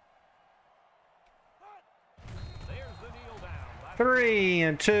 There's the kneel down. 3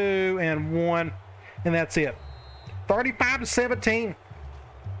 and 2 and 1. And that's it. 35-17.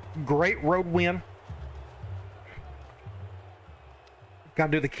 Great road win. Got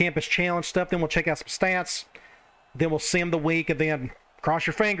to do the campus challenge stuff. Then we'll check out some stats. Then we'll sim the week. And then cross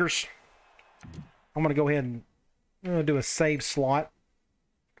your fingers. I'm going to go ahead and do a save slot.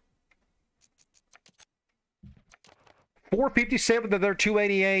 457 to their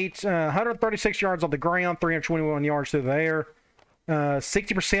 288. 136 yards on the ground. 321 yards through the air.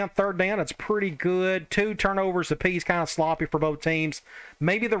 60% third down. That's pretty good. 2 turnovers apiece. Kind of sloppy for both teams.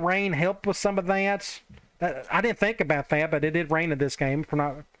 Maybe the rain helped with some of that. I didn't think about that, but it did rain in this game, if I'm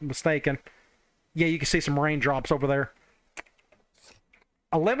not mistaken. Yeah, you can see some raindrops over there.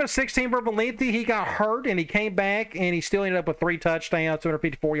 11-16 for Valenti. He got hurt, and he came back, and he still ended up with 3 touchdowns,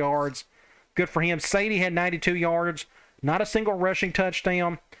 254 yards. Good for him. Sadie had 92 yards. Not a single rushing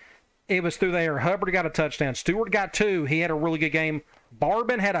touchdown. It was through the air. Hubbard got a touchdown. Stewart got 2. He had a really good game.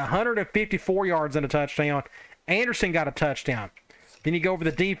 Barbin had 154 yards and a touchdown. Anderson got a touchdown. Then you go over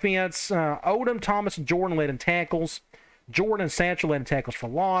the defense. Odom, Thomas, and Jordan led in tackles. Jordan and Satchel led in tackles for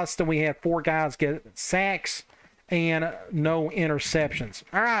loss. Then we had 4 guys get sacks and no interceptions.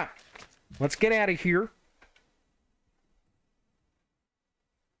 All right, let's get out of here.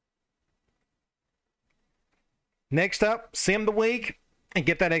 Next up, sim the week and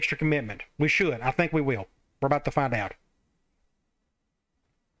get that extra commitment. We should. I think we will. We're about to find out.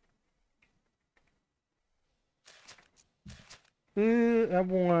 I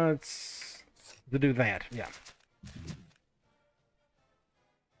want to do that. Yeah.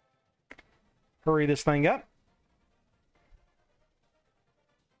 Hurry this thing up.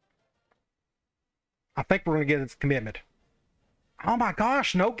 I think we're going to get its commitment. Oh my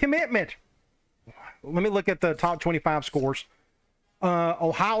gosh, no commitment. Let me look at the top 25 scores.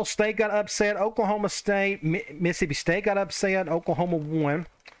 Ohio State got upset. Oklahoma State, Mississippi State got upset. Oklahoma won.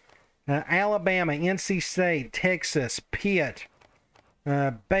 Alabama, NC State, Texas, Pitt,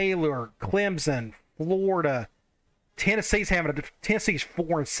 Baylor, Clemson, Florida. Tennessee's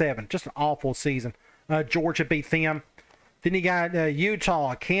 4-7. Just an awful season. Georgia beat them. Then you got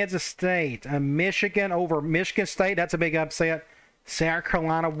Utah, Kansas State, Michigan over Michigan State. That's a big upset. South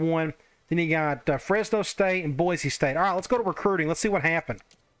Carolina won. Then you got Fresno State and Boise State. All right, let's go to recruiting. Let's see what happened.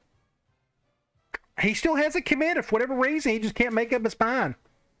 He still hasn't committed for whatever reason. He just can't make up his mind.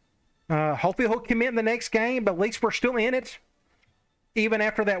 Hopefully he'll commit in the next game, but at least we're still in it. Even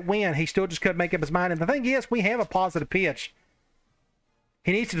after that win, he still just couldn't make up his mind. And the thing is, we have a positive pitch.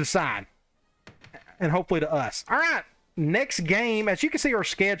 He needs to decide. And hopefully to us. All right, next game. As you can see our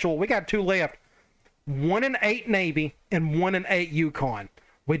schedule, we got 2 left. 1-8 Navy and 1-8 UConn.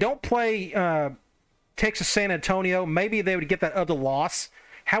 We don't play Texas San Antonio. Maybe they would get that other loss.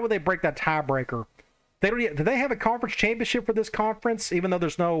 How would they break that tiebreaker? Do they have a conference championship for this conference, even though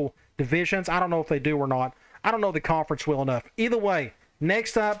there's no divisions? I don't know if they do or not. I don't know the conference well enough. Either way,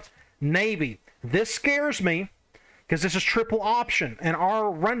 next up, Navy. This scares me because this is triple option, and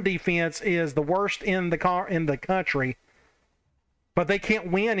our run defense is the worst in the country. But they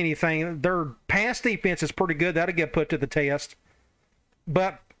can't win anything. Their pass defense is pretty good. That'll get put to the test.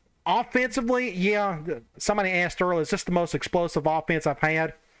 But offensively, yeah, somebody asked earlier, is this the most explosive offense I've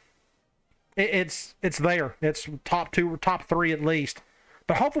had? It's there. It's top 2 or top 3 at least.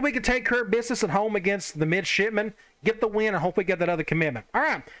 But hopefully we can take care of business at home against the midshipmen, get the win, and hopefully get that other commitment. All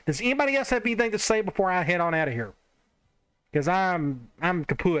right. Does anybody else have anything to say before I head on out of here? Because I'm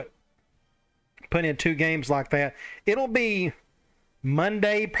kaput putting in 2 games like that. It'll be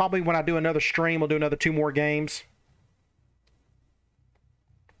Monday, probably when I do another stream. We'll do another 2 more games.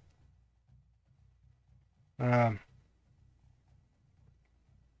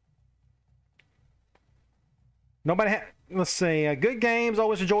 Let's see. Good games,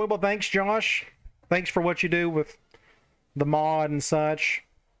 always enjoyable. Thanks, Josh. Thanks for what you do with the mod and such.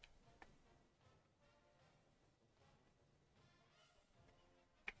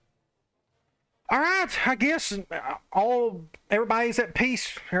 All right, I guess everybody's at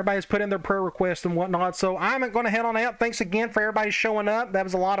peace. Everybody's put in their prayer requests and whatnot. So I'm going to head on out. Thanks again for everybody showing up. That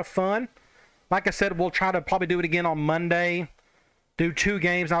was a lot of fun. Like I said, we'll try to probably do it again on Monday. Do 2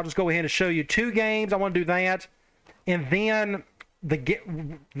 games. I'll just go ahead and show you 2 games. I want to do that. And then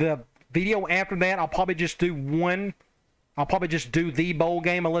the video after that, I'll probably just do one. I'll probably just do the bowl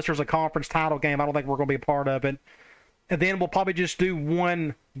game unless there's a conference title game. I don't think we're going to be a part of it. And then we'll probably just do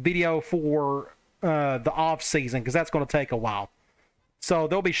one video for the off season because that's going to take a while. So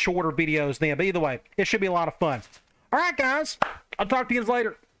there'll be shorter videos then. But either way, it should be a lot of fun. All right, guys. I'll talk to you guys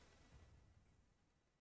later.